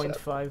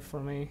 3.5 for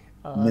me.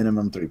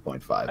 Minimum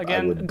 3.5.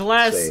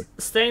 Again,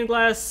 stained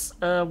glass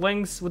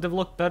wings would have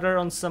looked better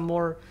on some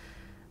more.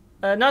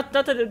 Not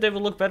that they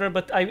would look better,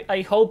 but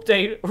I hope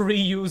they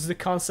reuse the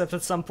concept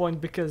at some point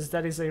because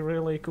that is a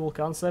really cool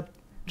concept.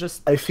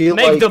 Just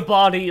make the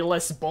body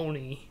less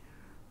bony.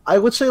 I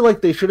would say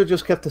like they should have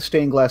just kept the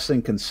stained glass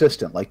thing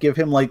consistent. Like give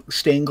him like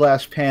stained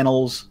glass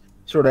panels,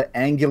 sort of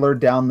angular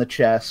down the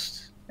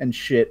chest and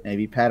shit.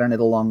 Maybe pattern it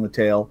along the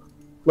tail.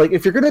 Like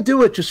if you're gonna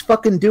do it, just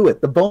fucking do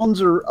it. The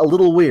bones are a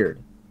little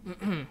weird.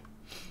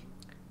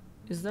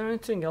 Is there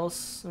anything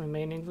else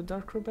remaining with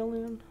Dark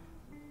Rebellion?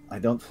 I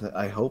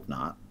hope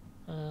not.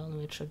 Let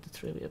me check the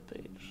trivia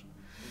page.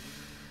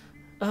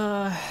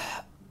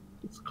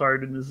 This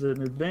card is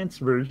an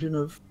advanced version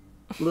of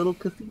Little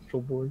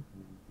Cathedral Boy.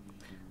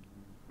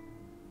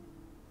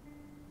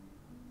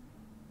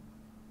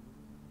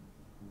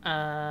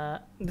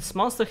 This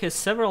monster has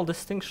several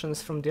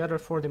distinctions from the other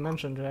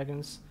 4-dimension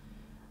dragons.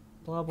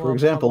 Blah, blah, For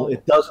example, blah, blah.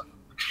 It doesn't.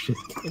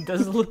 It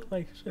doesn't look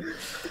like shit.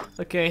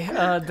 Okay,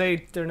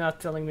 they're not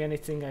telling me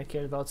anything I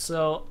care about.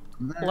 So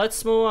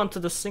let's move on to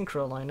the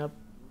synchro lineup.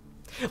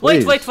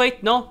 Please.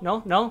 Wait!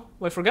 No!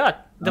 We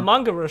forgot the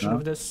manga version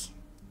of this.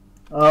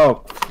 Oh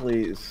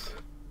please!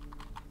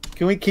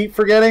 Can we keep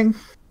forgetting?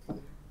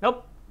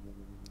 Nope.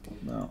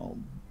 No,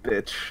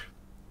 bitch.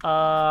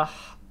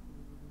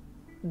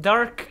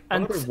 Dark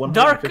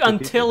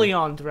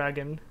Antilleon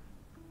dragon.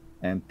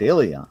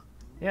 Antilleon.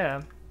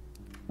 Yeah.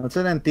 What's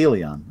an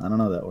Antilleon? I don't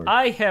know that word.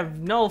 I have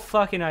no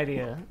fucking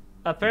idea.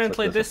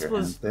 Apparently this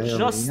was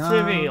just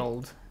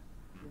revealed.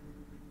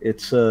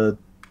 It's a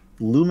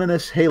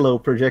luminous halo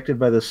projected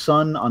by the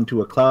sun onto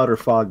a cloud or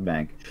fog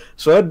bank.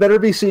 So I'd better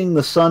be seeing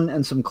the sun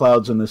and some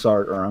clouds in this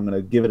art, or I'm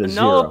gonna give it a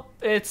 0. No,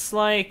 it's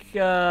like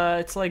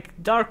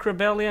Dark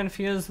Rebellion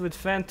fused with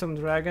Phantom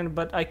Dragon,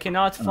 but I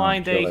cannot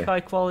find a high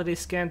quality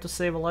scan to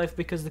save a life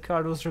because the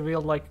card was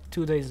revealed like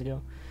 2 days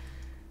ago.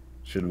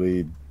 Should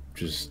we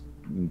just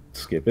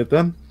skip it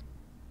then?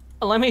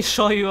 Let me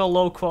show you a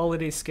low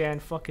quality scan.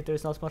 Fuck it,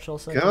 there's not much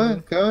else I can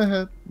do. Go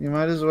ahead. You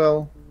might as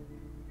well.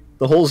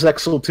 The whole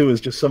Zexal 2 is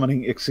just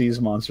summoning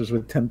Xyz monsters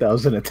with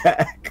 10,000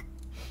 attack.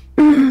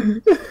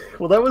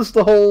 Well, that was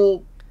the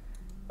whole...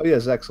 Oh yeah,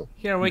 Zexal.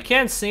 Here, we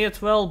can't see it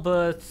well,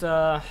 but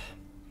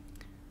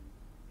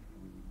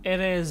it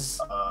is...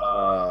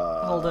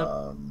 Hold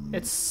up.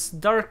 It's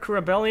Dark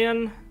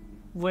Rebellion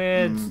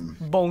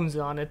with bones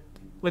on it.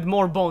 With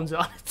more bones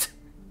on it.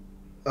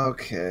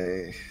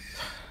 Okay.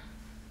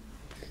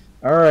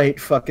 Alright,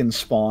 fucking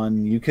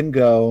Spawn. You can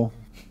go.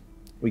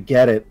 We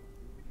get it.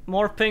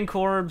 More pink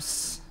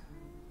orbs.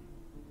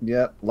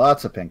 Yep,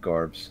 lots of pink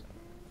orbs.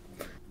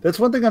 That's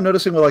one thing I'm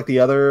noticing with like the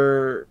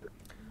later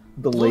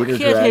dragons.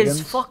 Look at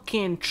his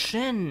fucking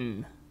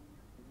chin.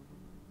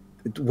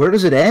 Where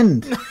does it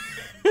end?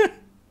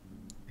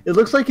 It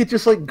looks like it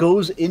just like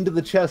goes into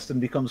the chest and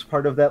becomes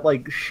part of that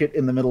like shit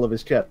in the middle of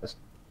his chest.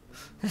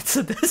 It's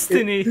a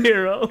Destiny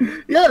hero.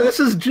 Yeah, this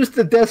is just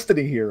a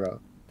Destiny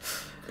hero.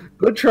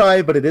 Good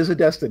try, but it is a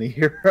Destiny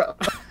hero.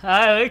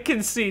 I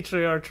can see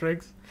your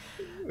tricks.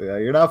 Yeah,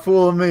 you're not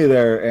fooling me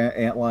there,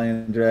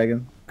 Antlion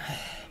Dragon.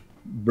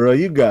 Bro,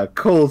 you got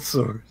cold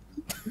sword.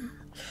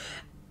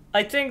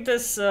 I think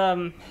this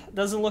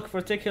doesn't look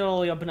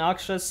particularly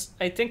obnoxious.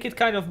 I think it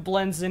kind of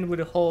blends in with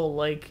the whole,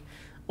 like,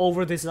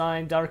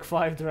 over-designed Dark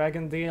 5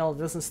 Dragon deal. It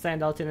doesn't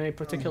stand out in any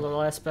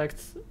particular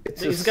aspect.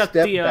 It's a step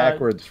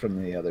backwards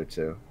from the other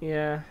two.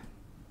 Yeah.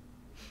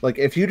 Like,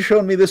 if you'd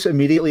shown me this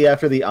immediately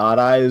after the Odd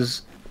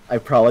Eyes, I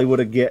probably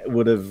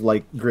would have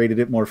like graded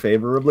it more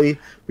favorably.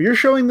 But you're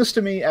showing this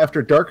to me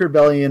after Dark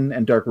Rebellion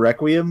and Dark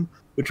Requiem,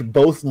 which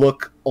both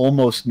look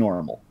almost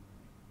normal.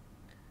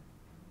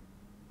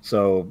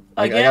 So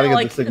again, I gotta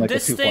give like,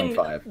 this thing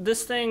like a 2.5.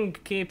 This thing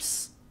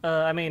keeps.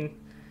 I mean,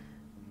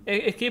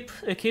 it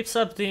keeps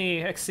up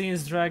the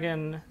Xyz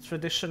Dragon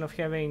tradition of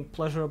having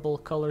pleasurable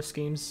color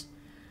schemes.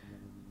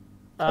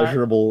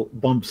 Pleasurable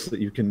bumps that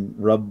you can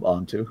rub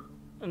onto.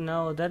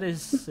 No, that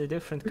is a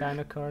different kind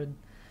of card.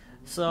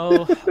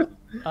 So,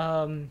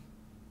 I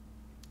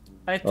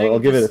think I'll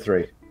give it a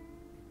 3.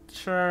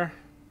 Sure.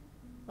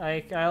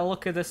 I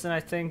look at this and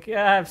I think,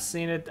 yeah, I've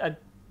seen it.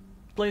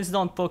 Please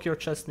don't poke your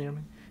chest near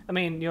me. I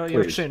mean,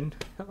 your chin.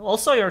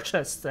 Also your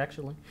chest,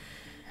 actually.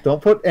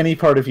 Don't put any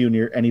part of you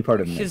near any part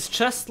of me. His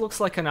chest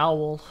looks like an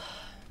owl.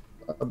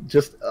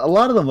 Just a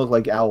lot of them look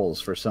like owls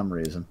for some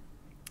reason.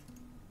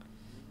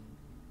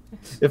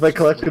 If I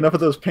collect enough of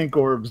those pink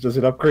orbs, does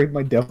it upgrade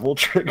my devil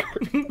trigger?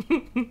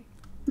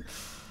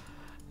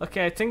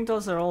 Okay, I think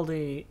those are all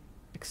the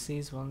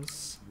Xyz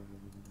ones.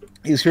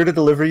 He's here to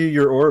deliver you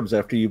your orbs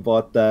after you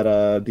bought that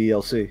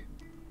DLC.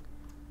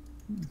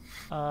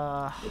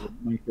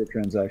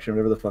 Microtransaction,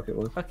 whatever the fuck it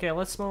was. Okay,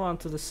 let's move on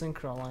to the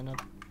Synchro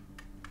lineup.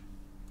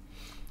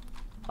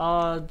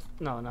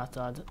 No, not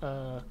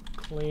Odd.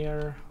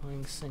 Clear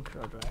Wing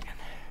Synchro Dragon.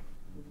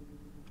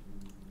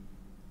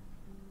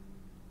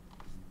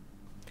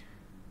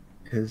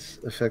 His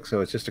effect, so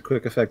it's just a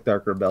quick effect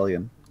Dark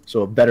Rebellion.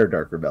 So a better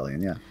Dark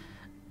Rebellion, yeah.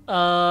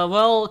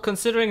 Well,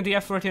 considering the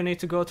effort you need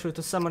to go through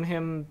to summon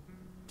him,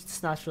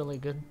 it's not really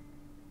good.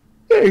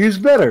 Yeah, he's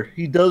better.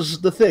 He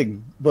does the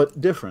thing, but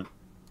different.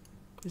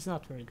 He's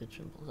not very good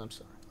symbols, I'm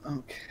sorry.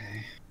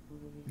 Okay.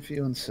 If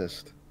you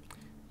insist.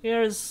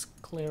 Here's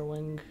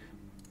Clearwing.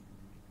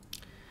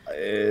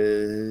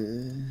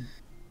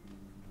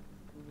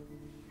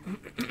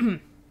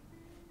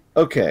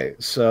 Okay,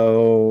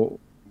 so...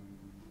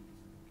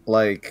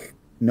 Like,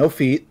 no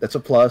feet, that's a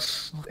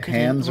plus. Look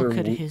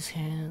at his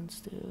hands,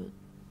 dude.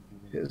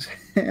 His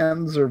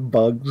hands are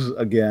bugs,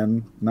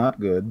 again. Not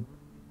good.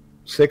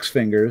 6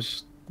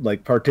 fingers,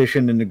 like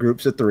partitioned into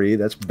groups of 3,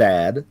 that's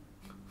bad.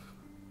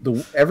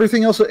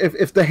 Everything else,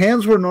 if the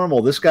hands were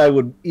normal, this guy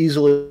would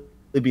easily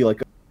be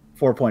like a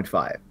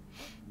 4.5.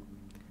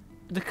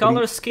 The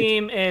color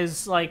scheme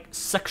is like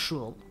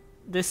sexual.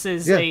 This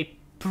is a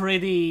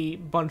pretty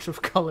bunch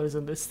of colors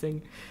in this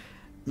thing.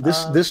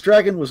 This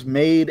dragon was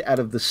made out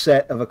of the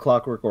set of A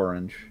Clockwork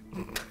Orange.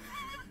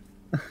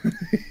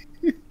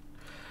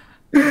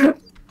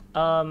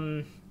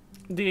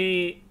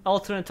 The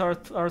alternate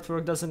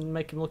artwork doesn't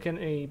make him look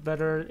any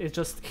better. It's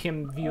just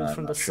him viewed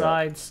from the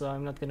side, so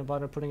I'm not gonna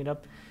bother putting it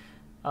up.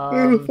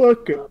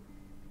 Fuck it.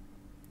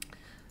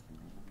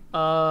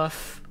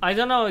 I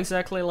don't know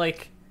exactly,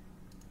 like...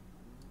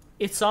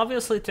 It's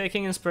obviously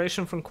taking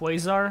inspiration from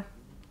Quasar,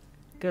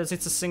 because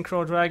it's a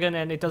Synchro Dragon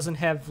and it doesn't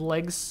have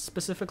legs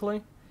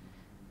specifically.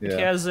 Yeah. It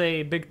has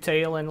a big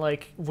tail and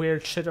like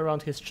weird shit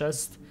around his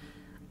chest.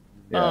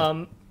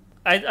 Yeah.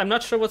 I'm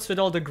not sure what's with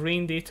all the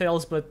green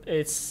details, but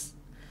it's...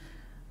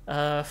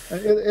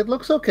 It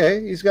looks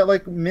okay. He's got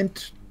like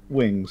mint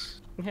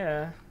wings.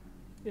 Yeah.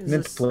 It's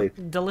mint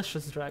plate.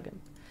 Delicious dragon.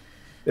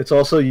 It's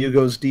also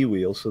Yugo's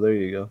D-Wheel, so there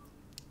you go.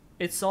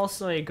 It's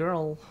also a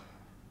girl.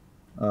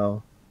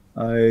 Oh.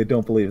 I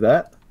don't believe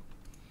that.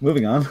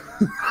 Moving on.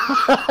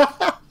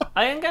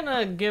 I am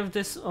gonna give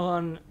this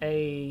one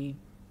a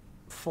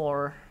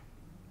 4.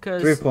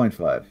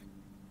 3.5.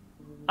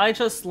 I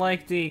just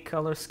like the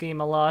color scheme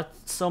a lot,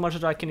 so much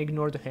that I can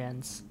ignore the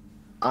hands.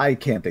 I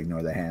can't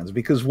ignore the hands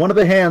because one of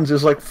the hands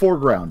is like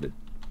foregrounded.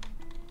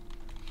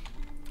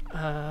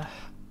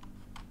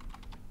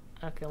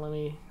 Okay, let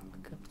me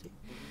look up the...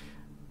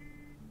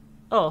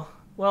 Oh,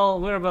 well,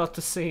 we're about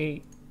to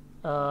see...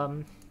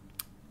 Uh-oh.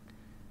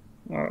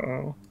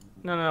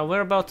 No,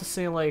 we're about to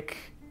see, like,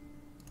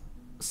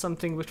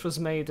 something which was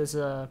made as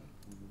a...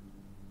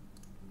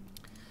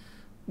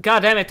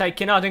 God damn it, I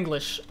cannot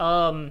English.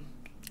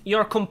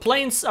 Your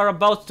complaints are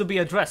about to be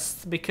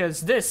addressed,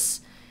 because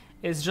this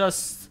is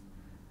just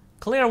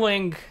clear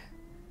wing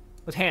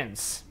with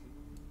hands.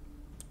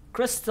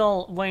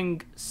 Crystal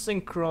wing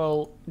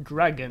synchro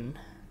dragon.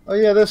 Oh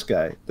yeah, this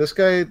guy. This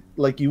guy,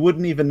 like, you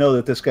wouldn't even know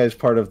that this guy's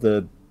part of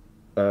the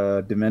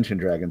Dimension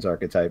Dragons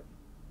archetype.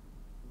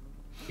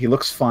 He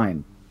looks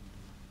fine.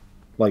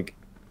 Like,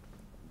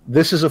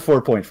 this is a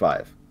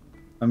 4.5.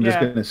 I'm just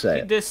gonna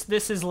say.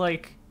 This is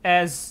like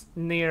as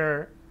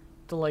near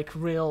to like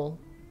real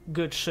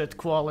good shit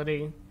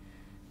quality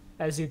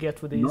as you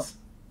get with these.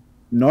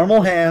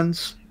 Normal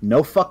hands,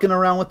 no fucking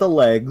around with the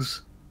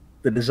legs.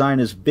 The design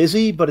is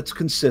busy, but it's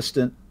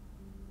consistent.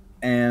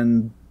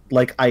 And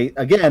like I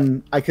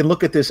can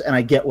look at this and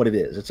I get what it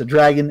is. It's a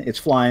dragon, it's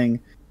flying,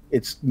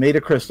 it's made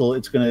of crystal,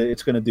 it's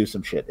gonna do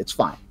some shit. It's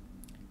fine.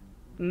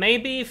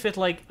 Maybe if it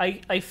like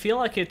I feel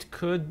like it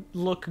could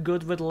look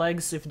good with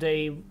legs if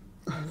they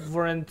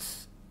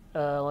weren't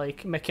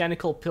like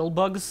mechanical pill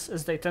bugs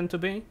as they tend to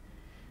be.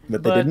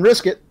 But they didn't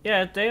risk it.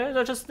 Yeah,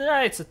 they're just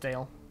it's a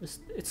tail. It's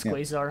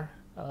Quasar.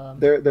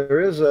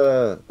 There is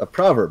a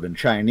proverb in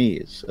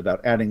Chinese about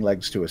adding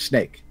legs to a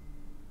snake.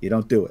 You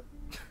don't do it.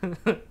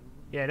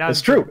 Yeah,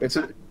 it's true. It's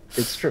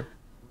true.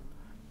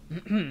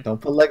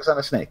 Don't put legs on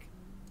a snake.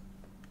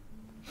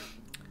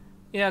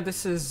 Yeah,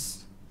 this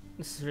is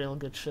real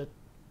good shit.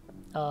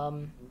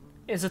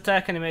 His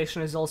attack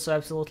animation is also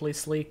absolutely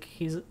sleek.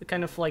 He's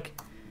kind of like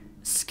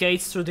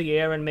skates through the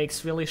air and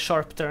makes really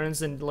sharp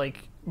turns and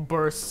like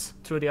bursts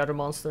through the other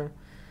monster.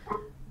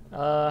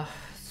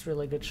 It's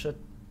really good shit.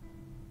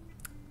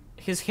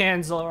 His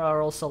hands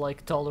are also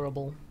like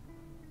tolerable.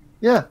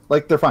 Yeah,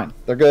 like they're fine.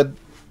 They're good.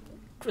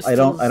 I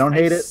don't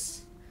hate it.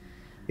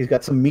 He's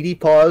got some meaty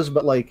paws,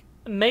 but like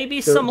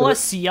maybe some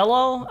less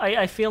yellow.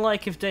 I feel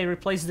like if they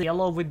replaced the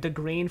yellow with the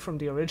green from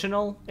the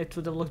original, it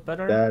would have looked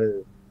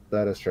better.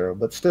 That is true,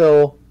 but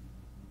still,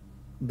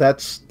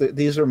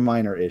 these are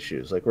minor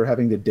issues. Like we're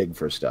having to dig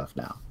for stuff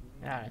now.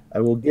 All right. I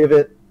will give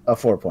it a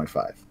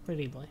 4.5.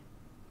 Pretty boy,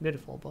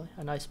 beautiful boy,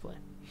 a nice boy.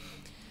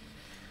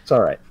 It's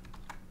all right.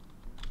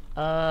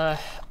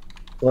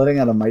 Letting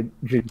out my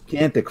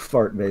gigantic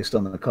fart based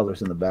on the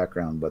colors in the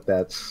background, but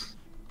that's,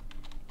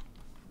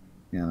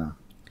 you know.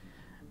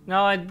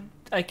 No,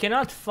 I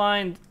cannot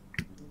find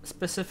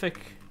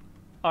specific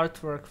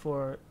artwork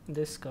for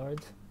this card.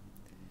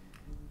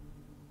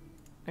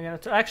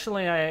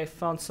 Actually, I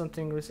found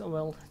something.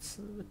 Well,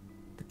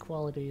 the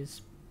quality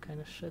is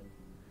kind of shit.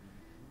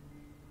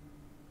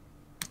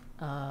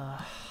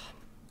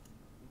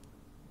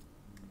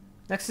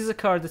 Next is a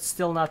card that's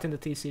still not in the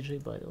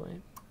TCG, by the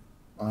way.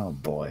 Oh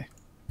boy.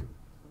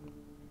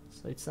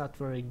 So it's not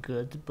very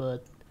good,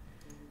 but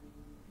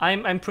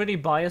I'm pretty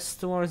biased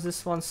towards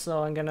this one,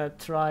 so I'm gonna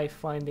try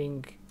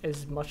finding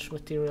as much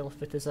material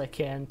of it as I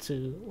can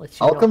to let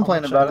you know. I'll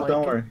complain about it,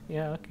 don't worry.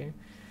 Yeah, okay.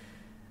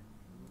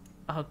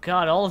 Oh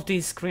god, all of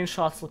these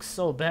screenshots look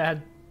so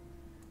bad.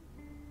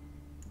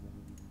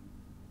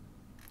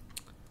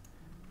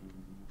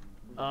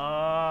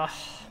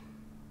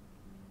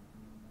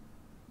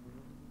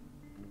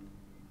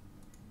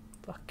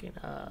 Fucking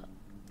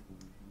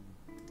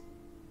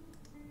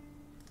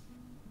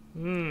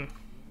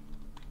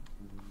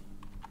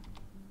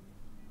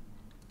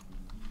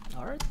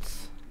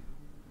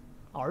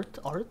Art?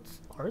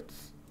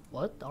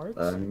 What art?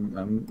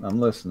 I'm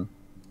listening.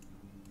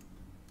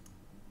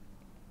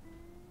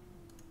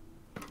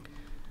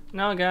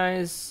 No,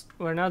 guys,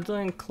 we're not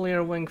doing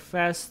Clear Wing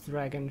Fast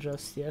Dragon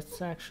just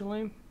yet,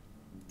 actually.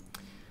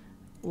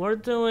 We're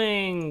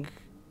doing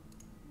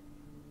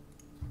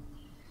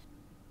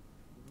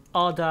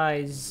Odd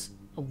Eyes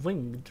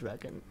Wing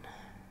Dragon.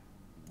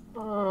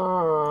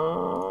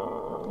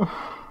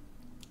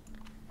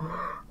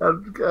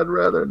 I'd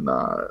rather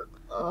not.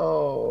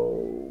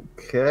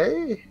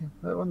 Okay.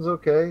 That one's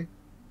okay.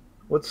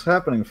 What's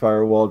happening,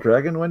 Firewall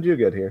Dragon? When did you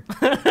get here?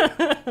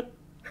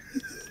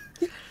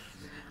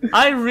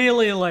 I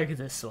really like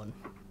this one.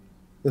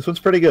 This one's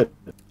pretty good.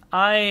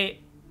 I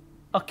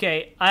know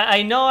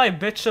I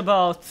bitch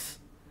about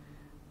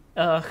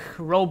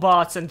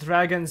robots and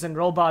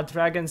robot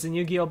dragons in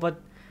Yu-Gi-Oh, but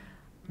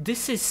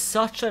this is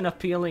such an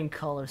appealing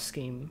color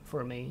scheme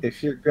for me.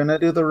 If you're gonna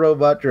do the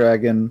robot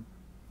dragon,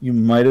 you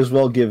might as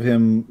well give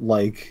him,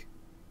 like,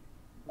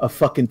 a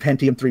fucking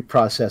Pentium 3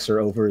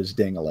 processor over his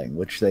dingling,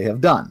 which they have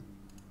done.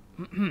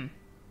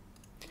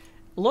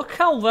 Look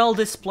how well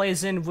this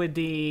plays in with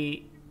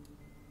the,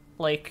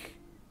 like,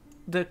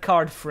 the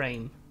card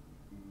frame.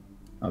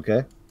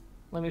 Okay.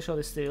 Let me show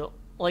this to you.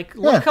 Like,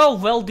 look how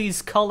well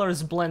these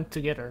colors blend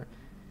together.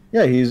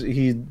 Yeah,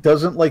 he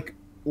doesn't, like,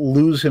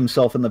 lose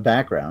himself in the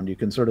background. You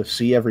can sort of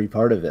see every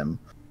part of him.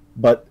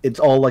 but it's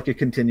all like a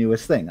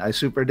continuous thing. I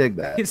super dig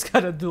that. He's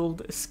got a dual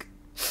disc.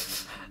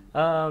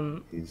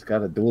 He's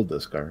got a dual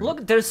disc already.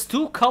 Look, there's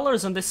 2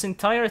 colors on this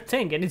entire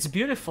thing, and it's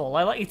beautiful.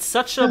 I like. It's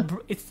such a.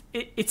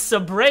 It's a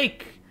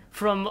break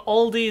from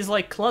all these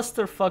like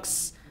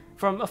clusterfucks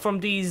from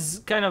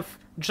these kind of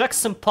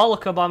Jackson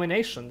Pollock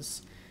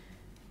abominations.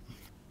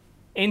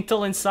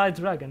 Intel inside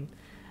Dragon.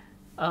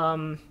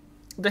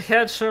 The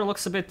head sure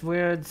looks a bit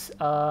weird.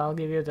 I'll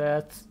give you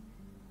that.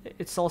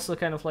 It's also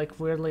kind of like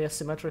weirdly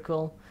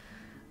asymmetrical.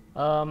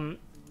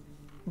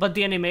 But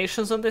the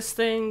animations on this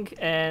thing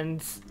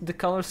and the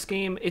color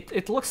scheme,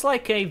 it looks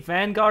like a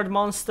Vanguard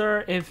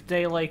monster if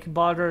they like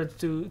bothered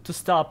to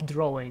stop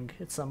drawing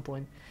at some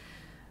point.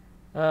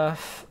 Let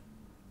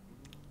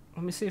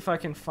me see if I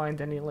can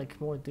find any like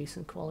more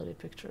decent quality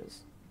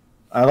pictures.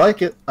 I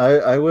like it.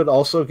 I would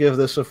also give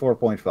this a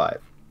 4.5.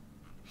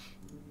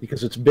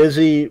 Because it's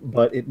busy,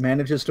 but it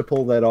manages to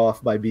pull that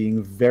off by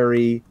being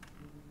very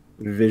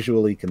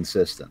visually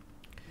consistent.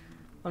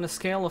 On a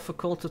scale of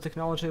occult to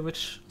technology,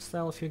 which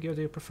style of Yu-Gi-Oh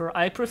do you prefer?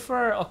 I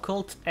prefer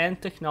occult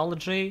and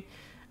technology,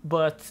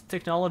 but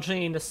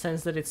technology in the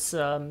sense that it's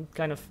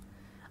kind of...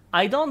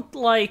 I don't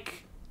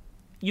like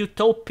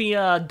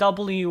Utopia,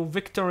 W,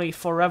 Victory,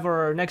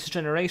 Forever, Next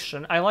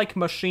Generation. I like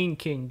Machine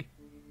King.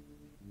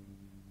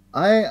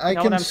 I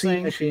can see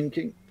saying? Machine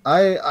King.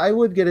 I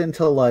would get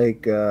into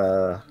like...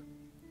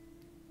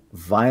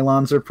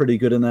 Vylons are pretty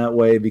good in that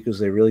way because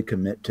they really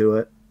commit to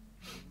it.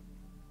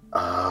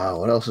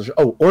 What else is...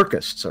 Oh,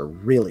 Orchists are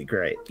really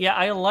great. Yeah,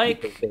 I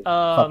like...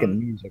 fucking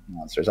music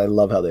monsters. I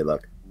love how they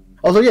look.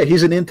 Also, yeah,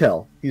 he's an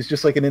Intel. He's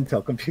just like an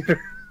Intel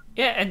computer.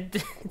 Yeah, and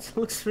it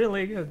looks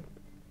really good.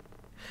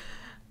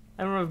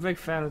 I'm a big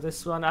fan of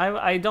this one.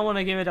 I don't want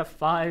to give it a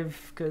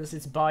 5 because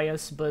it's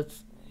biased, but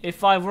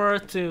if I were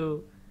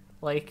to,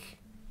 like...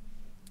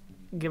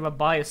 give a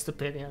biased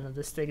opinion on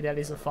this thing, that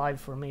is a 5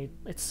 for me.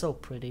 It's so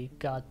pretty.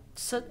 God.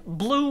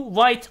 Blue,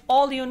 white,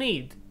 all you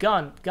need.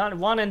 Gone,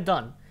 one and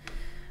done.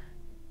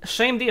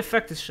 Shame the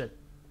effect is shit.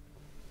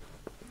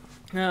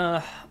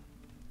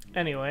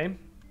 Anyway.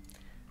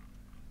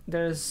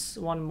 There's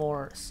one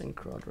more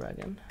Synchro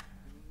Dragon.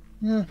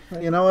 Yeah,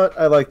 you know what?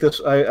 I like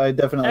this. I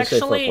definitely say 4.5.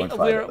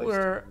 Actually,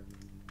 we're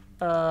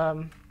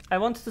I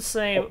wanted to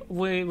say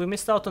we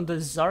missed out on the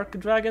Zark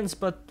dragons,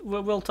 but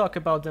we'll talk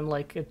about them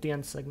like at the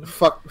end segment.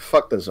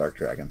 Fuck the Zark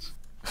dragons.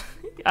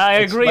 I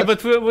agree,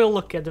 but we'll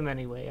look at them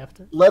anyway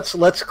after.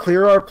 Let's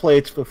clear our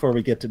plates before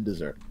we get to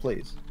dessert,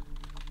 please.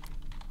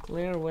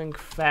 Clearwing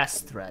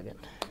Fast Dragon.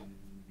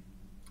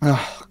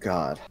 Oh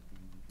God.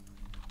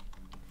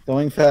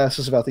 Going fast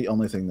is about the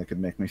only thing that could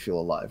make me feel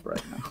alive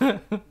right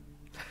now.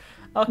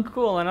 Oh,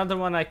 cool! Another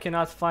one I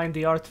cannot find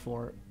the art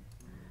for.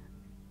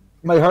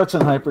 My heart's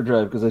in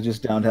hyperdrive because I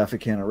just downed half a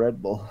can of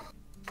Red Bull.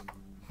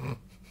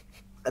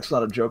 That's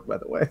not a joke, by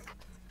the way.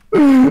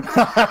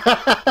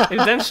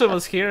 If Densha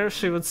was here,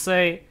 she would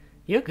say,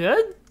 "You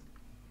good?"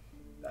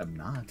 I'm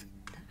not.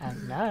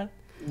 I'm not.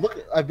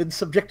 Look, I've been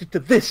subjected to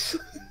this.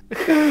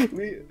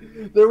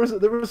 There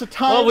was a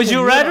time. Well, would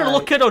you rather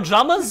look at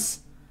Ojamas?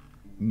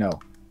 No.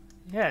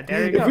 Yeah,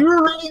 there you go. If we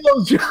were rating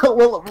those,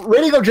 well,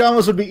 rating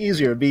Ojamas would be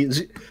easier. It'd be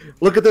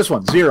look at this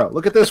one, 0.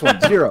 Look at this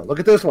one, 0. Look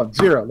at this one,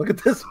 0. Look at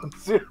this one,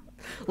 0.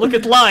 Look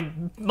at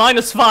line,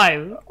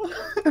 -5.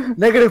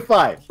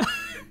 -5.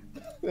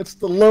 That's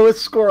the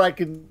lowest score I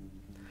can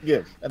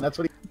give, and that's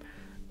what he...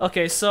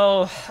 Okay,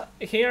 so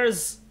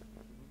here's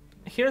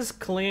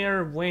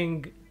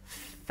Clearwing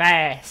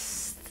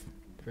Fast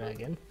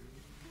Dragon.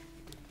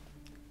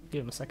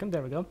 Give him a second,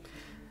 there we go.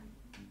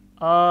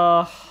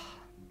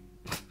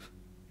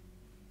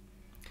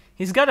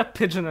 He's got a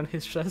pigeon on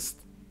his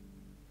chest.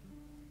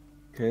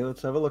 Okay,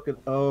 let's have a look at...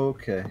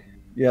 Okay.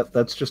 Yeah,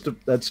 that's just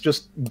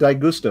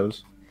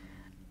Daigustos.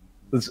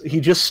 He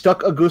just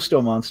stuck a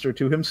Gusto monster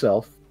to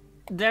himself.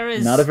 There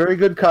is not a very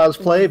good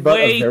cosplay, but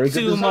a very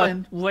good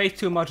design. Way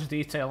too much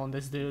detail on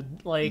this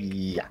dude. Like,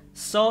 yeah.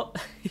 So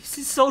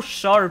he's so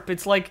sharp.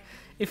 It's like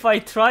if I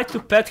try to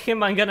pet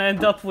him, I'm gonna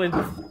end up with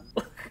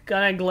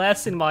kind of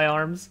glass in my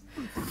arms.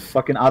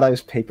 Fucking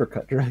odd-eyes paper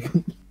cut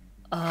dragon.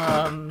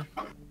 I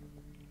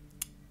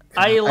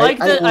like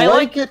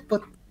it,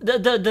 but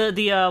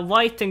the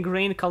white and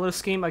green color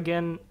scheme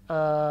again.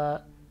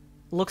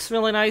 Looks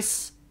really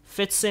nice.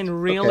 Fits in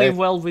really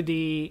well with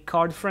the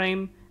card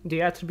frame,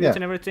 the attributes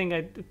and everything.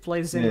 It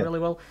plays in really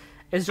well.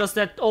 It's just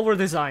that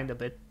over-designed a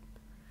bit.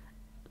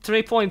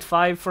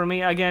 3.5 for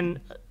me. Again,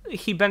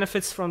 he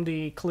benefits from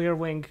the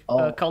Clearwing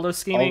color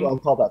scheming. I'll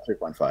call that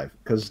 3.5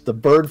 because the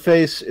bird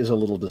face is a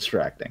little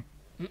distracting.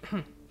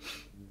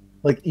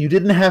 Like, you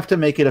didn't have to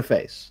make it a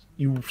face.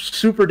 You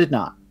super did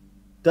not.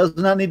 Does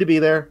not need to be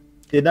there.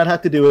 Did not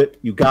have to do it.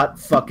 You got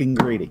fucking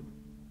greedy.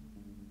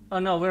 Oh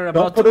no, we're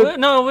about to.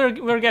 No,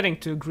 we're getting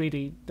to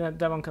greedy.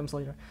 That one comes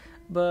later.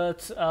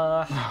 But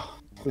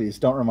please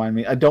don't remind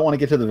me. I don't want to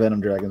get to the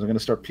Venom Dragons. I'm gonna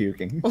start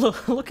puking.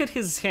 Look at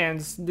his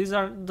hands.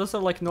 Those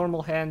are like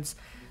normal hands.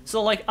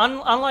 So like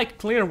unlike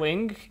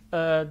Clearwing,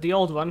 the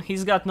old one,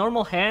 he's got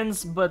normal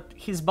hands, but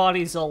his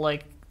body's all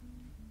like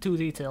too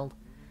detailed.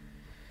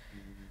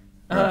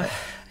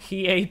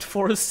 he ate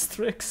 4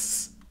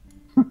 Strix.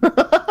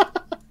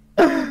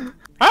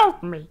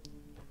 Help me!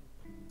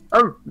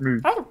 Help me!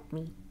 Help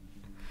me!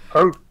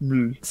 Help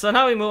me! So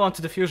now we move on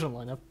to the fusion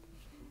lineup.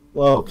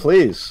 Well,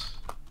 please.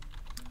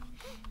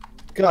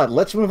 God,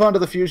 let's move on to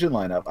the fusion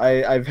lineup.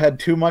 I've had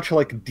too much,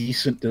 like,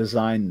 decent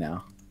design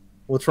now.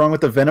 What's wrong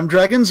with the Venom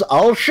Dragons?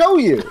 I'll show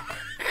you!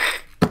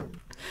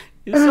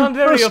 You sound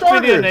very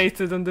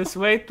opinionated on this.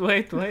 Wait.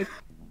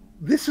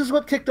 This is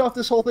what kicked off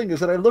this whole thing,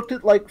 is that I looked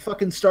at, like,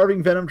 fucking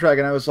Starving Venom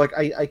Dragon, I was like,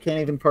 I can't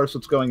even parse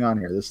what's going on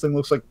here. This thing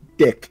looks like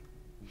dick.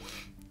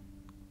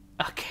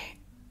 Okay.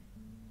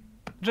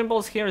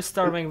 Jimbal's here is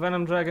Starving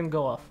Venom Dragon,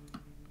 go off.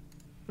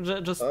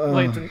 Just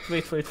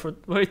wait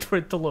for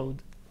it to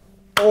load.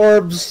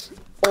 Orbs,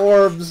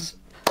 orbs,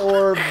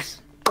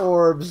 orbs,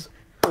 orbs,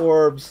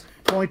 orbs,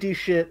 pointy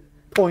shit,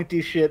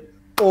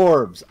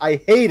 orbs.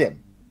 I hate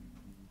him.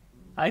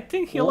 I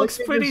think he looks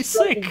pretty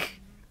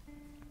sick.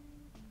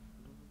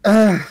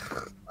 I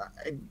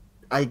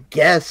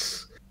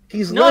guess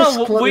he's less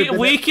cluttered than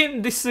we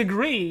can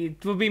disagree.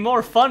 It would be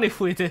more fun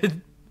if we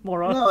did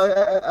more often. No,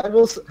 I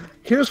will.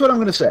 Here's what I'm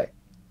going to say.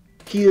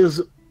 He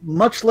is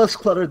much less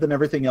cluttered than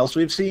everything else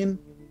we've seen,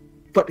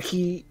 but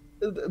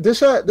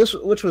this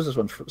which was this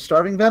one?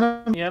 Starving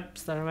Venom? Yep,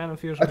 Starving Venom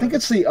Fusion. I think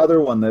it's the other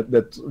one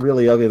that's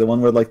really ugly. The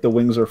one where like the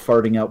wings are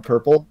farting out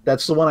purple.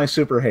 That's the one I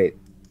super hate.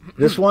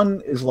 This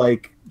one is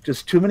like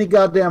just too many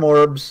goddamn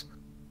orbs.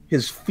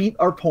 His feet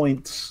are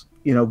points.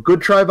 You know,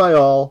 good try by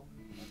all.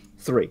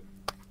 3.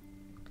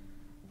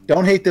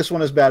 Don't hate this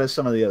one as bad as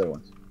some of the other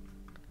ones.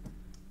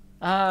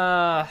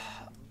 I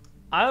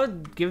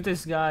would give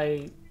this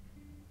guy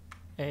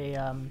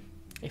a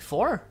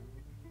 4.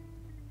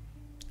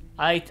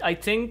 I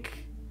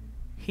think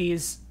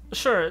he's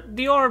sure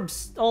the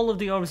orbs. All of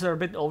the orbs are a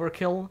bit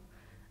overkill,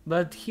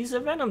 but he's a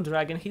Venom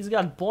Dragon. He's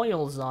got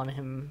boils on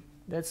him.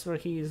 That's where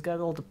he's got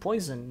all the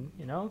poison,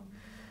 you know.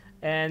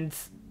 And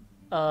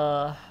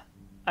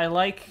I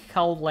like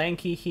how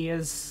lanky he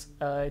is.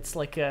 It's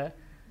like a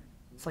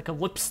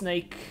whip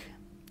snake.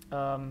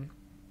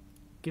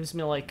 Gives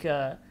me like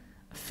a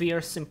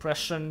fierce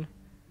impression.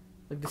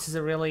 Like this is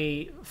a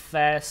really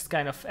fast,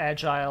 kind of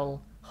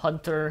agile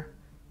hunter.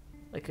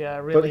 Like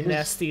a really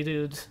nasty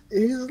dude.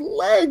 His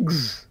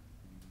legs.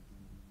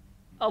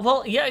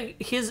 Well, yeah,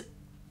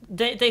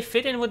 they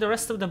fit in with the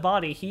rest of the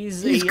body.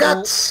 He's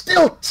got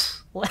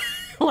stilts.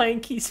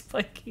 Lanky,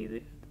 spiky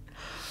dude.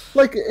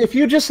 Like, if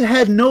you just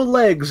had no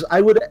legs, I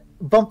would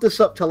bump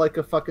this up to like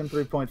a fucking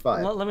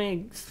 3.5. Let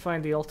me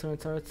find the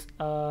alternate art.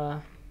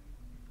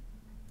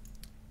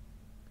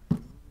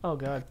 Oh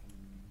god.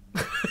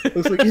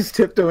 Looks like he's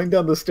tiptoeing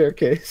down the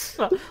staircase.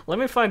 Let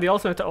me find the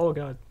alternate. Oh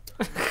god.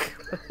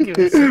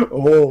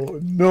 Oh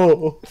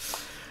no.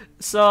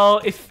 So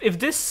if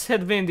this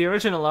had been the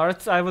original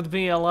art, I would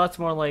be a lot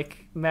more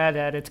like mad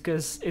at it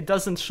because it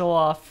doesn't show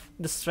off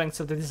the strengths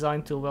of the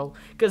design too well.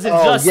 Because it's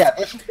just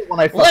this is the one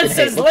I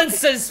fucking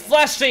lenses,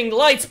 flashing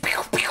lights.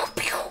 Pew, pew,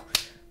 pew.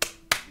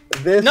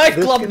 This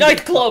nightclub.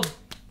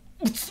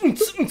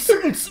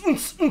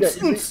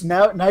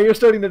 Now you're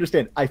starting to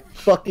understand. I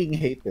fucking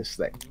hate this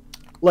thing.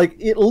 Like,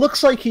 it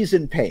looks like he's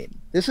in pain.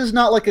 This is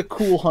not like a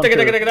cool hunter.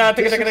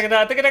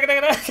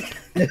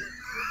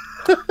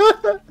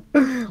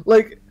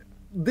 Like,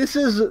 this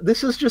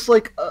is just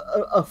like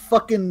a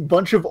fucking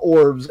bunch of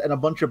orbs and a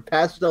bunch of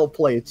pastel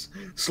plates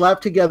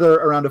slapped together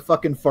around a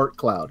fucking fart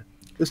cloud.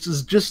 This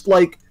is just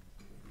like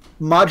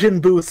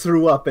Majin Buu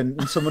threw up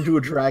and someone drew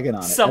a dragon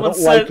on it. I don't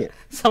like it.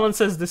 Someone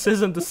says this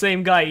isn't the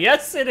same guy.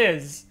 Yes, it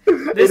is.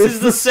 This is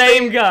the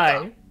same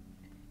guy.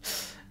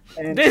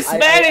 And this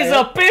man is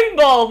a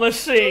pinball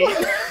machine.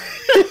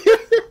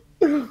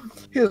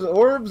 His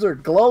orbs are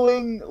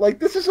glowing. Like,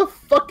 this is a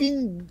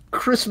fucking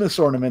Christmas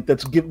ornament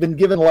that's been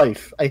given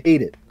life. I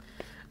hate it.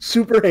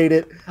 Super hate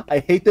it. I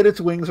hate that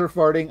its wings are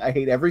farting. I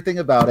hate everything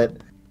about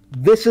it.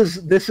 This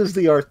is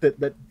the art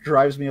that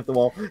drives me up the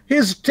wall. He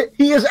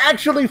is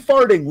actually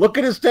farting. Look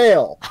at his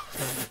tail.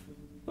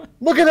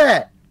 Look at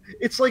that.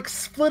 It's like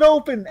split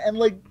open and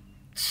like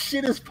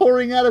shit is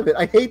pouring out of it.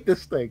 I hate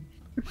this thing.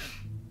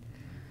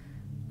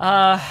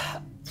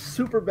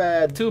 Super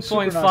bad.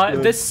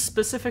 2.5. This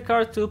specific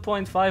art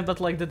 2.5,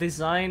 but like the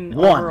design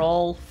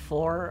overall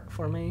 4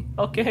 for me.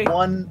 Okay.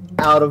 1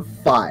 out of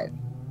 5.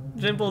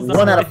 Jimble's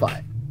 1 out of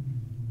 5.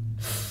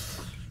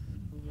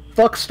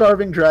 Fuck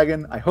Starving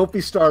Dragon. I hope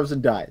he starves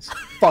and dies.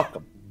 Fuck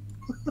him.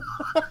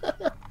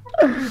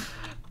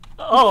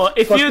 Oh,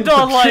 if fucking you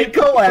don't like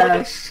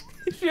ass.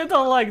 If you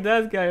don't like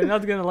that guy, you're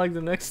not gonna like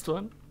the next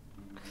one.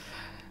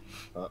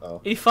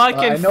 Uh-oh. If I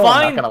can I'm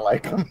not gonna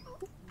like him.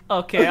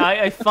 Okay,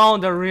 I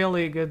found a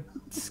really good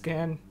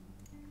scan.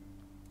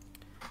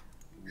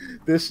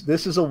 This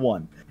is a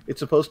 1. It's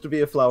supposed to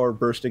be a flower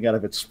bursting out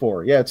of its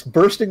spore. Yeah, it's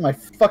bursting my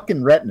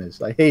fucking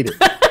retinas. I hate it.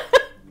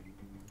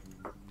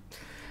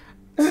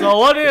 So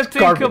what do you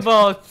think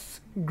about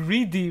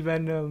Greedy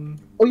Venom?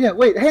 Oh yeah,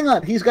 wait, hang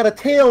on. He's got a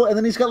tail and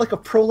then he's got like a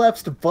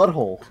prolapsed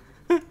butthole.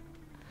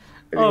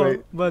 Anyway.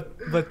 Oh, but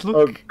look,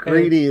 look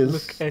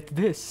at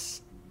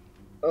this.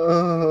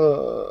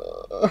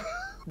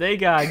 They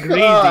got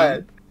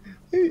Greedy.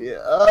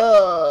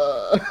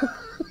 Uh,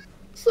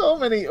 so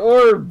many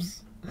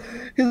orbs.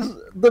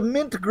 The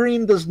mint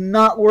green does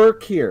not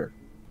work here.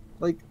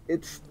 Like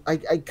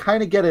I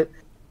kind of get it.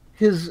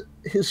 His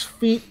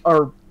feet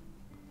are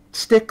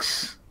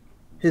sticks.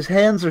 His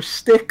hands are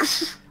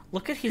sticks.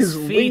 Look at his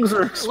feet. Wings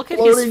are Look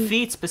exploding. at his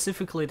feet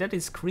specifically. That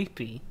is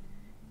creepy.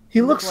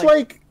 He looks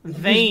like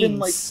veins. He's been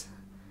like,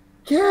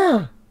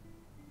 yeah.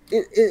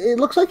 It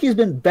looks like he's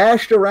been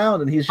bashed around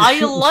and he's just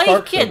I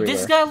like it. Everywhere.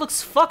 This guy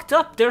looks fucked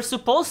up. They're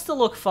supposed to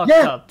look fucked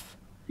up.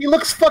 He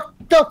looks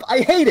fucked up. I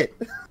hate it.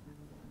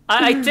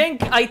 I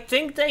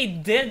think they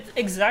did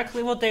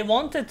exactly what they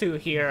wanted to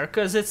here,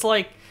 because it's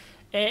like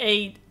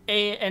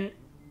an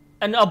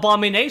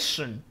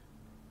abomination.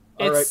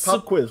 All right,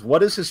 pop quiz.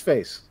 What is his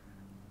face?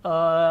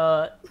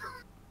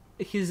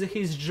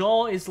 His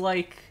jaw is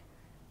like,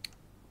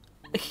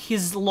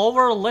 his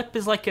lower lip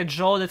is like a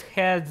jaw that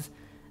had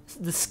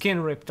the skin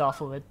ripped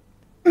off of it.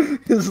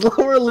 His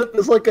lower lip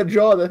is like a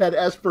jaw that had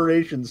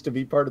aspirations to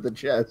be part of the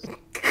chest.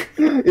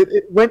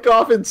 It went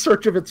off in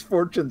search of its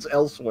fortunes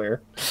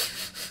elsewhere.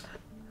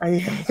 I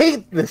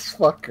hate this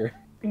fucker.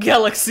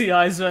 Galaxy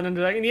eyes, Venom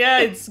Dragon.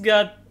 Yeah, it's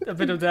got a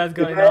bit of that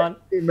going on.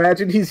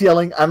 Imagine he's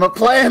yelling, "I'm a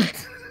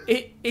plant!"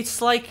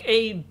 It's like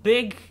a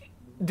big,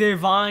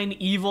 divine,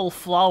 evil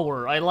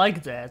flower. I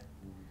like that.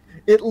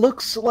 It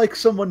looks like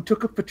someone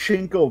took a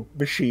pachinko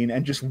machine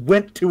and just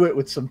went to it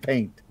with some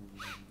paint.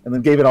 And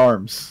then gave it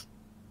arms.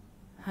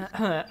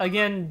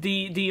 Again,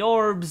 the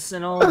orbs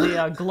and all the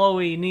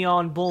glowy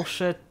neon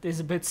bullshit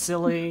is a bit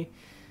silly.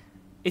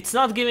 It's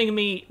not giving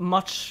me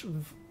much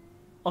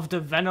of the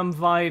Venom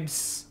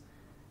vibes.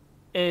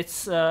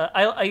 It's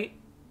I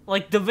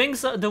like the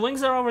wings. The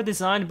wings are over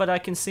designed, but I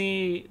can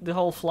see the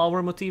whole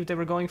flower motif they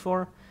were going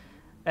for,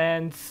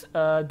 and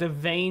the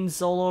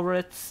veins all over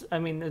it. I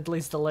mean, at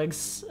least the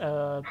legs.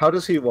 How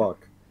does he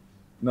walk?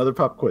 Another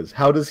pop quiz.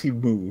 How does he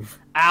move?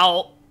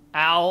 Ow.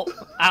 Ow,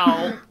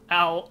 ow,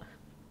 ow.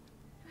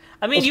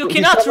 I mean, you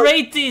cannot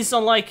rate these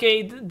on like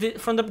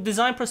from the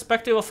design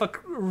perspective of a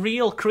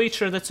real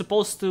creature that's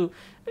supposed to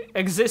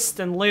exist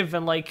and live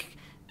and like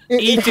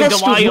eat in the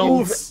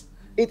wilds.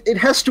 It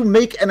has to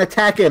make an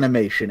attack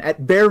animation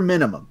at bare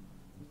minimum.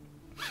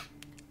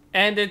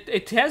 And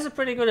it has a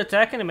pretty good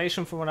attack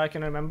animation from what I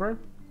can remember.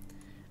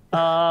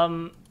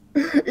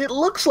 It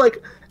looks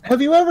like,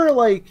 have you ever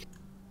like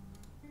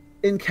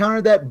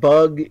encountered that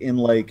bug in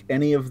like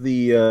any of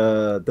the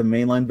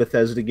mainline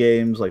Bethesda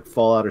games like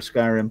Fallout or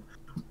Skyrim,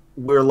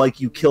 where like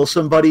you kill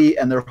somebody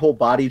and their whole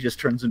body just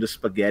turns into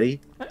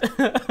spaghetti?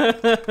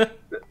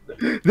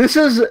 This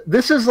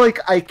is like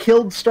I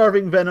killed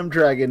Starving Venom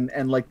Dragon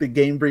and like the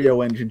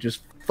Gamebryo engine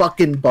just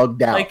fucking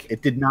bugged out. Like,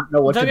 it did not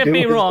know what to do. Don't get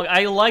me wrong,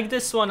 I like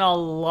this one a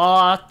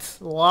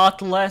lot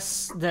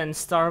less than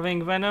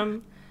Starving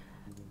Venom.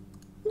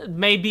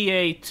 Maybe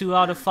a 2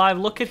 out of 5.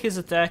 Look at his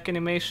attack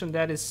animation.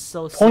 That is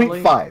so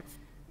silly. 0.5.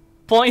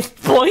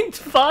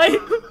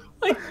 0.5?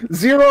 Like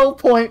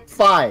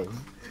 0.5.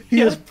 He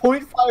is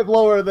 0.5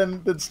 lower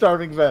than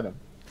Starving Venom.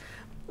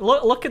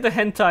 Look at the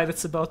hentai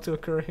that's about to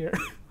occur here.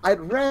 I'd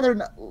rather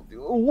not.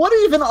 What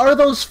even are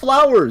those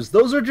flowers?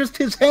 Those are just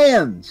his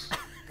hands.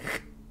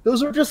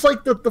 Those are just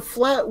like the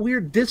flat,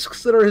 weird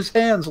discs that are his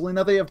hands, only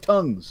now they have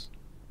tongues.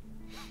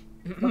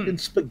 Fucking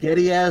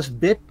spaghetti-ass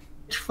bitch.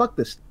 Fuck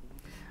this.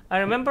 I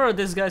remember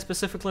this guy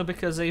specifically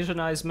because Asian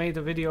Eyes made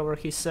a video where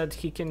he said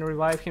he can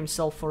revive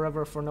himself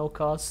forever for no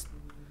cost.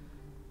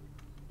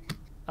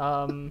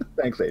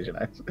 Thanks, Asian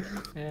Eyes.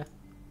 Yeah.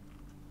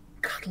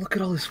 God, look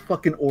at all these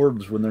fucking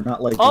orbs when they're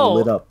not like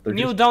lit up. They're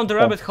new Down the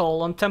Rabbit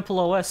Hole on Temple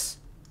OS.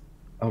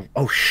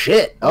 Oh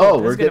shit!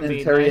 Oh, we're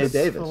getting Terry nice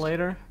Davis for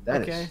later.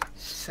 That is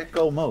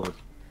sicko mode.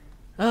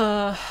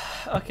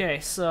 Okay,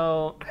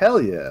 so hell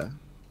yeah!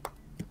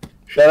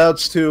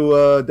 Shoutouts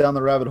to Down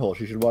the Rabbit Hole.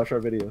 She should watch our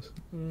videos.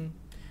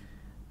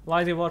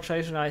 Why did you watch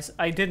Asian Eyes?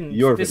 I didn't.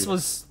 This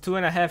was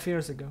 2.5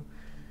 years ago.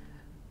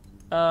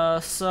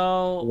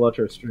 So watch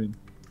our stream.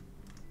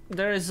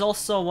 There is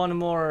also one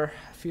more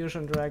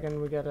fusion dragon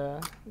we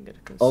gotta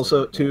consider.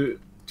 Also, to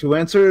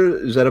answer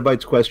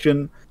Zettabyte's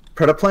question,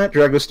 Predaplant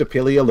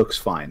Dragostopelia looks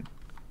fine.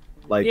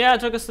 Like, yeah,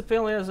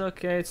 Dragostopelia is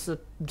okay. It's a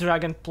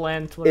dragon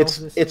plant. What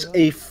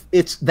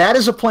that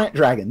is a plant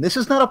dragon. This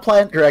is not a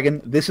plant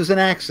dragon. This is an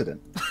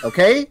accident.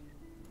 Okay.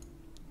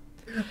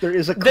 There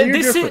is a clear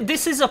difference.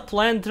 This is a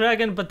plant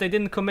dragon, but they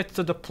didn't commit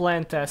to the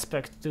plant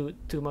aspect too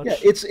much. Yeah,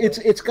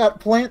 it's got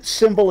plant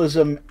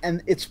symbolism,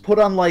 and it's put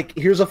on like,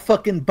 here's a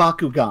fucking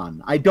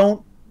Bakugan. I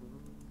don't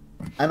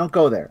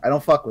go there. I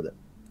don't fuck with it.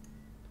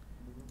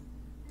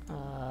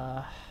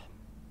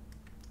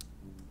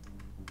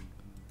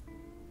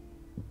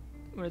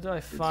 Where do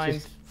I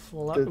find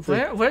full art?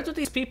 Where do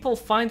these people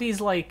find these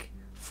like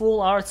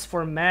full arts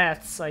for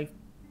maths? I'm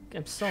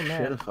so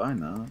mad. Shit if I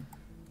know.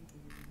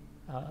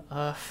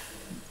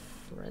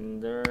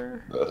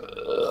 Render.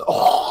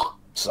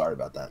 Sorry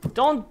about that.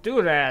 Don't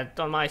do that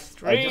on my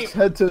stream. I just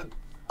had to.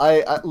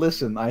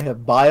 Listen. I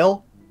have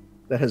bile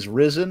that has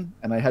risen,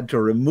 and I had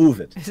to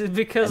remove it. Is it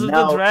because of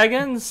the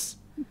dragons?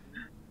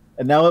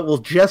 And now it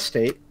will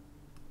gestate,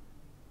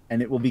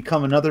 and it will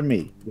become another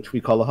me, which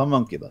we call a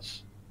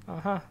homunculus.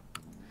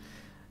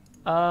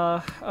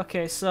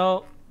 Okay,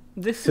 so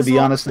this To is be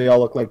honest, they all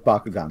look like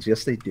Bakugans.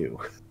 Yes, they do.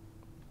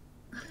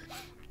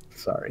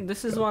 Sorry.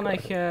 This is one I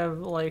have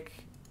like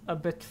a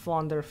bit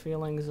fonder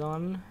feelings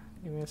on.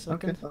 Give me a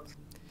second. Okay.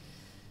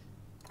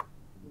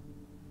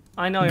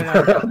 I know you're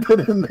not.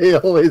 Didn't they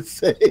always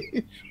say?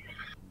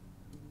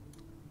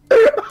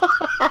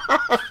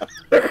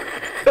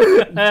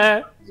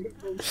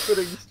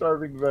 Spitting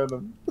starving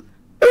venom.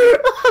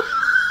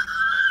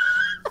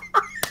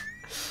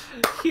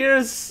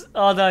 Here's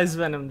Adai's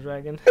Venom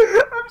Dragon.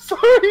 I'm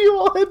sorry you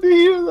all had to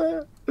hear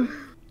that.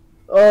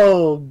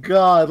 Oh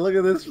god, look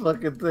at this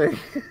fucking thing.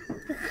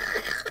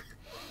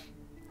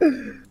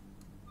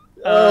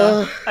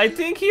 I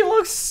think he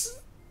looks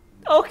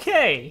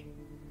okay.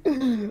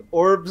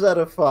 Orbs out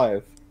of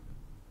 5.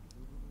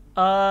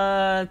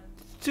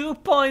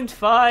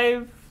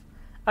 2.5.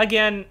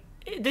 Again,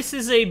 this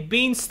is a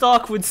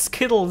beanstalk with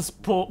Skittles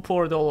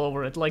poured all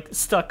over it, like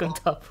stuck on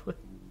top.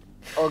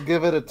 I'll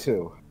give it a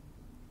 2.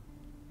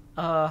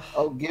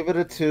 I'll give it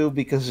a 2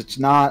 because it's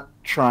not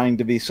trying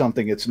to be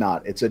something it's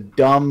not. It's a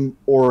dumb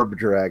orb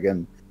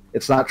dragon.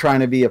 It's not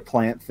trying to be a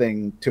plant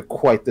thing to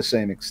quite the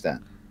same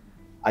extent.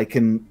 I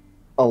can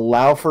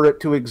allow for it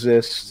to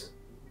exist,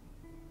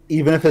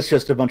 even if it's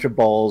just a bunch of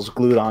balls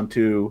glued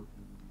onto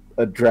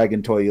a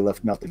dragon toy you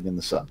left melting in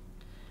the sun.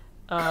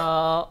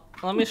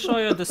 Let me show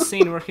you the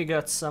scene where he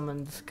got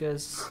summoned,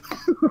 because...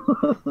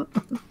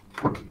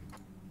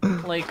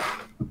 like,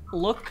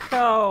 look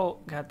how...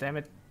 God damn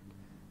it.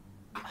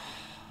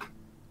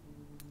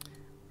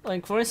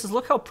 Like, for instance,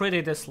 look how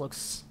pretty this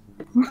looks.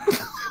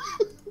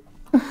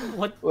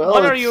 What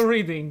are you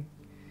reading?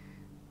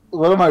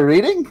 What am I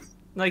reading?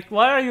 Like,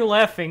 why are you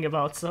laughing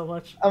about so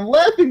much? I'm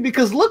laughing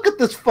because look at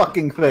this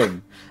fucking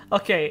thing.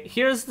 Okay,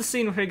 here's the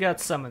scene where he got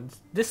summoned.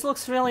 This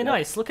looks really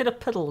nice. Look at the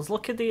petals.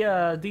 Look at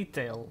the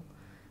detail.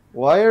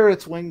 Why are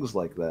its wings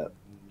like that?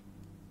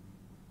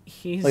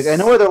 He's... Like, I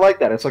know why they're like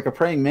that. It's like a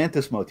praying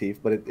mantis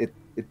motif, but it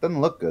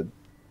doesn't look good.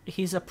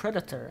 He's a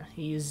predator.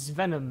 He's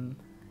venom.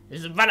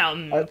 He's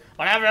venom.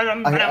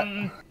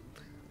 Venom.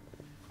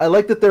 I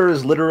like that there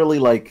is literally,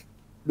 like...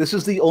 This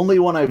is the only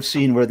one I've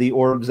seen where the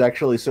orbs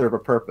actually serve a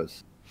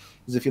purpose.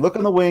 Because if you look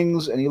on the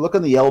wings and you look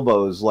on the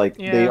elbows, like,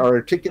 they are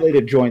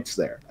articulated joints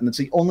there. And it's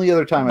the only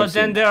other time I've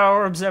seen But then there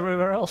are orbs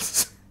everywhere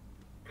else.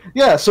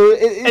 Yeah, so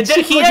and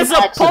then he has a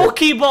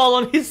Pokeball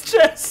on his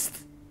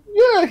chest!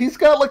 Yeah, he's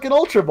got like an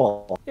Ultra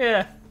Ball.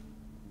 Yeah.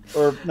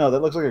 Or, no,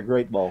 that looks like a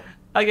Great Ball.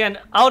 Again,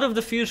 out of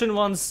the fusion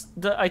ones,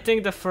 I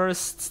think the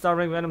first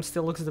Starving Venom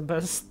still looks the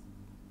best.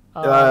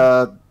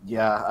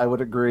 Yeah, I would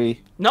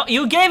agree. No,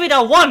 you gave it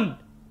a 1!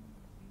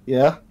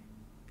 Yeah?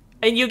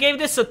 And you gave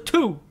this a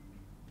 2!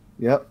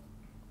 Yep.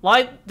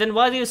 Why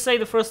do you say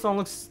the first one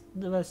looks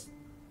the best?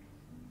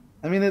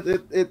 I mean, I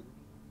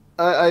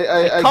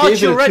caught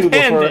gave you it a 2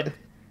 red-handed.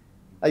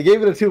 I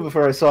gave it a 2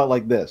 before I saw it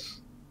like this.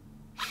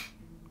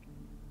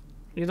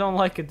 You don't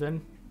like it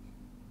then?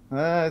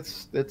 I'll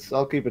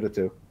keep it a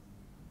 2.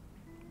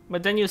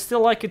 But then you still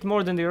like it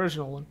more than the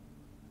original one.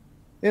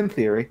 In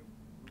theory.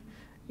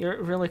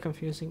 You're really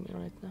confusing me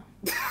right now.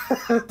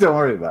 Don't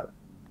worry about it.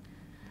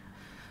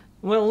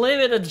 We'll leave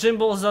it at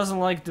Jimballs doesn't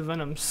like the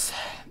Venoms.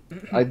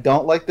 I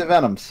don't like the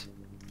Venoms.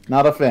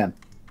 Not a fan.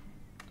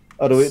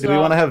 Oh, do we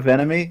want to have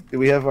Venomy? Do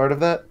we have art of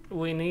that?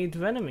 We need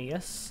Venomy,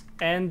 yes.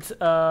 And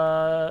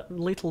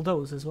Lethal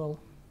Dose as well.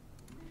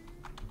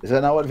 Is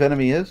that not what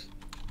Venomy is?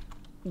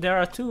 There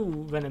are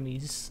 2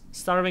 Venomies.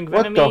 Starving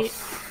Venomy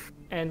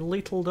and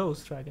Lethal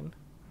Dose Dragon.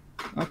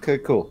 Okay,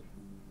 cool.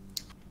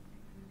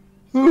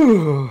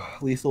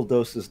 Lethal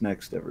Dose is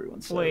next,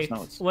 everyone says.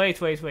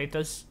 Wait.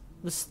 Does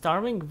the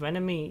Starving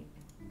Venomy...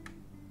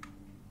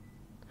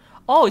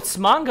 Oh, it's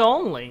manga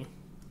only.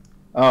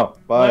 Oh,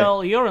 bye.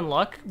 Well, you're in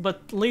luck,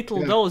 but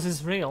Lethal Dose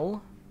is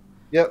real.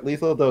 Yep,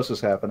 Lethal Dose is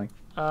happening.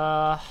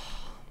 That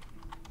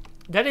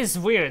is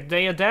weird.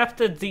 They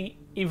adapted the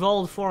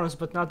evolved forms,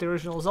 but not the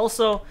originals.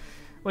 Also,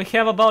 we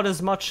have about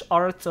as much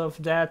art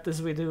of that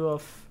as we do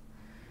of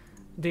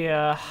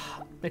the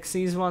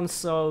Xyz ones,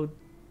 so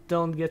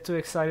don't get too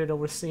excited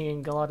over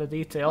seeing a lot of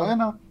detail. I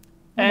know.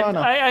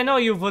 I know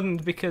you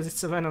wouldn't because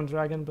it's a Venom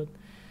Dragon, but...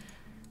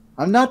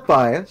 I'm not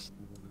biased.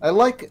 I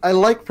like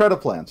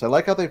Predaplants. I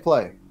like how they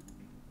play.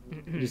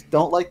 I just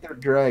don't like their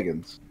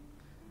dragons.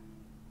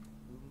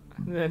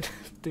 Then,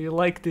 do you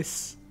like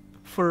this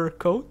fur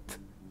coat?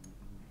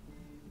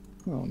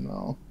 Oh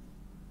no.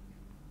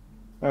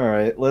 All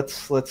right,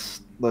 let's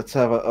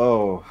have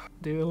a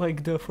Do you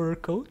like the fur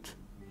coat?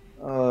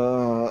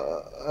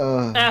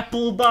 Apple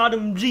Apple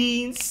bottom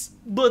jeans,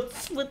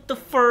 but with the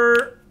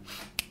fur.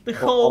 The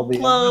whole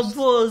club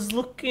was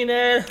looking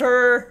at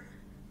her.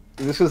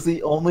 This is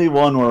the only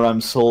one where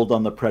I'm sold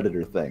on the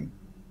Predator thing.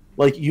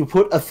 Like, you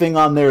put a thing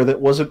on there that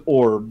wasn't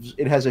orbs.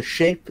 It has a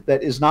shape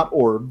that is not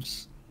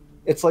orbs.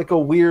 It's like a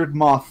weird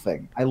moth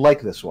thing. I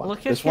like this one.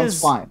 This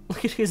one's fine.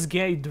 Look at his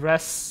gay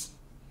dress.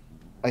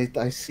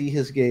 I see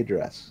his gay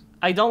dress.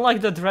 I don't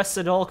like the dress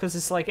at all because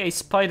it's like a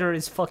spider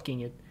is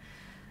fucking it.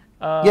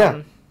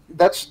 Yeah,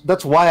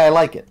 That's why I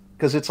like it,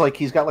 because it's like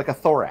he's got like a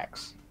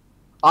thorax.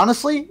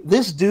 Honestly,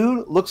 this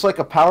dude looks like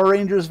a Power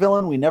Rangers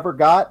villain we never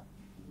got,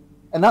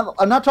 and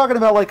I'm not talking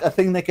about like a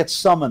thing that gets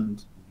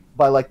summoned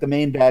by like the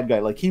main bad guy.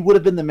 Like he would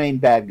have been the main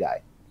bad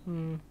guy,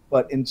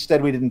 but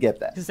instead we didn't get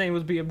that. His name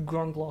would be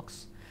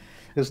Grunglox.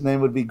 His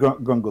name would be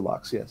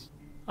Grunglox. Yes.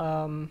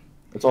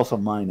 It's also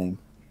my name.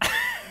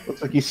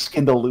 Looks like he's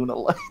skinned a Luna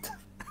Light.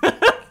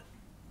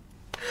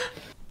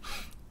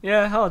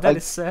 Yeah, oh, that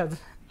is sad.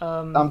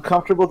 I'm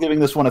comfortable giving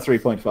this one a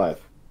 3.5.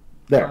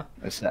 There,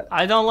 I said.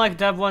 I don't like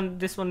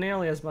this one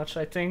nearly as much.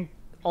 I think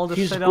all the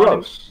He's shit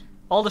gross.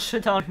 all the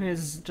shit on him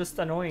is just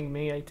annoying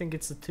me. I think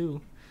it's a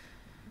 2.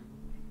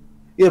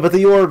 Yeah, but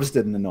the orbs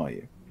didn't annoy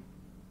you.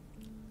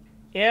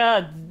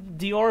 Yeah,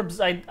 the orbs.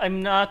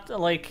 I'm not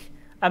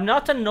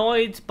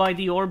annoyed by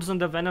the orbs on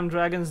the Venom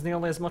Dragons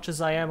nearly as much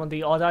as I am on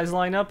the Odd Eyes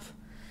lineup,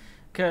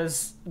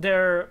 because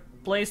they're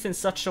placed in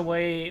such a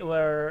way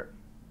where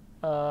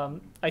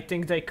I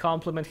think they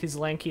complement his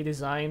lanky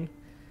design.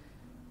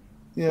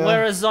 Yeah.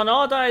 Whereas on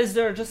Odd Eyes,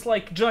 they're just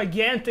like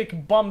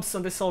gigantic bumps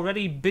on this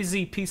already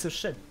busy piece of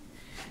shit.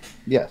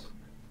 Yes.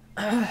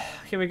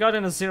 Okay, we got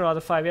in a 0 out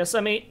of 5. Yes,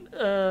 I mean,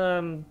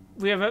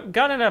 we have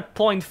gotten a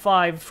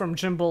 0.5 from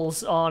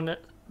Jimbles on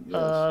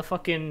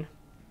fucking,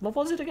 what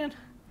was it again?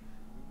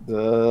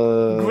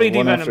 The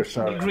Greedy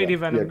Venom. Greedy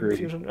Venom. Yeah, Greedy.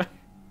 Fusion.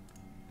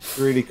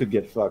 Greedy could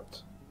get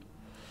fucked.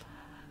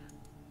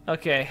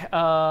 Okay,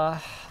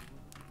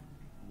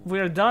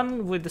 we're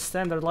done with the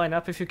standard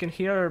lineup. If you can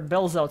hear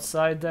bells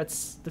outside,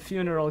 that's the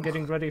funeral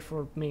getting ready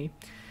for me.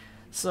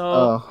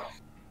 So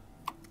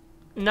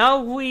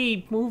now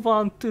we move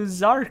on to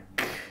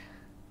Zark.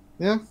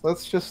 Yeah,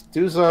 let's just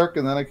do Zark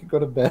and then I can go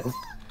to bed.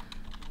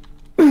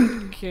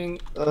 King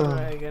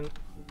Dragon.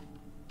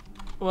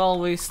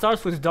 Well, we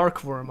start with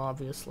Darkworm,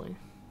 obviously.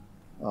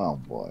 Oh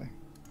boy.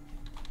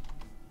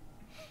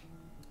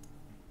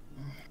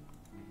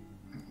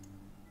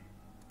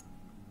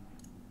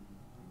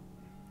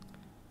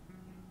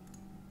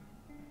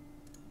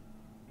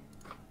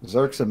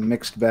 Zark's a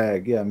mixed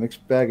bag. Yeah,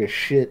 mixed bag of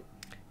shit.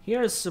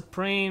 Here's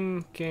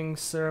Supreme King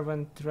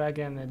Servant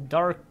Dragon, a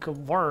Dark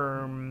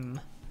Worm.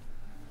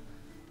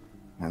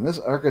 Man, this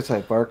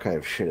archetype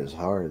archive shit is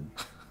hard.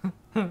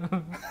 You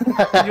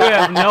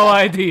have no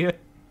idea.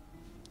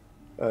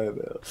 I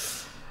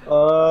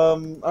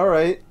know.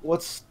 Alright.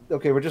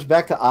 Okay, we're just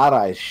back to Odd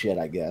Eyes shit,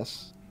 I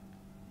guess.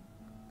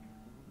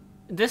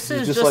 This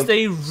is just like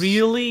a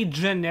really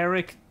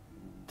generic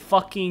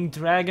fucking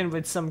dragon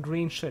with some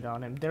green shit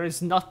on him. There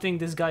is nothing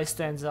this guy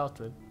stands out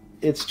with.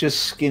 It's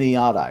just skinny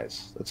Odd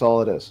Eyes. That's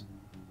all it is.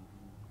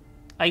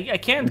 I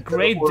can't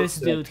grade this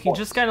dude. He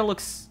just kind of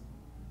looks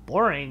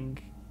boring.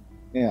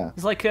 Yeah.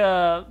 He's like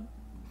a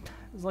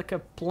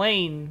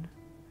plane.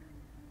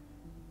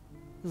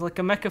 He's like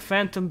a mecha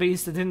phantom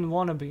beast that didn't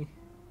want to be.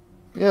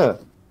 Yeah.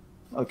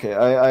 Okay,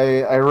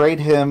 I rate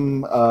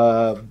him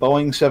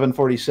Boeing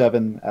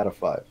 747 out of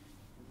 5.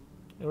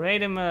 You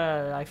rate him,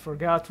 I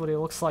forgot what he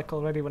looks like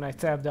already when I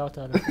tabbed out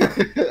at him.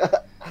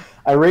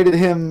 I rated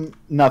him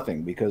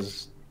nothing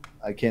because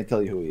I can't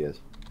tell you who he is.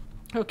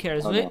 Who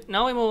cares?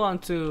 Now we move on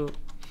to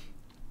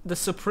the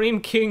Supreme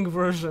King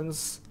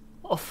versions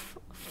of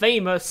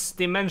famous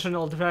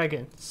dimensional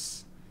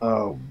dragons.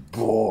 Oh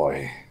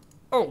boy.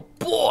 Oh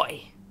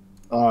boy!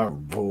 Oh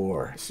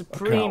boy.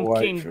 Supreme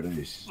King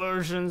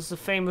versions of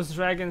famous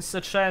dragons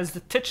such as the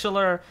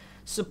titular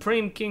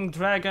Supreme King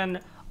Dragon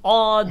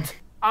Odd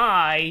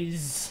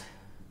Eyes.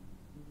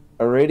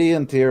 A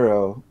Radiant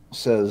Hero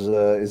says,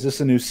 is this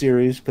a new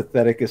series,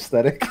 Pathetic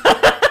Aesthetic?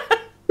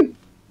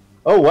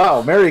 Oh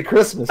wow, Merry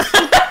Christmas.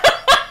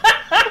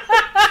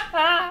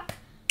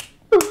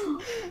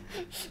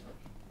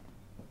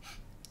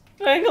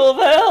 Jingle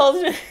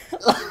bells.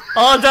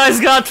 Odd Eyes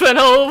got run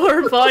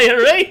over by a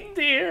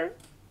reindeer.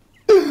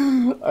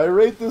 I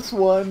rate this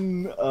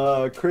one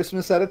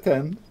Christmas out of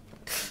 10.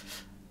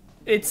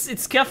 It's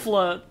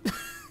Kefla.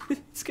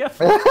 It's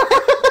Kefla.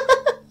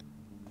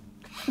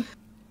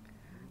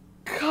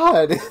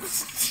 God,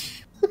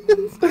 it's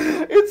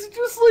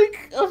just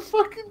like a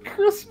fucking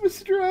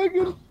Christmas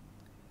dragon.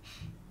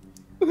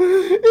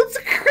 It's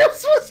a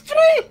Christmas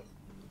tree.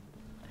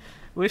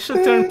 We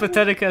should turn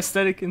Pathetic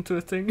Aesthetic into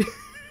a thing.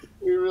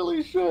 We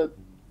really should.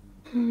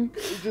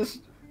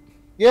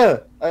 Yeah,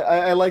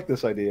 I like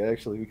this idea,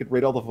 actually. We could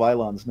rate all the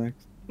Vylons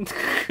next.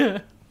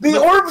 The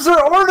orbs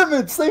are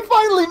ornaments! They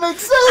finally make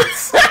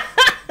sense!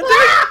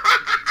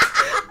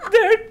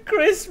 They're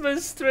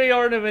Christmas tree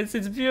ornaments,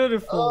 it's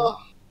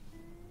beautiful.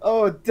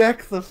 Oh,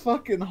 deck the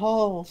fucking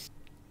halls.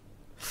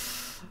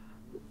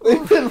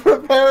 They've been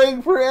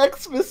preparing for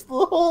Xmas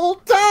the whole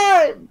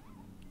time!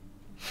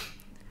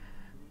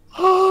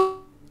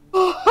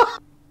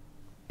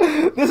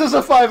 This is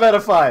a 5 out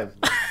of 5.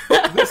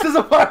 This is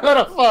a 5 out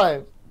of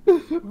 5.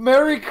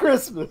 Merry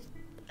Christmas.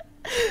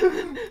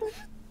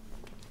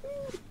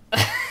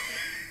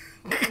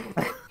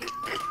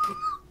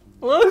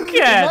 Look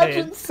at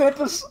it.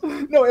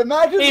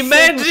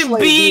 Imagine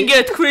being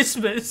at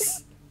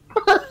Christmas.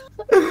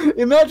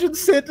 Imagine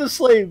Santa's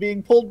sleigh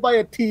being pulled by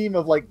a team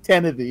of like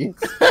 10 of these.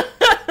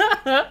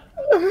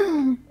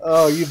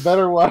 Oh, you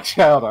better watch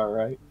out,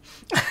 alright?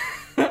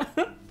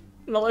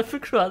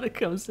 Malefic Rata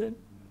comes in.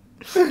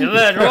 You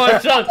better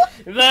watch out!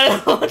 You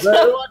better watch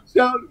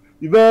out!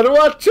 You better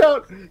watch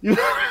out! You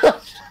better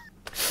watch out!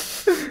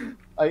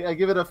 I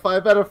give it a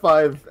 5 out of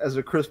 5 as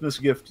a Christmas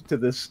gift to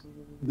this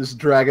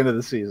dragon of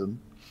the season.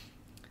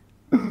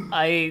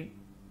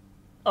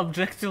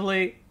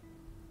 Objectively,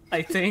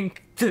 I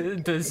think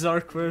the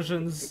Zark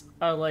versions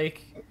are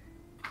like...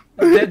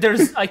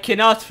 I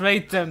cannot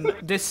rate them.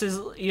 This is...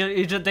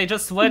 they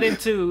just went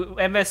into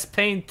MS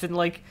Paint and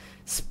like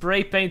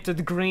spray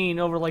painted green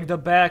over like the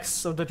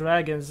backs of the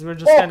dragons. We're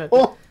just kind of...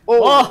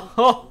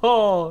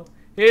 Oh,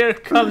 here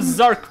comes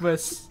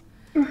Zarkmas.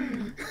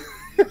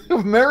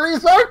 Merry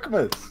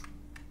Zarkmas!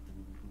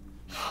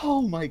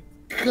 Oh my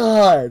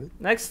god.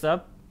 Next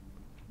up.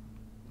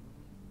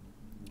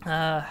 Give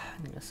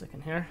me a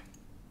second here.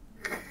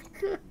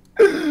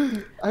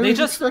 They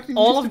just...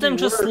 all of them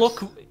just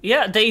look...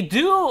 Yeah, they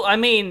do. I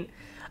mean...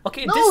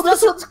 Okay, no,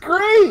 this one's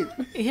great!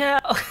 Yeah.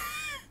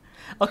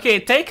 Okay,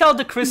 take out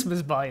the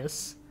Christmas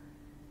bias.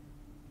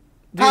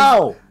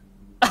 How?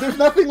 There's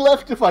nothing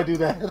left if I do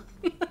that.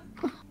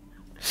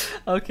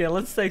 Okay,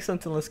 let's take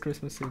something less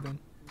Christmassy then.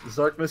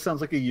 Zarkmas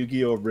sounds like a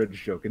Yu-Gi-Oh!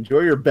 Bridge joke. Enjoy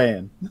your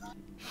ban.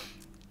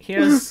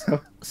 Here's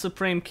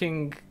Supreme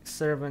King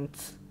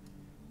Servant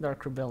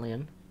Dark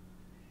Rebellion.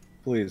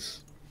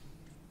 Please.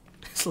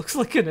 This looks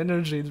like an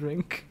energy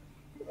drink.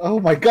 Oh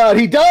my god,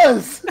 he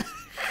does!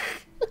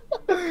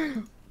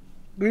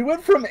 We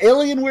went from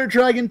Alienware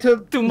Dragon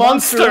to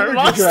Monster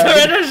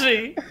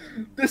Energy!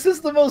 This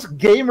is the most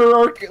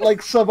gamer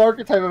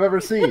sub-archetype I've ever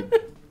seen.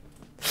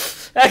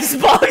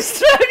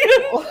 Xbox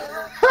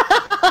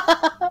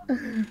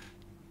Dragon!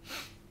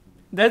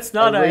 That's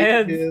not a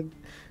hand.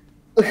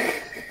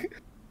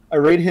 I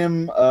rate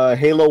him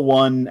Halo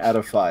 1 out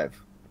of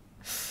 5.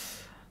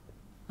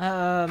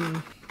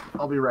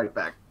 I'll be right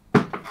back.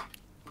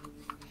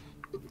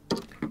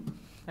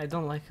 I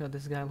don't like how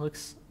this guy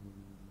looks.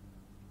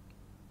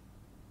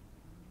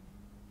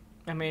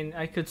 I mean,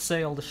 I could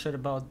say all the shit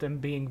about them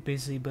being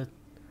busy, but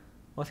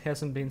what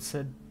hasn't been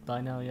said by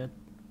now yet?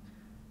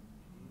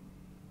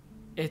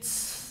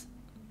 It's...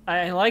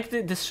 I like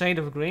this shade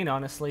of green,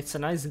 honestly. It's a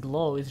nice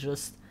glow. It's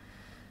just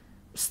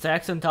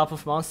stacked on top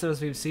of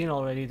monsters we've seen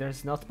already.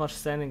 There's not much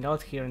standing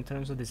out here in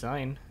terms of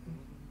design.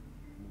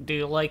 Do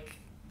you like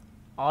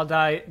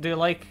Do you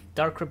like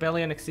Dark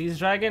Rebellion Xyz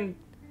Dragon?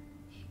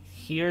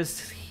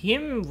 Here's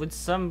him with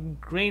some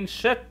green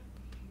shit.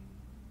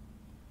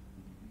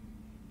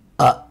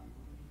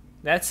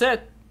 That's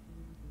it.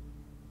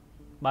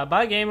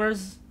 Bye-bye,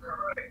 gamers.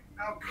 Alright,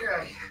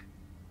 okay.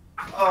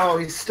 Oh,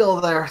 he's still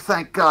there.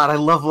 Thank God. I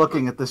love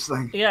looking at this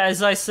thing. Yeah,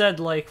 as I said,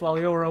 like, while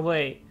you were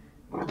away.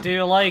 Do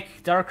you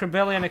like Dark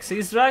Rebellion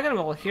Xyz Dragon?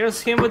 Well,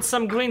 here's him with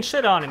some green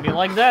shit on him. You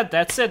like that?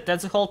 That's it.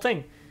 That's the whole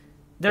thing.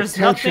 There's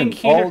nothing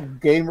here. All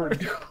gamer...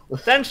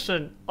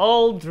 Attention,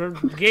 all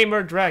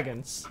gamer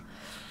dragons.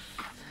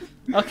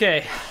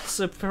 Okay,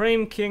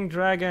 Supreme King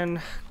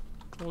Dragon,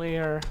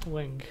 Clear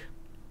Wing.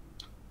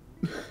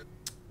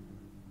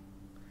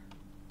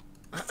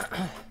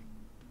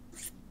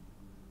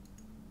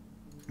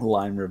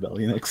 Lime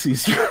Rebellion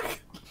Xyz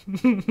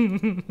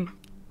Dragon.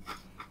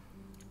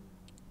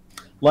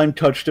 Lime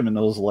touched him and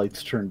those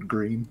lights turned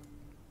green.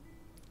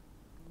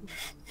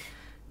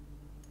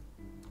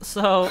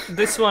 So,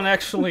 this one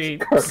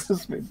actually...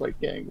 This made by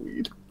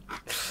gangweed.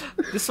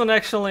 This one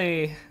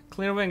actually...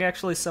 Clearwing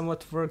actually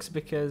somewhat works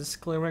because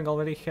Clearwing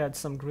already had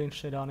some green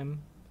shit on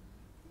him.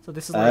 So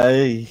this is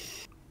like...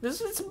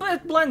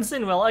 it blends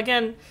in well.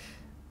 Again,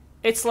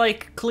 it's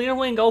like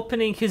Clearwing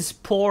opening his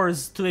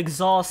pores to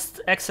exhaust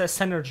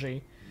excess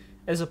energy,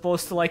 as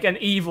opposed to like an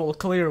evil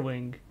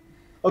Clearwing.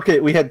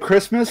 Okay, we had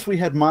Christmas, we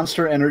had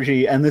Monster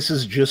Energy, and this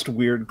is just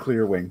weird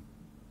Clearwing.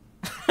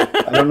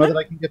 I don't know that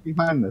I can get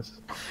behind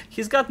this.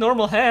 He's got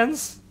normal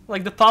hands.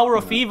 Like the power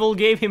of evil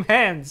gave him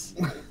hands.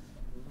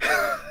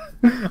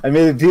 I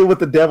made a deal with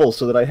the devil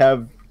so that I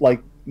have,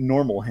 like,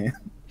 normal hands.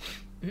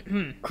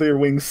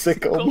 Clearwing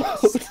sicko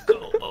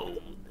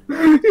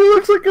mode. He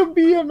looks like a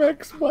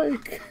BMX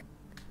bike.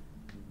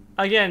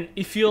 Again,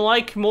 if you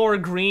like more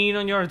green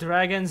on your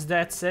dragons,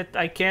 that's it.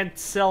 I can't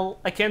tell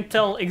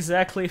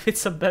exactly if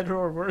it's a better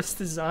or worse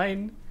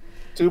design.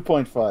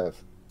 2.5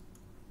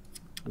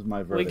 is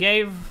my verdict. We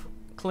gave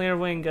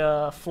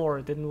Clearwing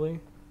 4, didn't we?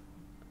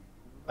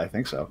 I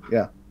think so,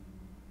 yeah.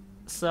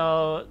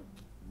 So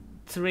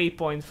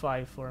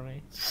 3.5 for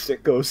me.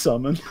 Sicko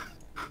summon.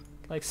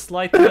 Like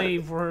slightly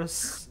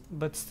worse,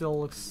 but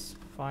still looks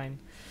fine.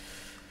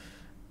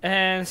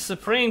 And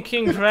Supreme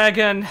King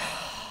Dragon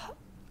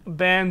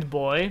Band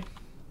Boy.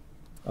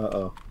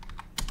 Uh-oh.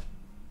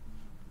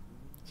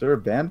 Is there a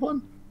band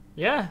one?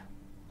 Yeah.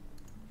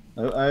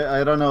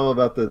 I don't know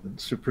about the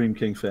Supreme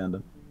King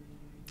fandom.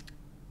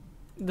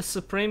 The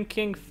Supreme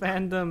King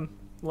fandom...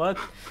 What?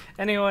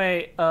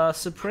 Anyway,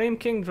 Supreme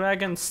King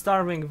Dragon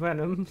Starving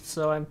Venom,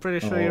 so I'm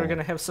pretty sure you're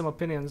gonna have some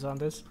opinions on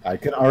this. I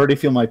can already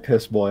feel my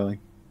piss boiling.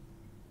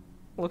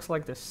 Looks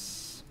like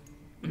this.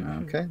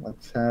 Okay,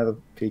 let's have a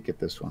peek at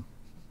this one.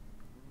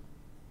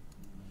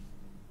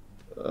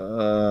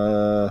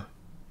 Uh,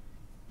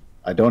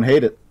 I don't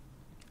hate it.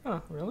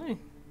 Oh, really?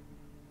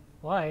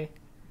 Why?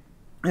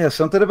 Yeah,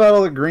 something about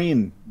all the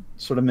green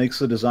sort of makes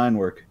the design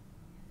work.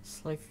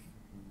 It's like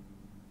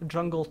a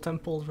jungle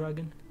temple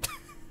dragon.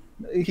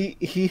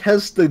 He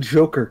has the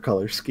Joker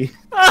color scheme.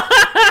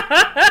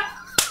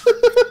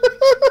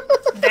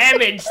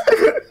 Damaged!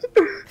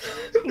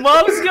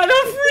 Mom's gonna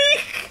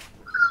freak!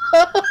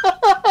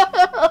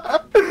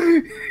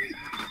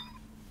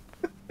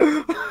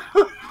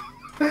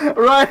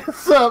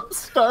 Rise up,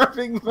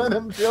 starving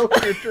venom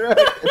Joker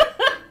dragon.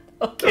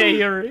 Okay,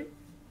 Yuri.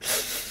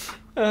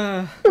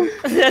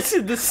 That's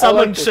the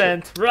summon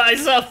chant.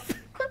 Rise up!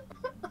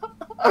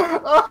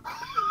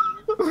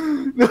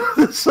 No,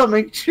 the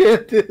summing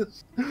chant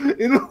is,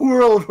 in a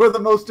world where the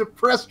most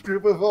oppressed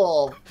group of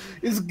all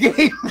is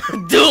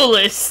gamers.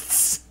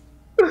 Duelists!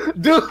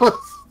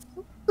 Duelists!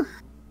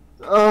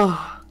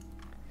 Oh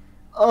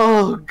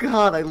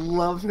god, I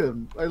love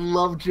him. I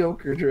love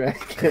Joker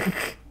Dragon.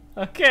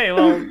 Okay,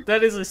 well,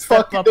 that is a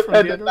step up from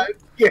the other one.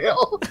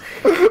 Scale.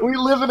 We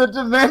live in a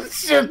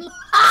dimension!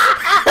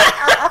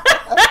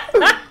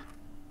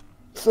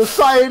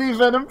 Society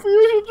Venom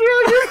Fusion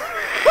Dragon!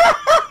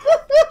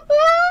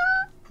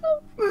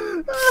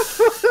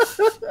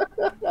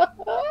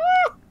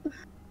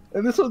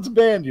 And this one's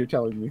banned, you're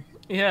telling me?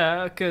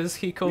 Yeah, because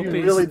he copies.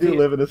 You really do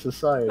live in a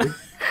society.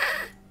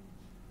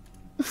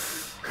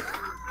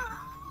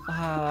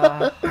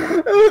 I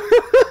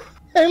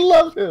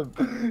love him!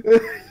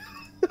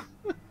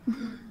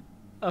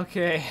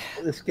 Okay.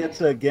 This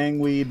gets a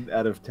gangweed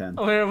out of 10.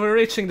 We're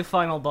reaching the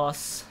final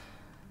boss.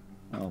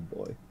 Oh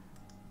boy.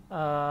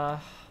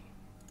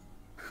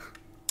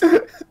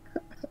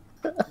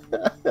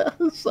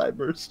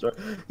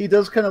 Cyberstar. He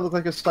does kind of look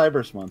like a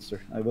Cyberse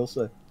monster, I will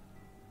say.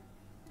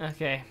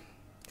 Okay.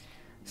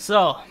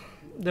 So,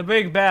 the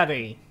big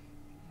baddie.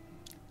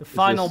 The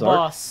final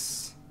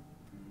boss.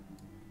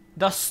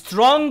 The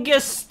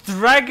strongest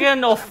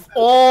dragon of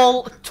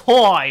all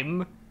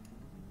time.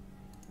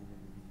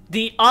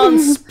 The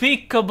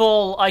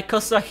unspeakable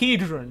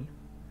icosahedron.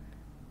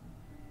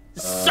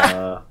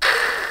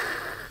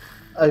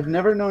 I've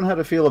never known how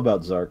to feel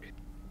about Zark.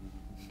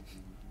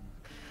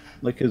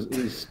 Like,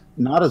 he's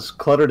not as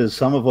cluttered as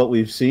some of what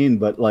we've seen,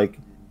 but, like,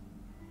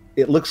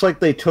 it looks like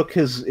they took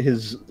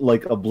his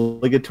like,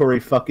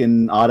 obligatory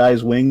fucking Odd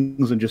Eyes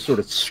wings and just sort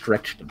of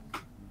stretched them.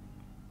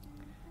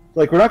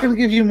 Like, we're not going to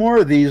give you more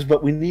of these,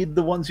 but we need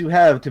the ones you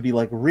have to be,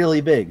 like,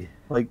 really big.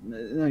 Like,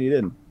 no, you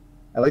didn't.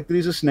 I like that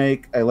he's a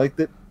snake. I like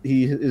that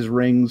his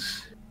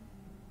rings...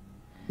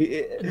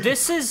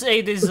 This is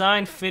a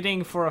design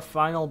fitting for a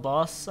final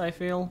boss, I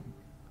feel.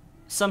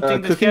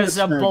 Something that has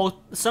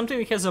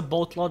a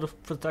boatload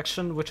of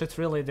protection, which it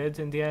really did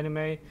in the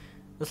anime.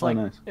 It's like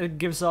nice. It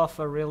gives off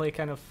a really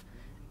kind of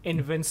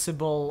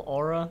invincible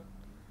aura.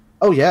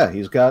 Oh yeah,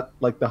 he's got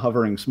like the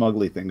hovering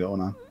smugly thing going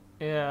on.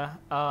 Yeah.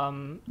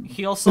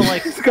 He also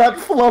like he's got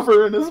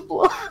fluffer in his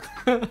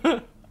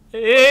blood.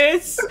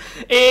 It's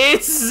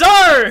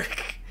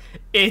Zark.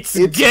 It's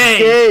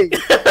gay.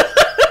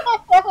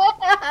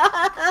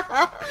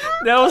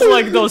 That was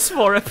like those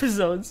 4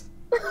 episodes.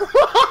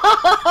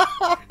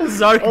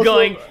 Zark also,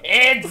 going,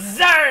 it's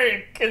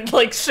Zark! And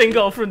like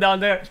Shingo from down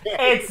there,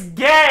 it's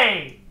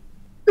gay!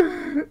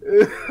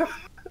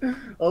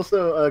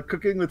 Also,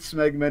 Cooking with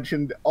Smeg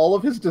mentioned all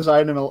of his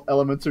design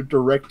elements are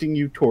directing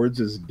you towards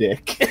his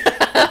dick.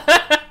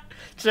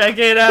 Check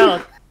it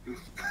out.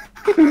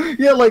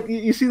 Yeah, like,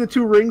 you see the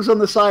 2 rings on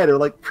the side are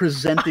like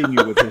presenting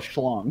you with his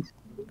schlong.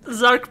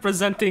 Zark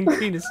presenting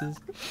penises.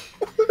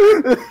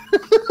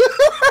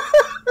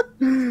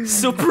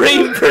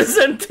 Supreme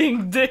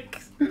presenting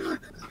dicks.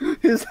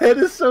 His head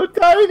is so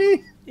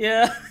tiny.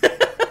 Yeah.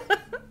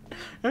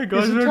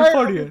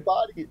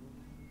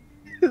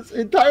 His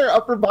entire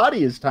upper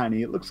body is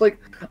tiny. It looks like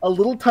a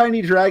little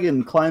tiny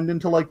dragon climbed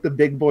into like the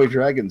big boy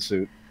dragon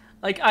suit.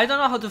 Like, I don't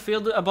know how to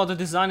feel about the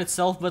design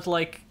itself, but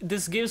like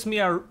this gives me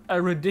a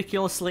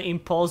ridiculously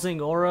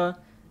imposing aura.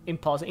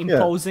 Imposing.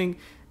 Yeah.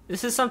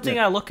 This is something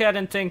I look at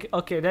and think,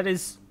 okay, that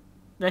has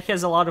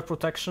a lot of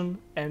protection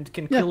and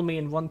can kill me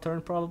in 1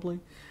 turn probably.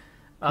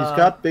 He's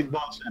got big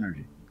boss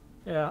energy.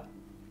 Yeah.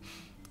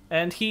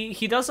 And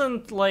he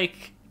doesn't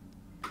like...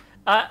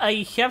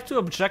 I have to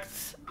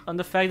object on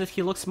the fact that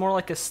he looks more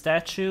like a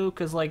statue,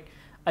 because like,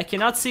 I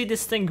cannot see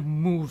this thing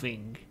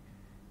moving.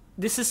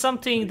 This is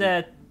something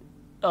that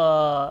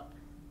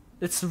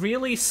it's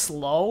really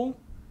slow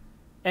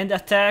and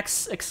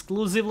attacks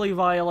exclusively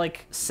via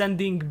like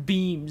sending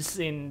beams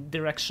in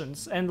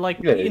directions. And like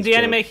in the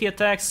anime he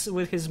attacks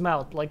with his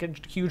mouth, like a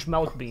huge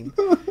mouth beam.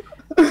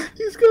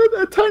 He's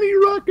got a tiny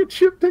rocket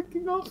ship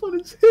taking off on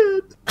his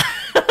head.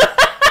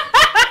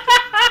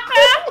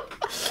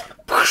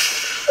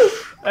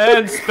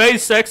 And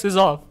SpaceX is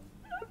off.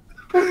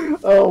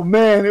 Oh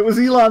man, it was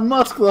Elon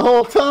Musk the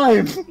whole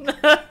time.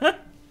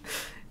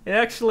 It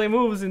actually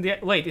moves in the...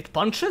 Wait, it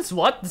punches?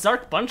 What?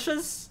 Zark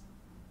punches?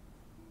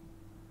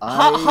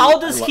 How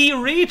does he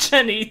reach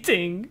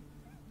anything?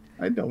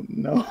 I don't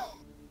know.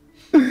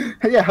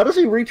 Yeah, how does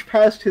he reach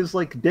past his,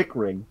 like, dick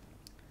ring?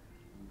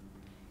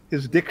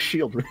 his dick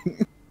shield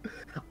ring.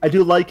 I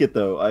do like it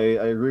though. I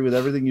agree with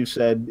everything you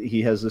said.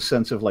 He has this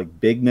sense of like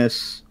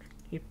bigness.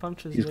 He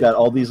punches. He's got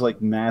all these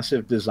like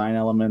massive design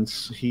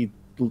elements. He's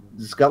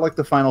got like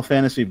the Final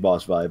Fantasy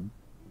boss vibe.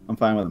 I'm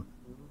fine with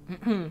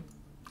him.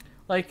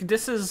 Like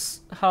this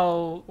is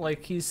how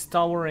like he's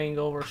towering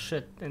over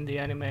shit in the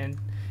anime, and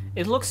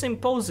it looks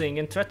imposing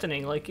and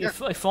threatening. Like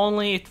if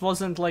only it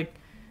wasn't like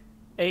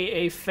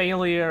a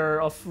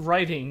failure of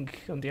writing.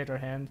 On the other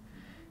hand,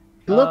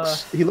 he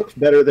looks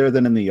better there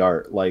than in the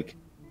art. Like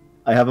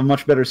I have a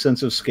much better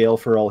sense of scale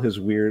for all his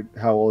weird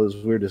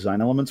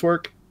design elements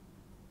work.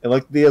 I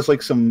like he has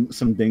like some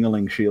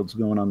dingling shields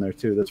going on there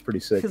too. That's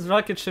pretty sick. His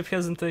rocket ship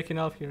hasn't taken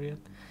off here yet.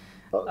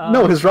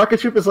 No, his rocket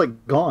ship is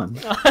like gone.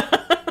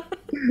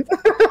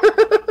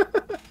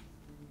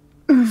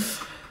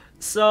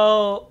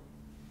 So,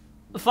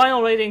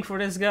 final rating for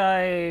this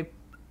guy,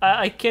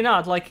 I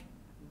cannot like.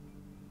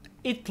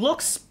 It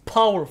looks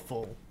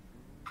powerful.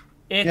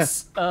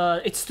 It's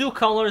it's two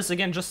colors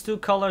again, just two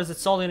colors.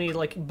 It's all you need,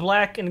 like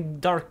black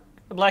and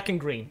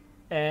green,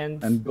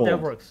 and gold.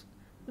 That works.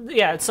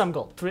 Yeah, it's some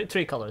gold.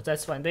 Three colors.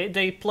 That's fine.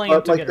 They play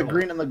but together. Like the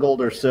green and the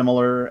gold are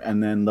similar,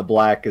 and then the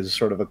black is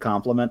sort of a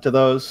complement to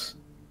those.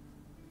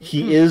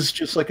 He is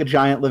just like a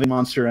giant living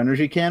Monster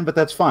Energy can, but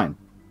that's fine.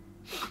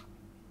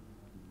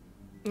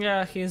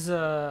 Yeah, he's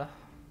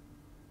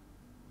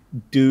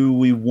Do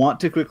we want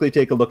to quickly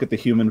take a look at the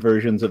human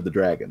versions of the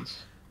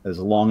dragons, as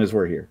long as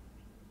we're here?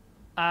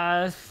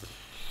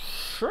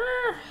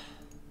 Sure.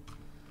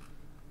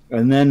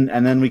 And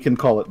then we can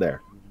call it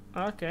there.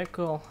 Okay,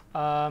 cool.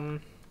 Or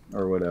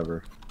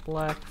whatever.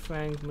 Black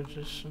Fanged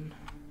Magician.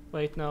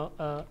 Wait,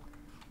 no.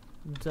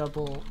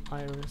 Double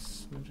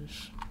Iris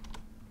Magician.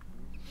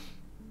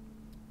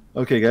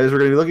 Okay, guys, we're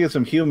going to be looking at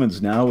some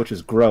humans now, which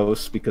is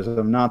gross, because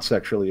I'm not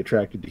sexually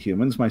attracted to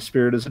humans. My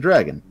spirit is a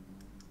dragon.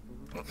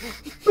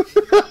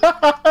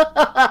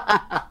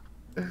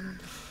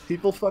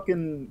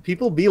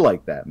 People be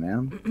like that,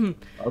 man.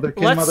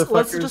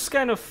 Let's just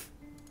kind of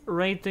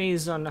rate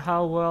these on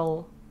how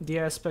well the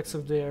aspects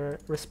of their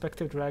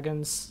respective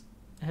dragons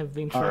have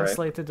been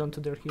translated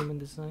onto their human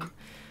design.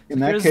 In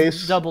that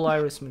case, Double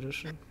Iris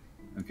Magician.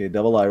 Okay,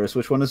 Double Iris.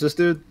 Which one is this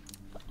dude?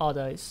 Odd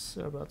Eyes,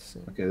 we're about to say.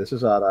 Okay, this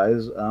is Odd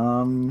Eyes.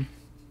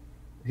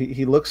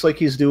 He looks like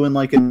he's doing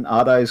like an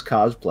Odd Eyes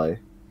cosplay.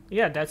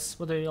 Yeah, that's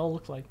what they all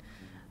look like.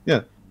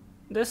 Yeah.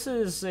 This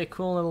is a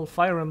cool little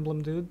Fire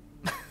Emblem dude.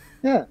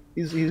 Yeah,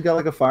 he's got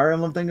like a Fire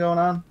Emblem thing going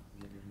on.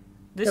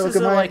 This is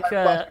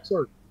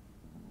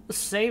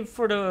save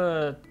for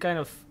the kind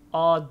of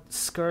odd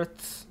skirt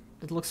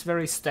that looks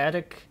very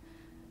static,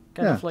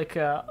 kind of like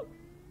a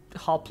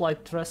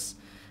hoplite dress.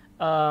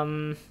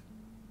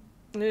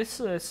 It's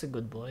a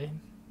good boy.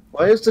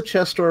 Why is the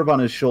chest orb on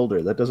his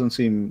shoulder? That doesn't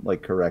seem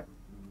like correct.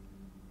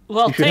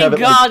 Well, thank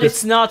God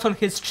it's not on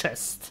his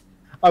chest.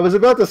 I was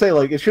about to say,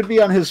 like, it should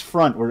be on his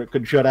front where it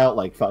could jut out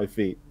like 5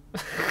 feet.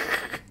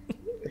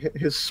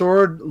 His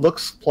sword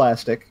looks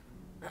plastic.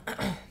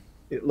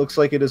 It looks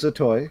like it is a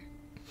toy.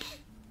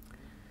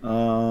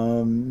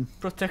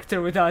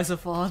 Protector with eyes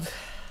of odd.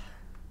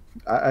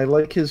 I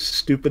like his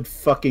stupid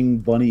fucking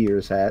bunny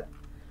ears hat.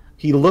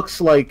 He looks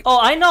like... Oh,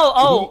 I know.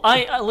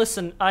 Oh,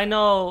 listen. I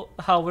know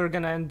how we're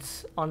gonna end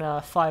on a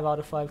 5 out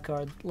of 5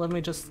 card. Let me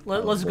just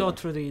let's go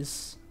through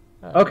these.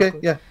 Okay,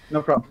 yeah,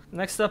 no problem.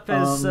 Next up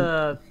is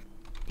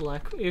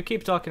Black. You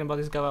keep talking about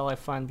this guy while I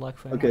find Black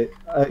Fang. Okay,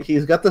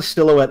 he's got the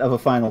silhouette of a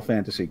Final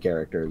Fantasy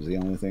character. Is the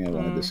only thing I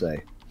wanted to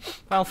say.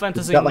 Final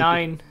Fantasy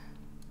 9.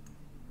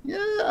 Yeah,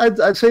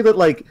 I'd say that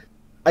like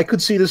I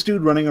could see this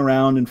dude running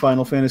around in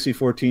Final Fantasy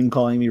 14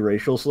 calling me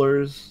racial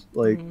slurs.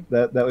 Like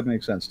that would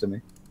make sense to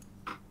me.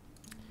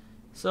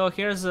 So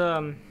here's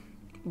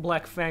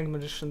Black Fang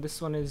Magician.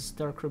 This one is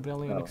Dark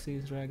Rebellion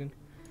Xyz Dragon.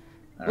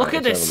 Look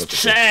at this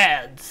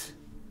Chad!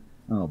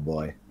 Oh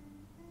boy.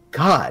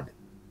 God.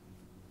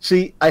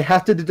 See, I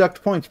have to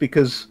deduct points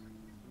because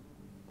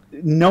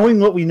knowing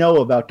what we know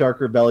about Dark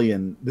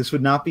Rebellion, this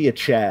would not be a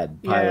Chad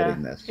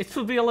piloting this. It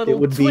would be a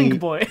little twink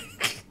boy.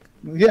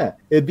 Yeah,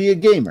 it'd be a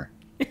gamer.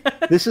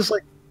 This is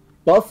like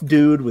buff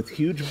dude with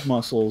huge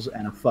muscles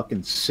and a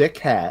fucking sick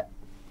hat.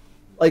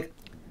 Like,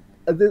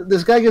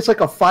 this guy gets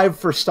like a 5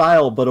 for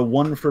style, but a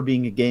 1 for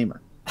being a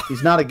gamer.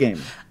 He's not a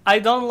gamer. I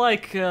don't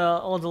like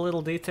all the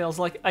little details.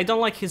 Like, I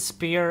don't like his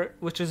spear,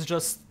 which is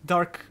just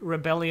Dark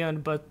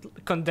Rebellion, but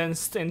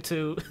condensed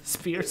into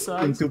spear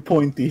size. Into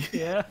pointy.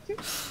 Yeah.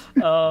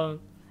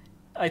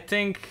 I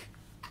think...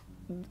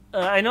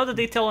 I know the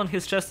detail on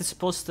his chest is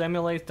supposed to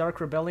emulate Dark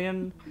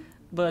Rebellion,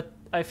 but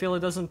I feel it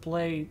doesn't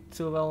play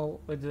too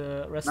well with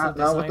the rest of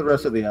the design. Not with the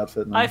rest of the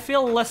outfit, no. I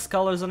feel less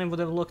colors on him would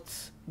have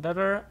looked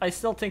better. I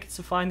still think it's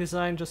a fine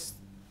design, just...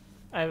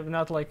 I'm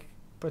not, like,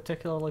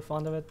 particularly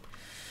fond of it.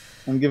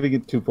 I'm giving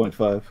it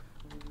 2.5.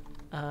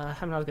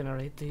 I'm not gonna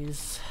rate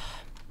these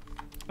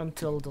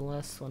until the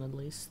last one at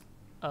least.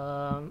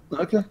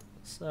 Okay.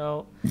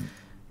 So.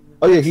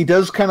 Oh yeah, he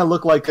does kind of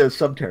look like a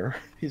Subterror.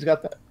 He's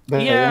got that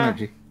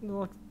energy.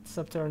 Look,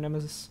 Subterror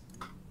Nemesis.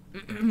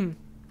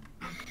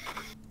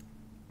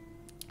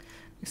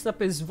 Next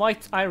up is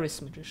White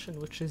Iris Magician,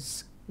 which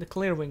is The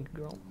clear wing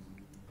girl.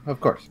 Of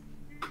course.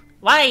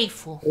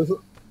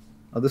 Waifu.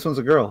 Oh, this one's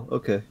a girl.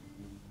 Okay.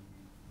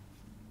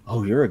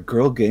 Oh, you're a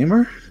girl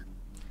gamer?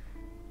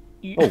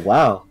 Oh,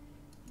 wow.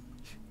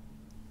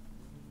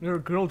 You're a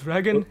girl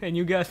dragon and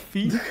you got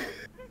feet?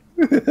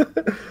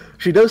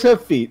 She does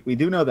have feet. We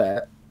do know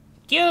that.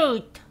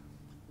 Cute!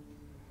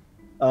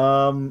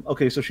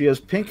 Okay, so she has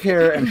pink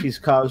hair and she's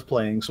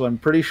cosplaying, so I'm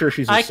pretty sure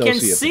she's a I can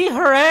see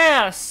her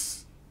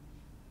ass!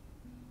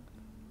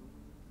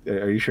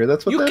 Are you sure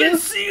that's what that is? You can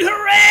see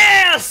her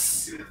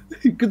ass!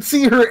 You can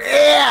see her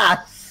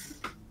ass!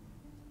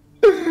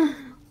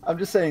 I'm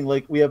just saying,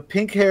 like, we have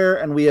pink hair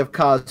and we have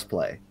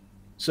cosplay.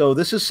 So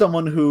this is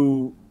someone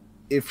who,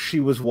 if she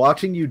was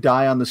watching you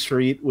die on the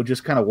street, would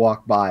just kind of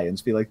walk by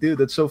and be like, dude,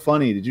 that's so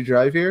funny. Did you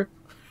drive here?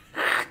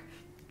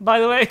 By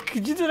the way,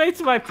 could you donate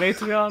to my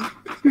Patreon?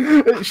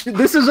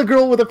 This is a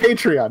girl with a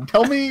Patreon.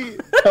 Tell me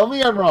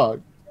I'm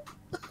wrong.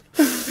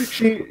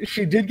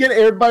 She did get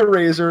aired by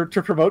Razer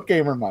to promote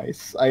Gamer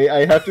Mice.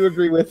 I have to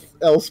agree with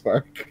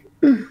Elspark.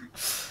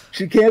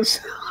 She can't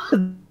sit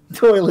on the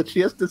toilet.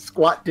 She has to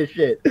squat to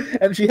shit.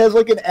 And she has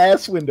like an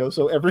ass window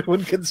so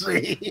everyone can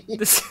see.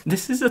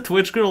 This is a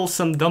Twitch girl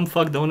some dumb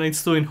fuck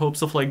donates to in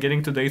hopes of like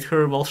getting to date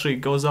her while she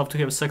goes out to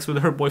have sex with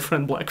her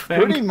boyfriend Blackfang.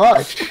 Pretty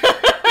much.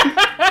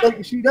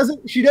 Like, she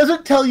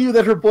doesn't tell you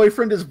that her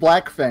boyfriend is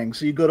Blackfang,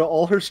 so you go to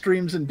all her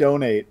streams and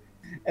donate.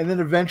 And then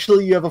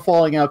eventually you have a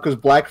falling out because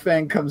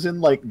Blackfang comes in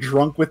like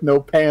drunk with no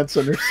pants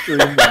on her stream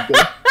window.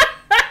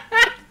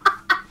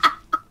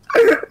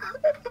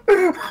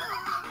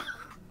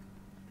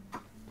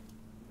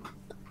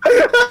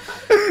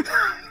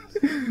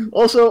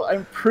 Also,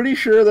 I'm pretty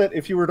sure that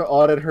if you were to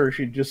audit her,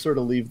 she'd just sort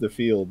of leave the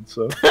field,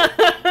 so...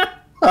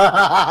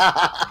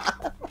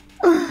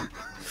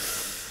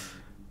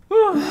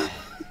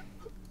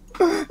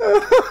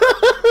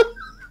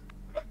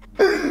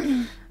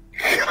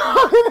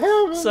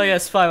 So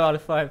yes, 5 out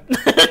of 5.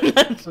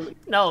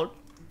 No,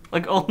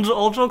 like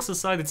all jokes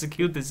aside, it's a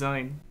cute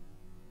design.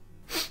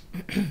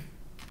 I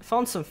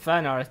found some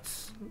fan art,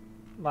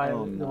 by the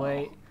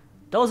way.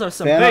 Those are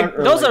some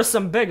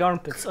some big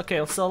armpits.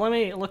 Okay, so let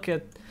me look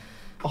at.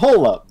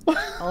 Hold up.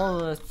 All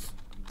the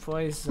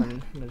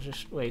poison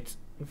magician. Wait,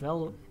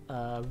 violet.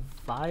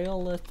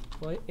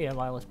 Yeah,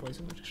 violet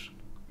poison magician.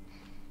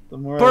 The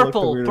more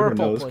purple I look,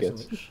 the poison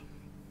magician.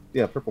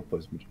 Yeah, purple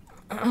poison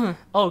magician.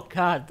 Oh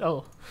god,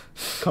 oh.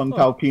 Kung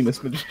Pao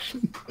penis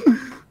magician.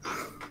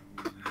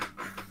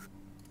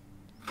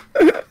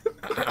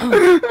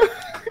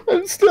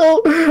 I'm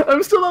still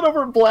not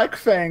over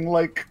Blackfang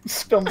like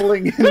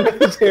stumbling in with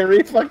his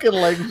hairy fucking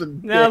legs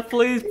and now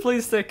please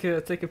take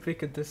a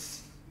peek at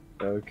this.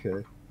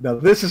 Okay. Now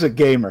this is a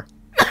gamer.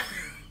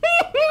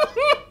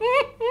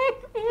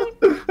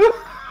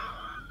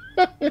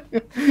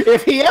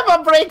 If he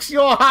ever breaks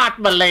your heart,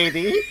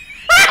 milady,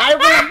 I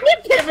will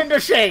whip him into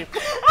shape.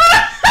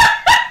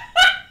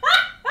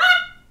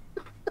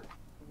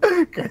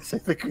 Guys, I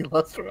think we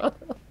lost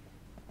Rata.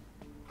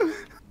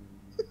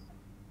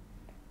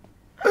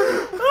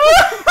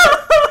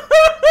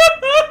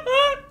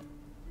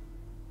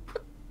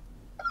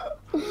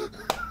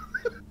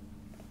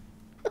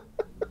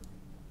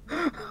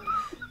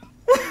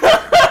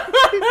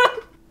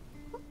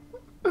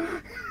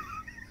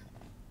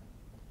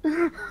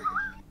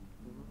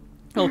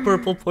 Oh,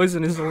 purple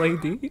poison is a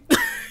lady.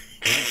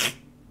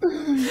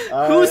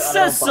 Who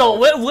says so?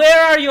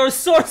 Where are your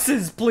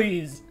sources,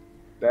 please?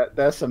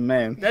 That's a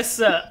man. That's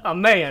a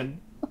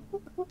man.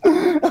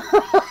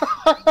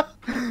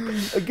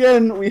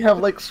 Again, we have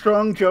like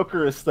strong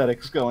Joker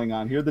aesthetics going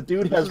on here. The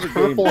dude has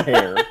purple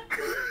hair.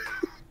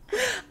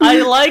 I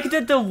like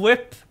that the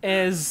whip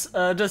is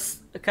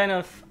just kind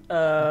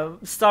of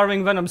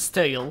starving Venom's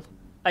tail.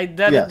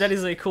 That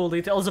is a cool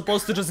detail, as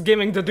opposed to just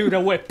giving the dude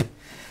a whip.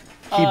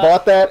 He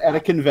bought that at a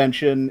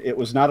convention. It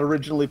was not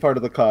originally part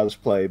of the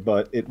cosplay,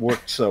 but it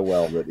worked so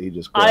well that he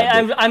just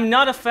grabbed it. I'm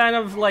not a fan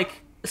of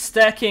like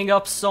stacking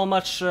up so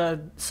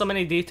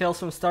many details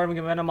from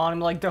Starving Venom on him,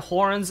 like the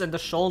horns and the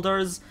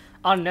shoulders.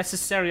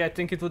 Unnecessary. I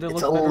think it would have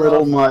looked better. It's a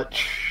little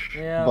much.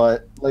 Yeah.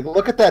 But like,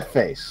 look at that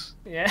face.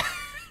 Yeah.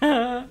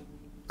 Can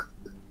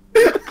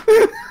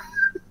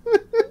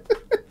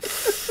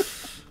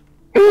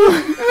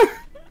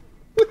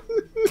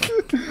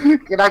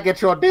I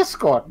get your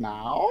Discord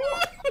now?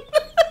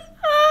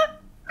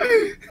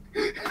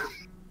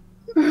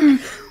 And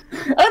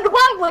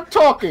while we're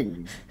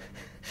talking,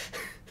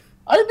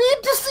 I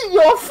need to see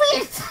your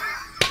feet.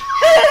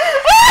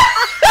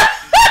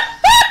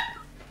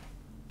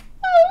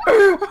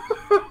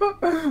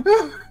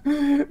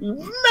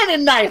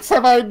 Many nights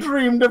have I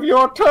dreamed of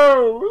your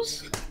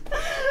toes.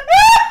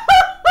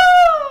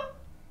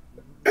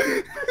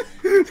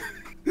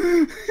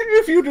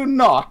 If you do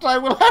not, I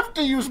will have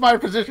to use my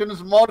position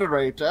as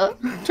moderator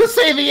to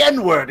say the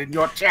N-word in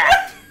your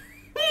chat.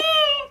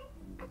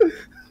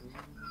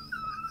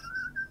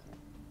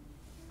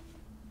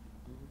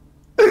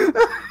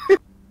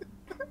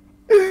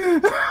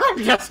 I'm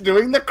just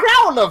doing the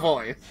Crowler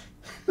voice.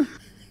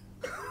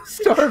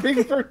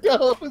 Starving for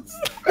toes.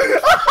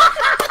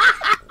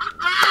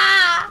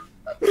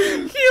 He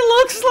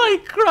looks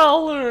like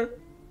Crowler.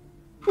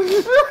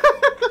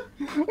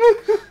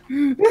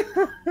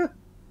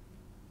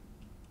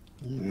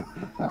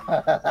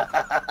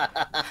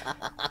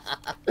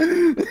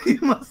 He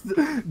must,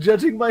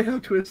 judging by how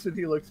twisted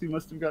he looks, he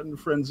must have gotten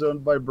friend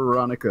zoned by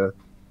Veronica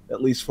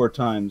at least 4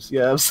 times.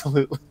 Yeah,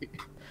 absolutely.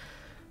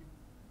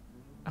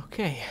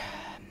 Okay.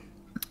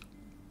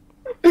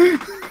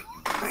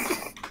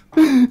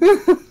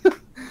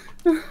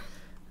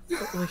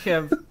 We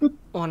have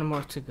one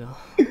more to go,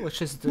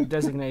 which is the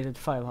designated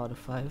 5 out of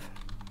 5.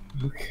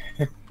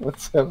 Okay,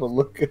 let's have a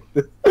look at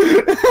this.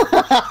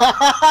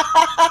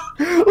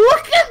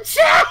 Look at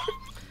chat!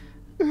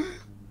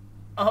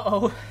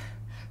 Uh-oh.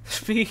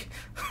 Speak.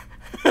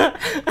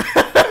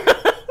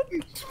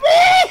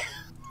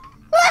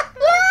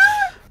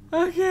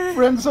 Okay.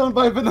 Friend zoned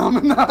by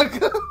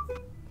Phenomenaga.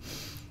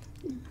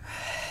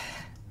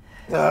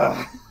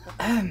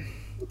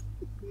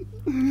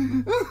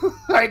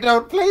 I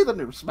don't play the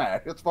new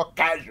Smash. It's for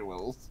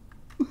casuals.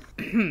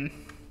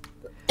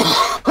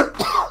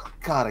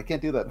 God, I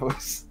can't do that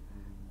voice.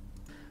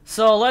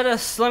 So let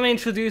me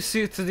introduce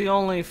you to the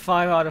only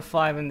 5 out of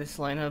 5 in this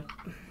lineup.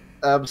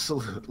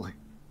 Absolutely.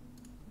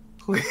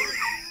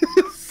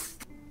 Please.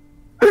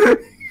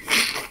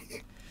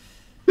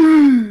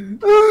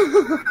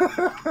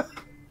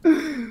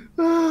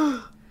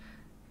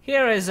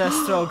 Here is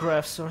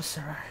Astrograph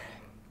Sorcerer.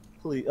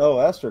 Please. Oh,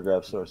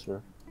 Astrograph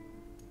Sorcerer.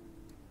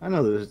 I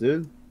know this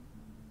dude.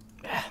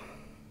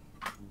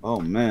 Oh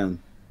man.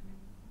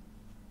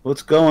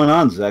 What's going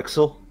on,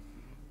 Zexel?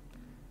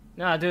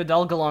 Nah, dude,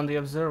 Elgalon the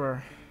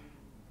Observer.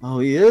 Oh,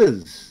 he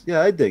is.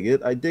 Yeah, I dig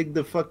it. I dig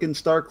the fucking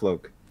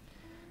Starcloak.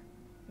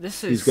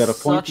 This is He's got a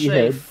pointy such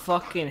head. a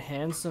fucking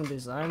handsome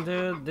design,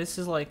 dude. This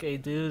is like a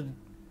dude.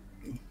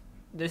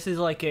 This is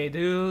like a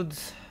dude.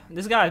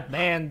 This guy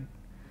banned,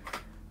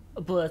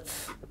 but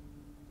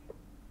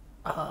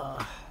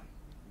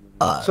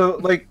So,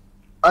 like,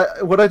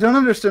 what I don't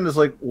understand is,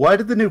 like, why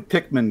did the new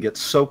Pikmin get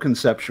so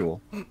conceptual?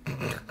 Come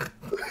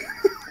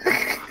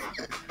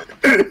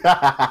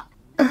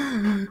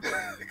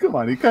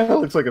on, he kind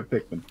of looks like a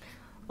Pikmin.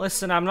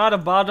 listen, I'm not a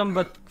bottom,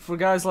 but for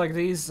guys like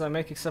these, I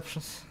make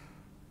exceptions.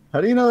 How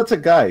do you know that's a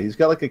guy? He's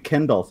got, like, a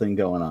Ken doll thing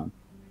going on.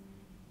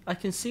 I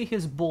can see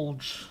his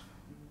bulge.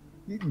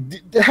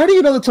 How do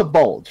you know it's a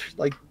bulge?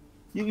 Like,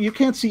 you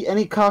can't see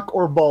any cock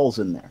or balls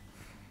in there.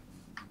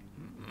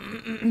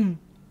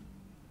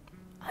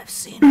 I've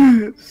seen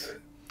it.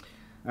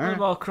 What Alright.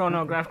 about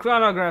Chronograph?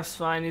 Chronograph's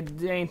fine,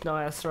 it ain't no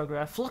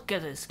Astrograph. Look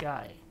at this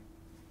guy.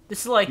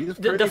 This is like, He's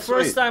the pretty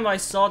first sweet. time I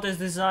saw this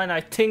design,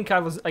 I think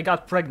I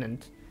got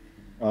pregnant.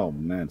 Oh,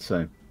 man,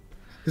 same.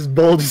 His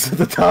bulge is at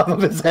the top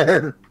of his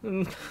head.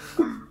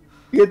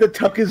 He had to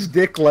tuck his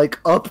dick, like,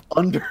 up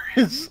under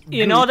his...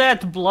 You know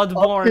that up his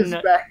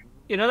Bloodborne... back.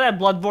 You know that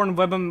Bloodborne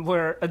weapon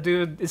where a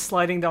dude is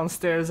sliding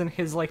downstairs and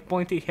his like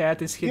pointy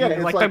hat is hitting Yeah,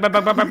 him it's like,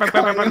 like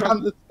coming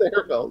on the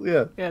stairwell,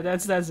 yeah. yeah,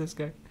 that's this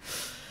guy.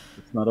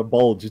 It's not a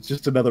bulge, it's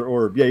just another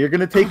orb. Yeah, you're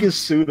gonna take his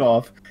suit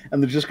off,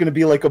 and there's just gonna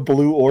be like a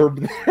blue orb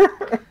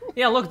there.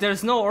 Yeah, look,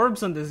 there's no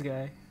orbs on this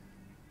guy.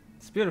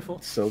 It's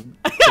beautiful. So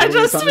I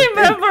just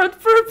remembered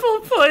Purple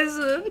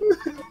Poison.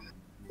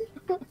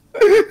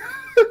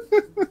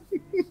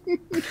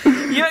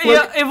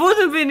 Yeah, it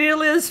wouldn't be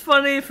nearly as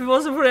funny if it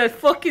wasn't for that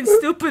fucking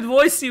stupid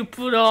voice you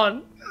put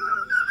on.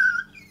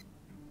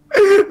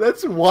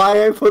 That's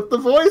why I put the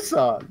voice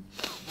on.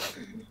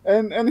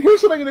 And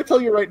here's what I'm gonna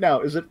tell you right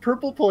now: is that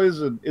Purple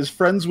Poison is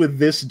friends with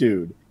this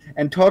dude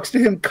and talks to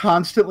him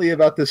constantly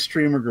about this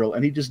streamer girl,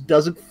 and he just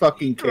doesn't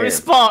fucking care.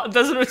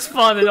 Doesn't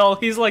respond at all.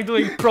 He's like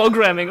doing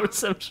programming or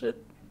some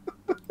shit.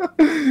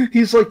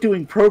 He's like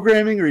doing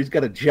programming, or he's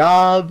got a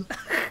job,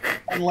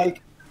 and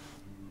like.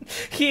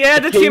 He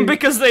added him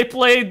because they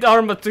played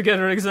Arma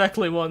together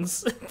exactly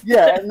once.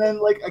 Yeah, and then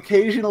like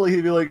occasionally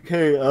he'd be like,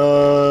 "Hey,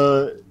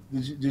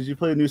 did you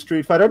play a new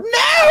Street Fighter?"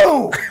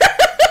 No.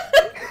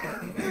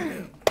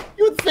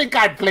 You'd think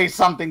I'd play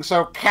something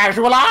so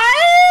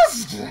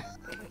casualized.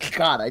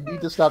 God, I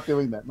need to stop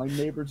doing that. My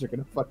neighbors are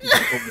gonna fucking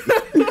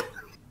kill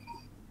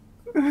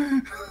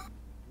me.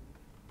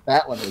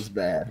 That one was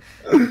bad.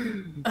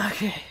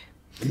 Okay.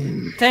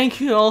 Thank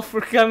you all for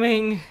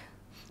coming.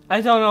 I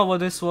don't know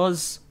what this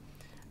was.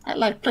 I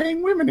like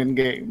playing women in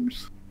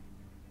games.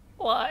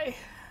 Why?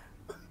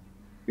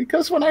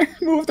 Because when I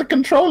move the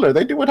controller,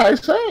 they do what I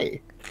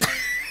say.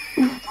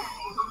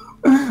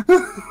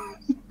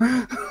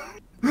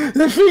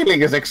 The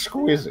feeling is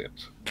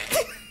exquisite.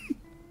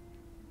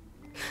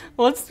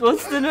 What's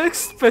the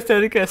next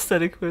pathetic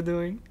aesthetic we're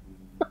doing?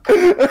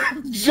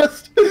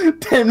 Just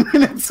 10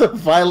 minutes of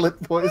Violet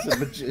Poison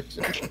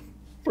Magician.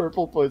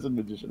 Purple Poison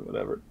Magician,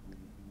 whatever.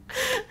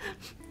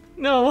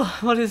 No,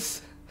 what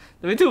is...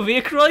 Do we do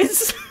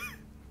Viacroids?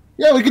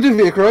 Yeah, we can do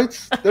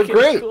Viacroids. They're Okay,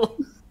 great. Cool.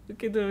 We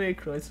can do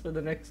Viacroids for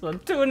the next one.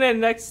 Tune in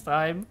next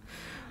time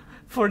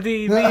for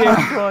the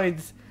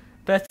Viacroid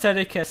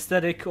pathetic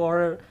aesthetic,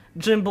 or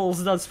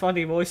Jimbles does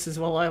funny voices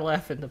while I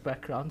laugh in the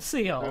background.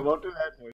 See y'all. I won't do that.